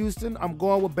 Tampa at Houston. I'm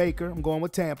going with Baker. I'm going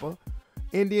with Tampa.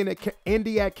 Indy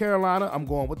at Carolina. I'm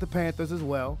going with the Panthers as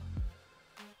well.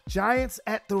 Giants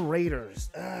at the Raiders.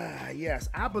 Yes,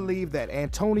 I believe that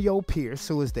Antonio Pierce,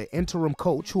 who is the interim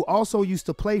coach, who also used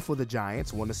to play for the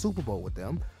Giants, won the Super Bowl with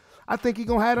them. I think he's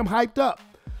going to have them hyped up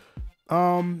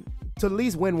to at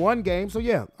least win one game. So,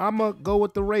 yeah, I'm going to go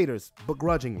with the Raiders,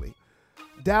 begrudgingly.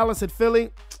 Dallas at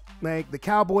Philly. Man, the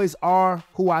Cowboys are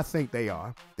who I think they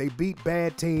are. They beat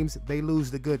bad teams. They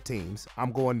lose the good teams.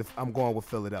 I'm going with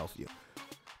Philadelphia.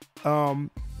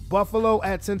 Buffalo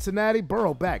at Cincinnati.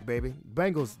 Burrow back, baby.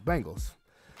 Bengals.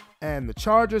 And the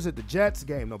Chargers at the Jets.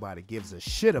 Game nobody gives a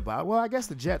shit about. Well, I guess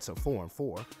the Jets are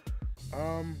 4-4.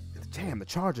 Damn, the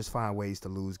Chargers find ways to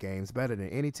lose games better than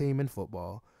any team in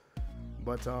football.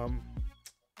 But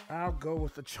I'll go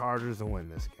with the Chargers to win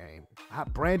this game.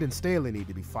 Brandon Staley need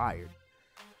to be fired.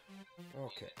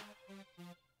 Okay.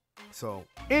 So,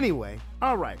 anyway,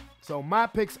 all right. So, my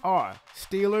picks are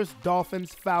Steelers,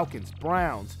 Dolphins, Falcons,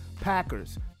 Browns,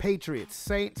 Packers, Patriots,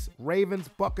 Saints, Ravens,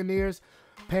 Buccaneers,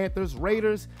 Panthers,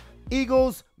 Raiders,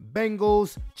 Eagles,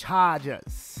 Bengals,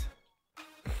 Chargers.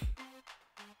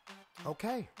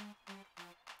 Okay.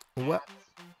 Well,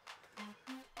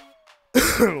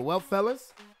 well,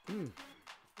 fellas. Hey,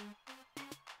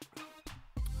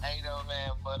 though,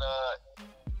 man, but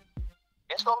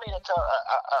it's gonna be a tough.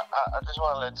 I just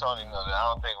want to let Tony know that I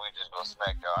don't think we just gonna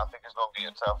smack y'all. I think it's gonna be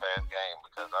a tough ass game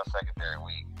because our secondary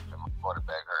weak and my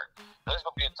quarterback hurt. So it's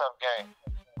gonna be a tough game,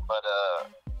 but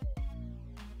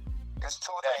it's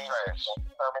two things that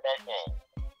determine that game.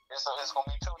 It's gonna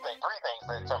be three things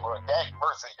that come up. Dak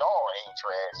versus y'all ain't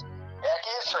trash. Dak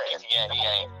is trash. Yeah, he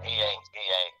ain't. He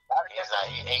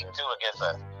ain't two against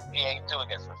us.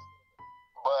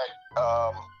 But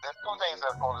there's two things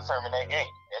that's gonna determine that game,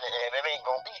 and it ain't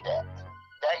gonna be Dak.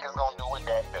 Dak is gonna do what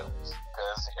Dak does,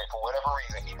 because for whatever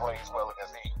reason he plays well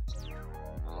against the Eagles.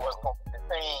 The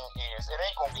thing is, it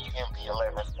ain't gonna be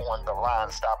MP11 on the line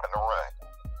stopping the run.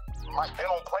 They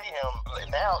don't play him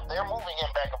now. They're moving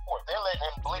him back and forth. They're letting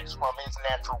him blitz from his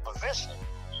natural position,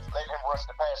 letting him rush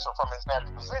the passer from his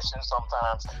natural position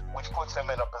sometimes, which puts him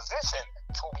in a position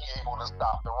to be able to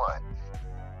stop the run.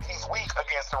 He's weak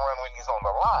against the run when he's on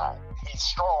the line. He's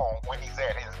strong when he's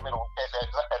at his middle at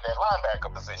that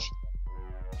linebacker position.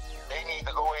 They need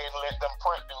to go ahead and let them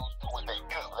front dudes do what they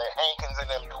do. Let Hankins and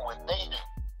them do what they do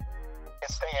and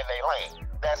stay in their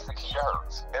lane. That's the key to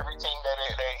Hurts. Every team that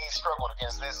he struggled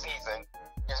against this season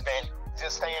has been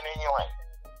just staying in your lane.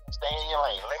 Stay in your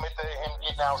lane. Limit him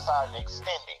getting outside and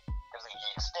extending. Because if you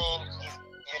extend,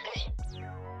 you're dead.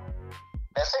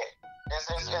 That's it. It's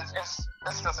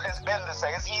been to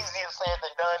say. It's easier said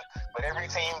than done, but every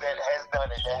team that has done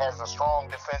it, that has a strong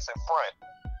defensive front,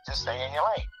 just stay in your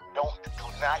lane. Do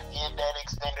not give that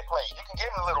extended play. You can give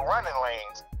him little running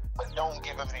lanes, but don't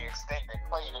give him the extended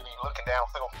play to be looking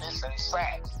downfield missing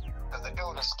sacks. Because the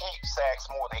dude escapes sacks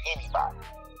more than anybody.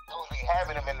 Dudes be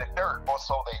having him in the dirt, or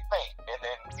so they think. And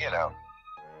then,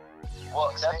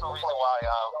 Well, that's the reason why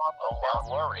I'm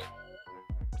worried.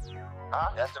 Huh?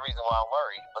 That's the reason why I'm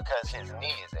worried, because his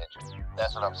knee is injured.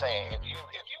 That's what I'm saying. If you,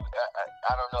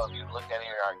 I don't know if you looked at any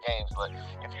of our games, but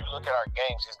if you look at our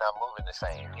games, he's not moving the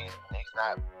same. He's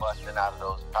not busting out of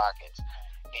those pockets.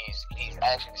 He's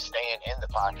actually staying in the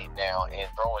pocket now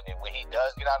and throwing it. When he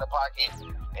does get out of the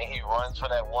pocket and he runs for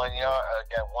that 1 yard,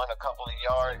 a couple of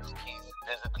yards, he's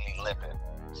physically limping.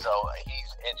 So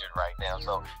he's injured right now.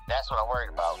 So that's what I'm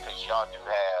worried about, because y'all do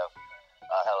have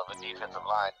a hell of a defensive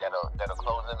line that'll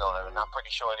close in on him, and I'm pretty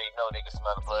sure they know they can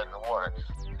smell the blood in the water.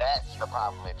 That's the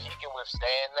problem. If he can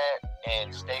withstand that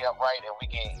and stay upright and we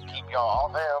can keep y'all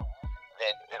off him,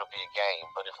 then it'll be a game.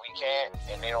 But if we can't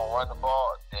and they don't run the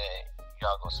ball, then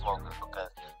y'all gonna smoke us,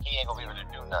 because he ain't gonna be able to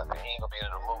do nothing. He ain't gonna be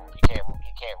able to move. He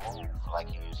can't move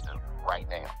like he used to right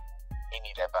now. He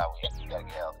need that bye week. He gotta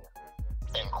get healthy.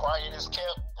 And quiet is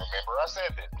kept. Remember I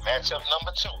said that. Matchup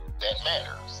number 2. That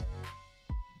matters.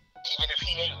 Even if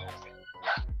he ain't moving.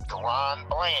 Deron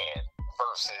Bland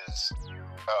versus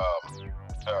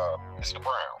Mr.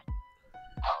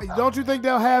 Brown. Don't you think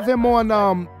they'll have him on?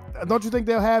 Don't you think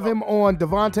they'll have him on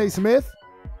Devontae Smith?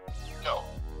 No,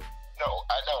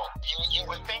 I don't. You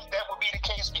would think that would be the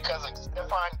case because of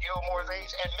Stephon Gilmore's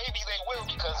age, and maybe they will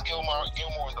because Gilmore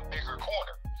is a bigger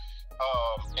corner,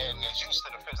 and is used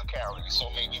to the physicality. So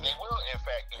maybe they will, in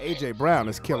fact, do AJ Brown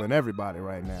is killing everybody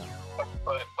right now.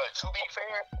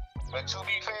 But to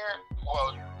be fair,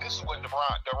 well, this is what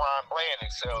Deron Bland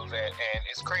excels at, and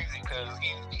it's crazy because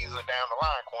he's a down the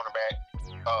line cornerback,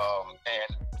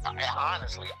 and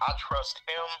honestly, I trust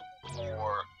him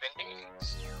more than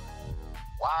Diggs.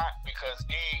 Why? Because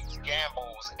Diggs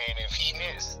gambles, and if he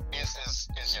misses,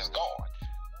 it's just gone.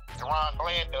 Deron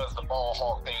Bland does the ball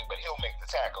hawk thing, but he'll make the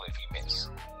tackle if he misses.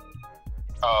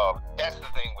 That's the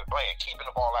thing with Bland, keeping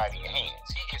the ball out of your hands.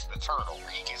 He gets the turnover.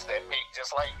 He gets that pick,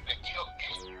 just like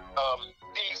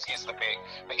Diggs gets the pick,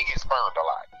 but he gets burned a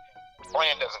lot.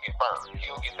 Bland doesn't get burned.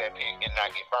 He'll get that pick and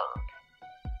not get burned.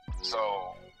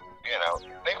 So,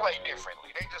 they play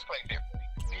differently. They just play differently.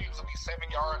 Diggs will be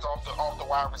 7 yards off the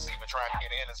wide receiver trying to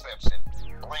get an interception.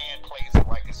 Bland plays it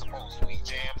like it's supposed to. He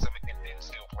jams him and then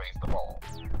still plays the ball.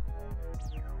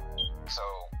 So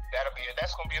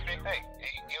that's gonna be a big thing.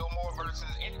 Gilmore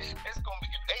versus it's gonna be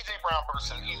AJ Brown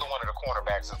versus either one of the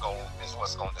cornerbacks is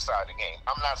what's gonna decide the game.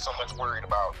 I'm not so much worried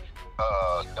about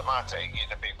Devontae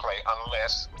getting a big play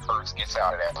unless Hurts gets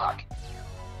out of that pocket.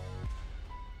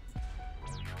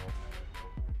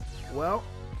 Well,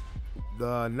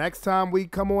 the next time we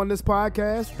come on this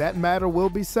podcast, that matter will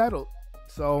be settled.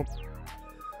 So,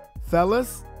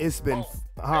 fellas, it's been Wait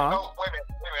a minute.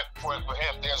 For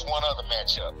him, there's one other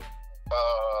matchup.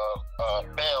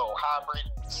 Bell,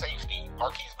 hybrid safety.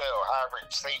 Marquise Bell,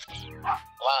 hybrid safety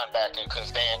linebacker,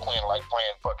 because Dan Quinn like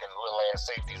playing fucking little ass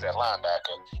safeties at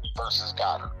linebacker versus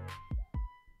Goddard.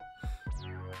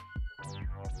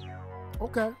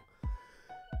 Okay.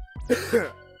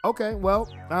 Okay, well,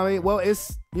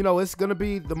 it's it's gonna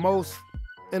be the most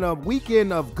in a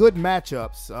weekend of good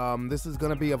matchups. This is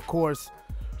gonna be, of course,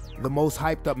 the most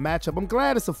hyped up matchup. I'm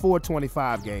glad it's a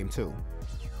 425 game too.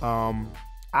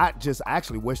 I just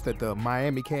actually wish that the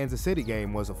Miami-Kansas City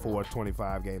game was a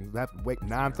 425 game. That wake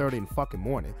 9:30 in fucking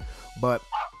morning. But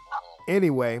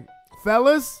anyway,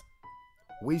 Fellas,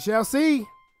 we shall see.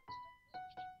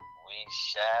 We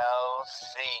shall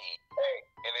see. Hey,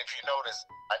 and if you notice,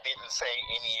 I didn't say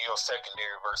any of your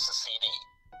secondary versus CD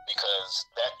because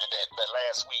that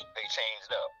last week they changed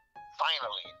up.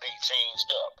 Finally, they changed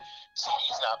up.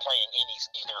 CD's not playing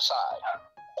either side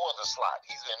or the slot.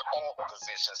 He's in all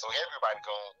positions, so everybody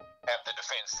gonna have to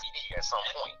defend CD at some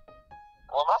point.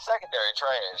 Well, my secondary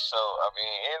trash, so I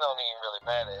mean, it don't even really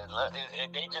matter.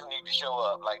 They just need to show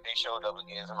up like they showed up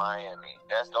against Miami.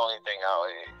 That's the only thing.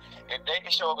 If they can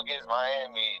show up against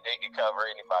Miami, they can cover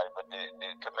anybody. But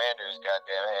the Commanders,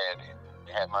 goddamn,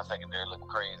 had my secondary looking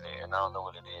crazy, and I don't know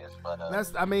what it is. But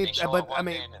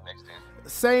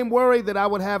same worry that I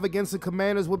would have against the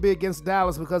Commanders would be against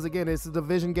Dallas because again, it's a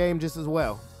division game just as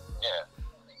well. Yeah.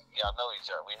 Y'all know each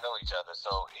other. We know each other,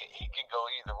 so he can go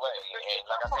either way. And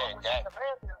like I said, that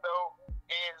Commanders though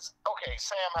is okay.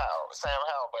 Sam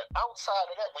Howell. But outside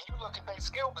of that, when you look at their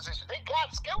skill position, they got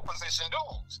skill position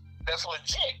dudes. That's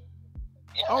legit.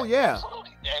 Yeah, oh yeah.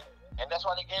 Absolutely. And that's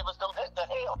why they gave us the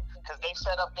hell because they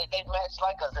set up they matched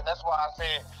like us, and that's why I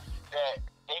said that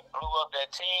they blew up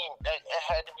that team. That it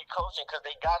had to be coaching because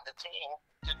they got the team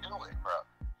to do it, bro.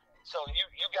 So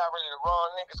you got rid of the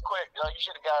wrong niggas quick. You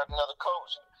should have got another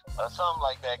coach or something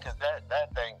like that, because that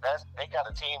thing they got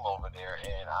a team over there,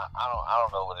 and I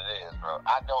don't know what it is, bro.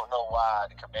 I don't know why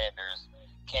the Commanders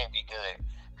can't be good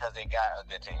because they got a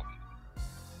good team.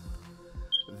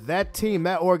 That team,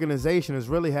 that organization has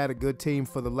really had a good team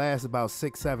for the last about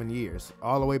 6-7 years,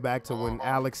 all the way back to when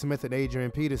Alex Smith and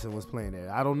Adrian Peterson was playing there.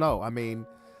 I don't know. I mean,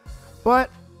 but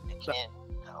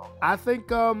I think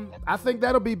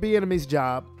that'll be Bieniemy's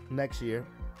job next year,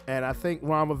 and I think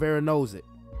Ron Rivera knows it.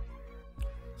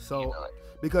 So,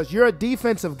 because you're a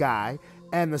defensive guy,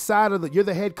 and you're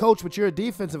the head coach, but you're a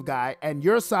defensive guy, and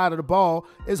your side of the ball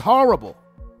is horrible.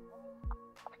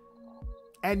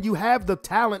 And you have the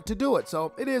talent to do it.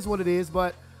 So it is what it is.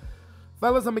 But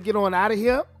fellas, I'm gonna get on out of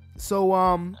here.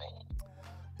 So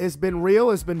it's been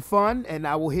real, it's been fun, and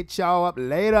I will hit y'all up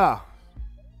later.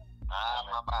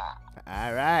 All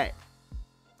right.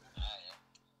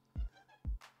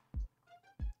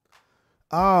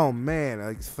 Oh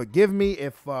man, forgive me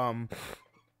if you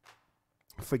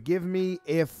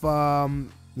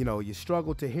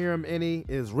struggled to hear him any.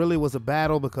 It really was a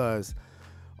battle because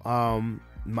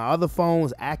my other phone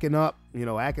was acting up,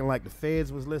 acting like the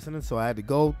feds was listening, so I had to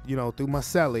go, through my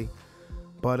celly.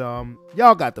 But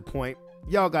y'all got the point.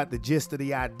 Y'all got the gist of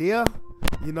the idea.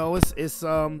 It's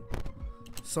some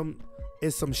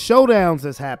showdowns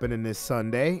that's happening this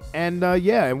Sunday, and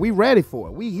and we ready for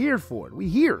it. We here for it. We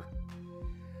here.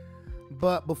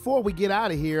 But before we get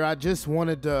out of here, I just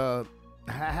wanted to,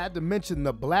 I had to mention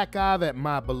the black eye that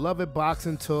my beloved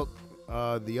boxing took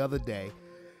the other day.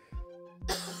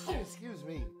 Excuse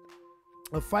me.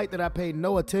 A fight that I paid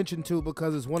no attention to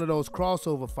because it's one of those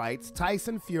crossover fights.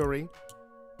 Tyson Fury,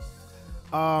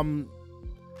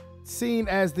 seen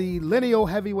as the lineal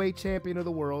heavyweight champion of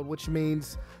the world, which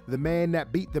means the man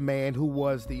that beat the man who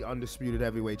was the undisputed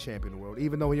heavyweight champion of the world,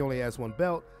 even though he only has one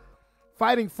belt,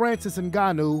 fighting Francis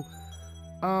Ngannou.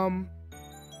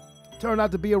 Turned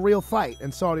out to be a real fight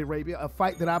in Saudi Arabia, a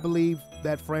fight that I believe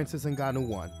that Francis Ngannou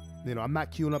won. I'm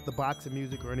not queuing up the boxing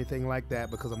music or anything like that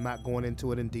because I'm not going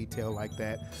into it in detail like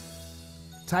that.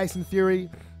 Tyson Fury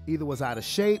either was out of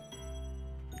shape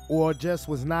or just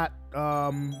was not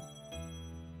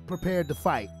prepared to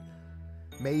fight.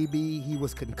 Maybe he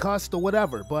was concussed or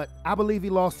whatever, but I believe he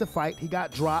lost the fight. He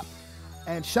got dropped.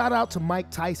 And shout out to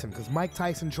Mike Tyson, because Mike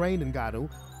Tyson trained Ngannou.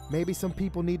 Maybe some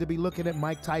people need to be looking at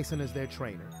Mike Tyson as their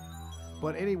trainer.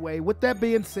 But anyway, with that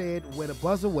being said, with a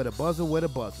buzzer.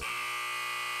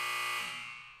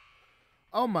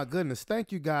 Oh my goodness,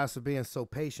 thank you guys for being so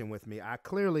patient with me. I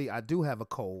do have a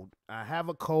cold. I have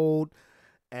a cold,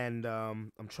 and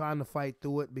I'm trying to fight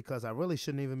through it because I really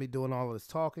shouldn't even be doing all of this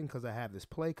talking because I have this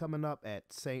play coming up at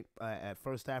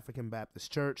First African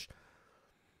Baptist Church.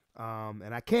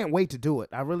 And I can't wait to do it.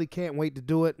 I really can't wait to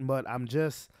do it, but I'm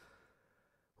just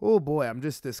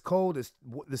this cold,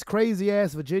 this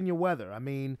crazy-ass Virginia weather. I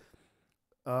mean,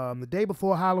 the day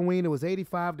before Halloween, it was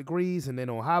 85 degrees, and then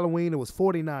on Halloween, it was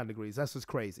 49 degrees. That's just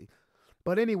crazy.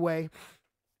 But anyway,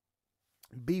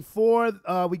 before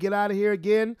we get out of here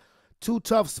again, Too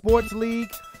Tough Sports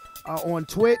League on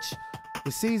Twitch.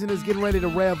 The season is getting ready to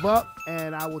rev up,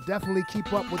 and I will definitely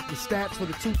keep up with the stats for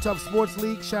the Too Tough Sports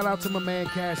League. Shout out to my man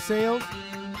Cash Sales.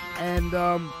 And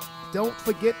don't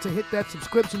forget to hit that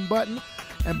subscription button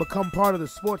and become part of the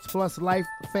Sports Plus Life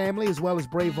family, as well as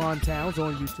Brevon Towns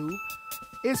on YouTube.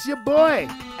 It's your boy,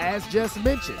 as just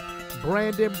mentioned,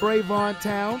 Brandon Brevon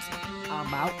Towns.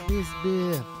 I'm out this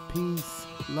bit. Peace.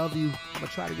 Love you. I'm gonna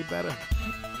try to get better.